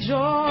and rejoice.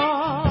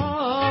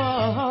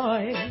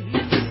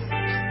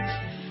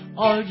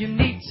 All you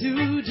need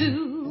to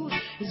do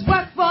is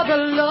work for the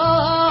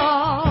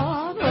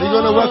Lord. Are you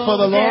going to work for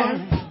the Lord?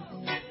 Yeah.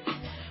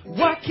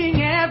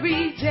 Working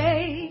every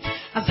day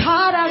as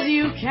hard as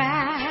you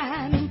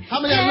can.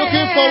 How many are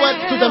looking forward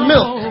to the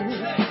milk?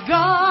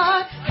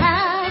 God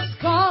has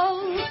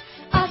called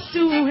us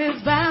to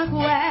His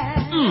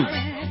banquet.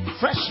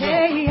 Fresh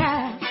milk.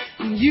 Yeah.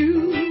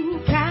 You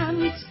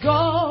can't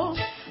go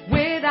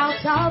without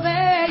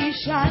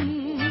salvation.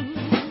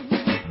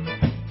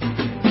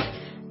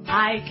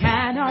 I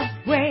cannot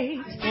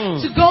wait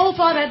to go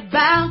for that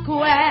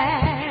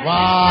banquet.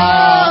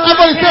 Wow.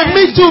 Everybody say,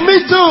 me too,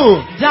 me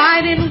too.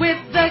 Dining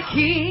with the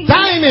King.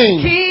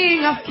 Dining.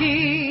 King of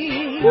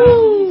Kings.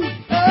 Woo.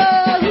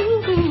 Oh,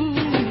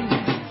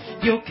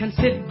 you can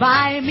sit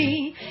by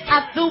me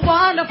at the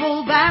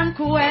wonderful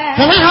banquet.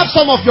 Can I have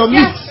some of your meat?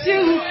 Yes,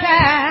 you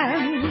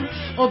can.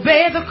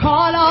 Obey the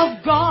call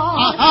of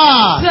God.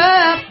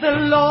 Serve the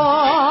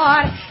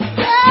Lord.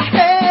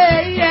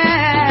 Yeah,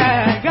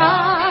 yeah.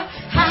 God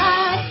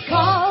has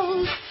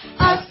called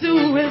us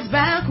to His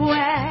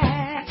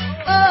banquet.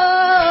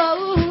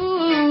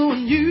 Oh,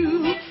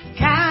 you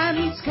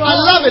can't go. I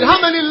love it. How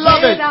many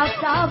love it?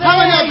 How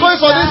many are going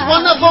for this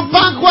wonderful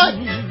banquet?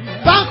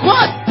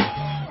 Banquet.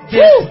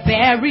 This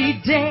very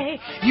day,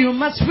 you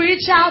must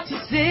reach out to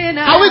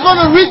sinners. Are we going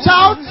to reach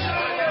out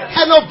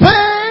and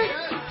obey?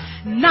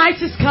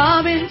 Night is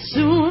coming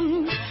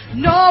soon.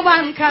 No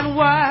one can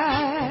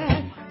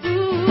work.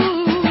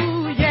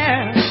 Ooh,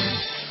 yeah.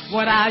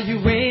 What are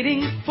you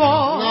waiting for?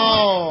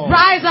 No.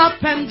 Rise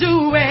up and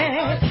do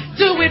it.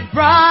 Do it,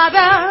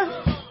 brother.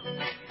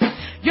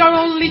 Your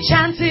only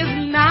chance is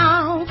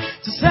now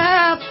to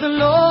serve the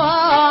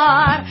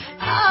Lord.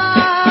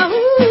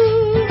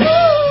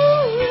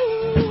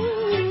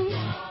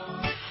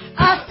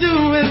 Up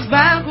to His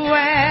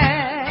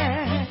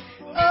banquet.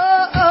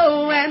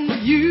 Oh,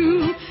 and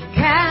you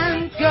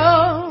can't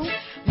go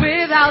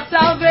without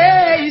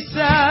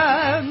salvation.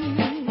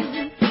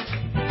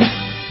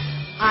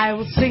 I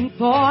will sing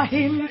for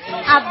Him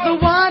at the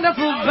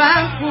wonderful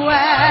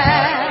banquet.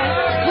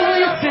 Will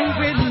you sing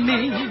with me?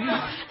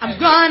 I'm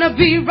gonna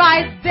be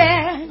right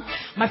there.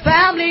 My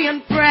family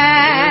and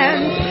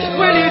friends,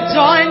 will you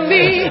join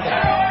me?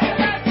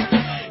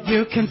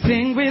 You can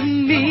sing with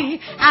me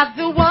at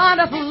the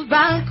wonderful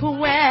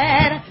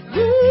banquet.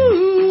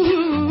 Ooh,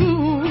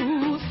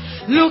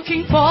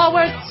 looking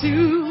forward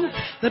to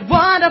that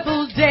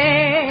wonderful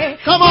day.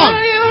 Come on.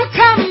 Will you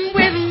come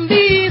with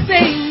me?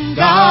 Sing,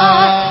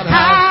 God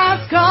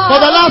has called for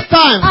the last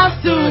time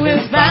us to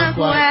His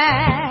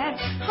banquet.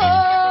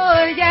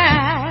 Oh,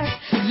 yes.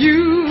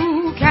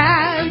 You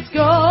can't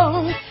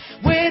go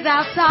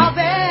without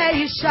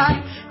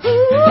salvation.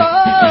 Ooh,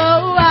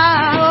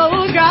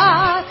 oh,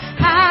 God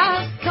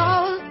has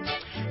called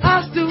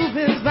us to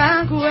His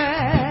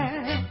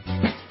banquet.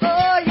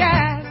 Oh,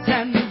 yes,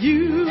 and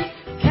you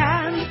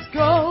can't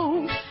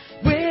go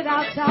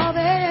without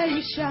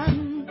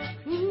salvation.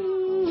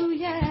 Ooh,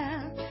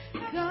 yeah.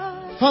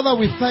 God. Father,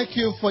 we thank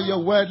You for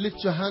Your word.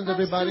 Lift your hand,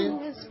 everybody.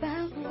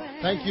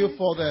 Thank You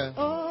for the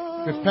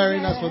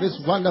preparing us for this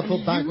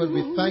wonderful banquet.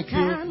 We thank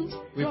You.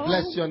 We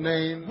bless Your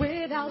name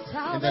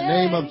in the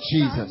name of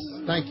Jesus.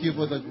 Thank You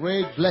for the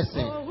great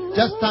blessing.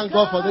 Just thank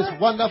God for this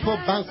wonderful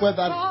banquet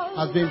that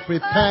has been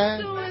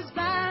prepared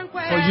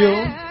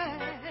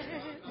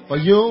for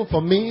you,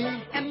 for me.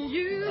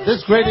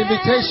 This great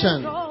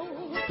invitation.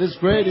 This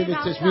great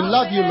invitation. We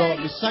love You, Lord.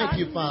 We thank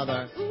You,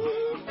 Father.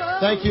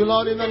 Thank You,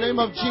 Lord, in the name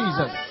of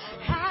Jesus.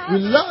 We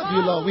love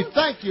You, Lord. We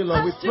thank You,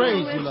 Lord. We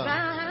praise You, Lord.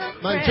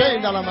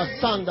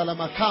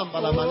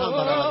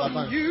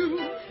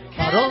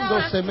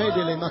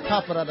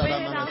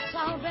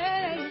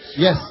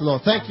 Yes,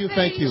 Lord. Thank You,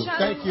 thank You,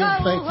 thank You,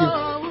 thank You.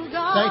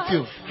 Thank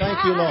You,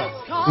 thank You, Lord.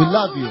 We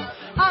love You.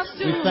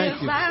 We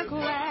thank You.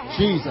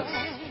 Jesus.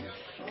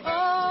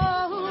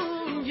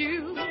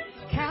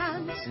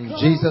 In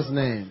Jesus'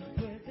 name.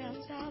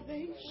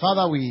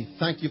 Father, we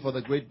thank You for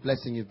the great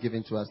blessing You've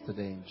given to us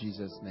today. In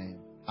Jesus' name.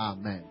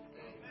 Amen.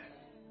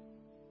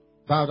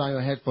 bow down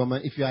your head for a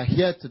moment. If you are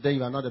here today,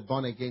 you are not a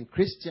born-again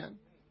Christian.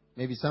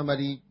 Maybe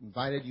somebody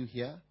invited you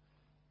here.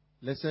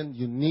 Listen,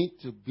 you need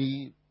to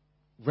be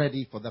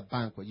ready for the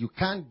banquet. You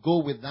can't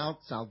go without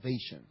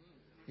salvation.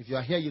 If you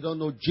are here, you don't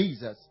know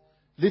Jesus,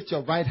 lift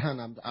your right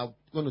hand. I'm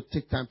going to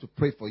take time to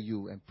pray for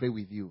you and pray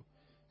with you.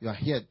 You are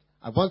here.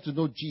 I want to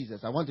know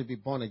Jesus. I want to be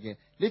born again.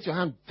 Lift your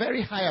hand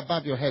very high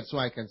above your head so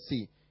I can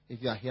see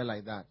if you are here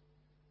like that.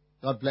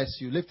 God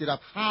bless you. Lift it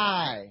up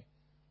high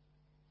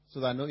so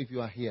that I know if you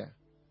are here.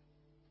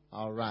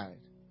 All right.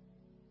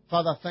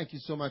 Father, thank you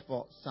so much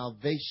for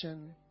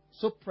salvation.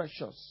 So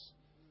precious,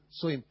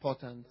 so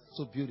important,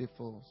 so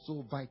beautiful,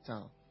 so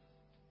vital,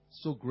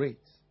 so great.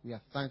 We are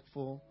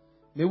thankful.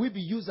 May we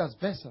be used as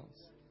vessels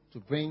to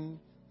bring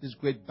this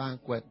great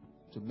banquet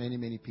to many,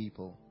 many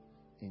people.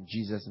 In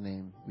Jesus'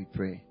 name we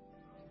pray.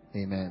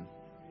 Amen.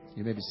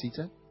 You may be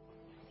seated.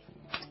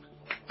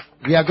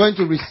 We are going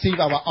to receive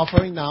our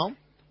offering now.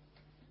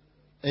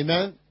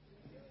 Amen.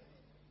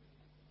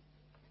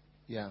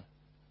 Yeah.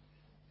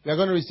 We are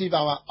going to receive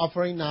our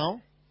offering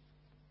now.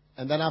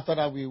 And then after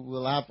that we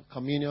will have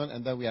communion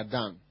and then we are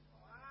done.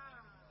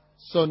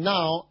 So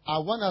now I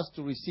want us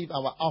to receive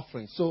our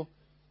offering. So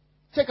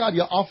take out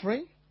your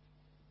offering.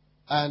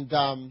 And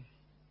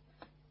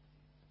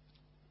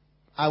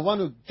I want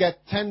to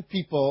get 10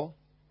 people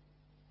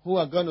who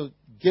are going to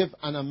give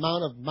an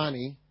amount of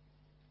money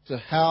to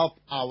help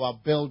our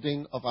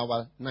building of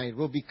our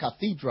Nairobi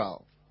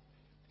Cathedral.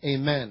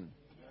 Amen.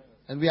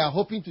 And we are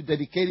hoping to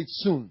dedicate it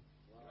soon.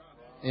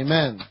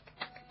 Amen.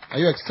 Are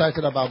you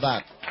excited about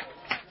that?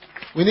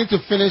 We need to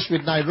finish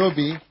with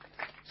Nairobi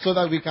so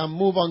that we can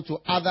move on to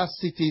other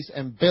cities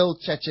and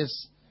build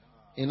churches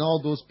in all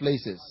those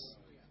places.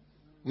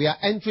 We are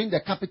entering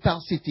the capital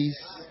cities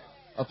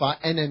of our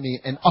enemy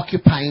and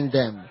occupying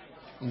them,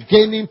 and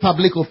gaining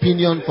public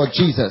opinion for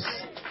Jesus.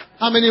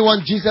 How many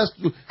want Jesus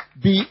to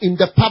be in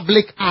the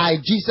public eye?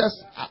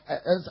 Jesus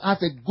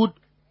has a good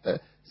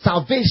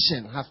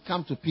salvation has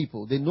come to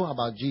people. They know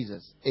about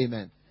Jesus.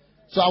 Amen.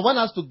 So I want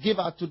us to give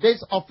our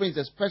today's offerings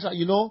a special,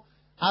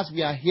 as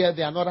we are here,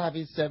 they are not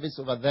having service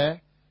over there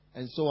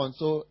and so on.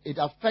 So it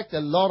affects a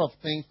lot of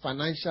things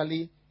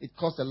financially. It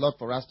costs a lot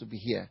for us to be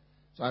here.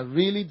 So I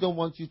really don't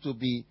want you to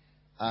be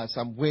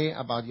some way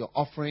about your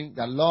offering.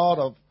 There are a lot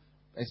of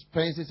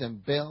expenses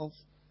and bills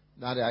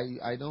that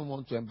I don't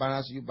want to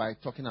embarrass you by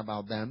talking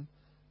about them.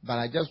 But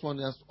I just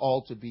want us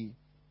all to be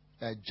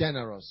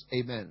generous.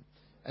 Amen.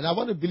 And I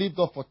want to believe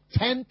God for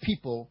 10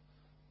 people.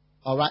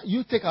 All right.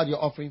 You take out your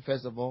offering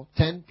first of all.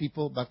 10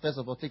 people. But first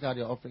of all, take out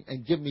your offering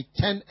and give me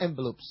 10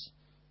 envelopes.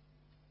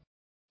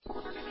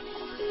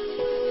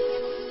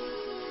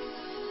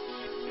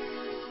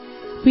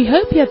 We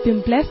hope you have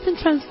been blessed and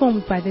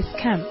transformed by this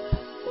camp.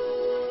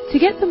 To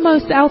get the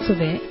most out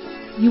of it,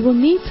 you will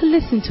need to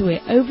listen to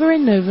it over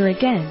and over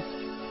again.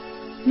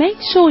 Make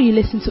sure you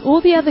listen to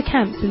all the other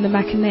camps in the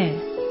Mackinac.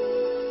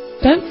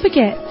 Don't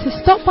forget to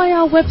stop by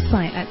our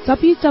website at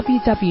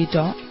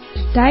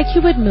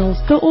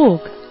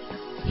www.diakewardmills.org.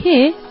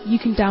 Here you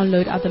can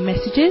download other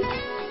messages,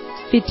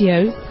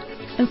 videos,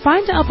 and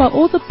find out about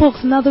all the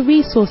books and other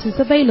resources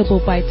available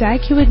by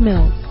Diakeward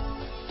Mills.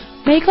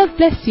 May God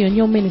bless you in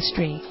your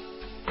ministry.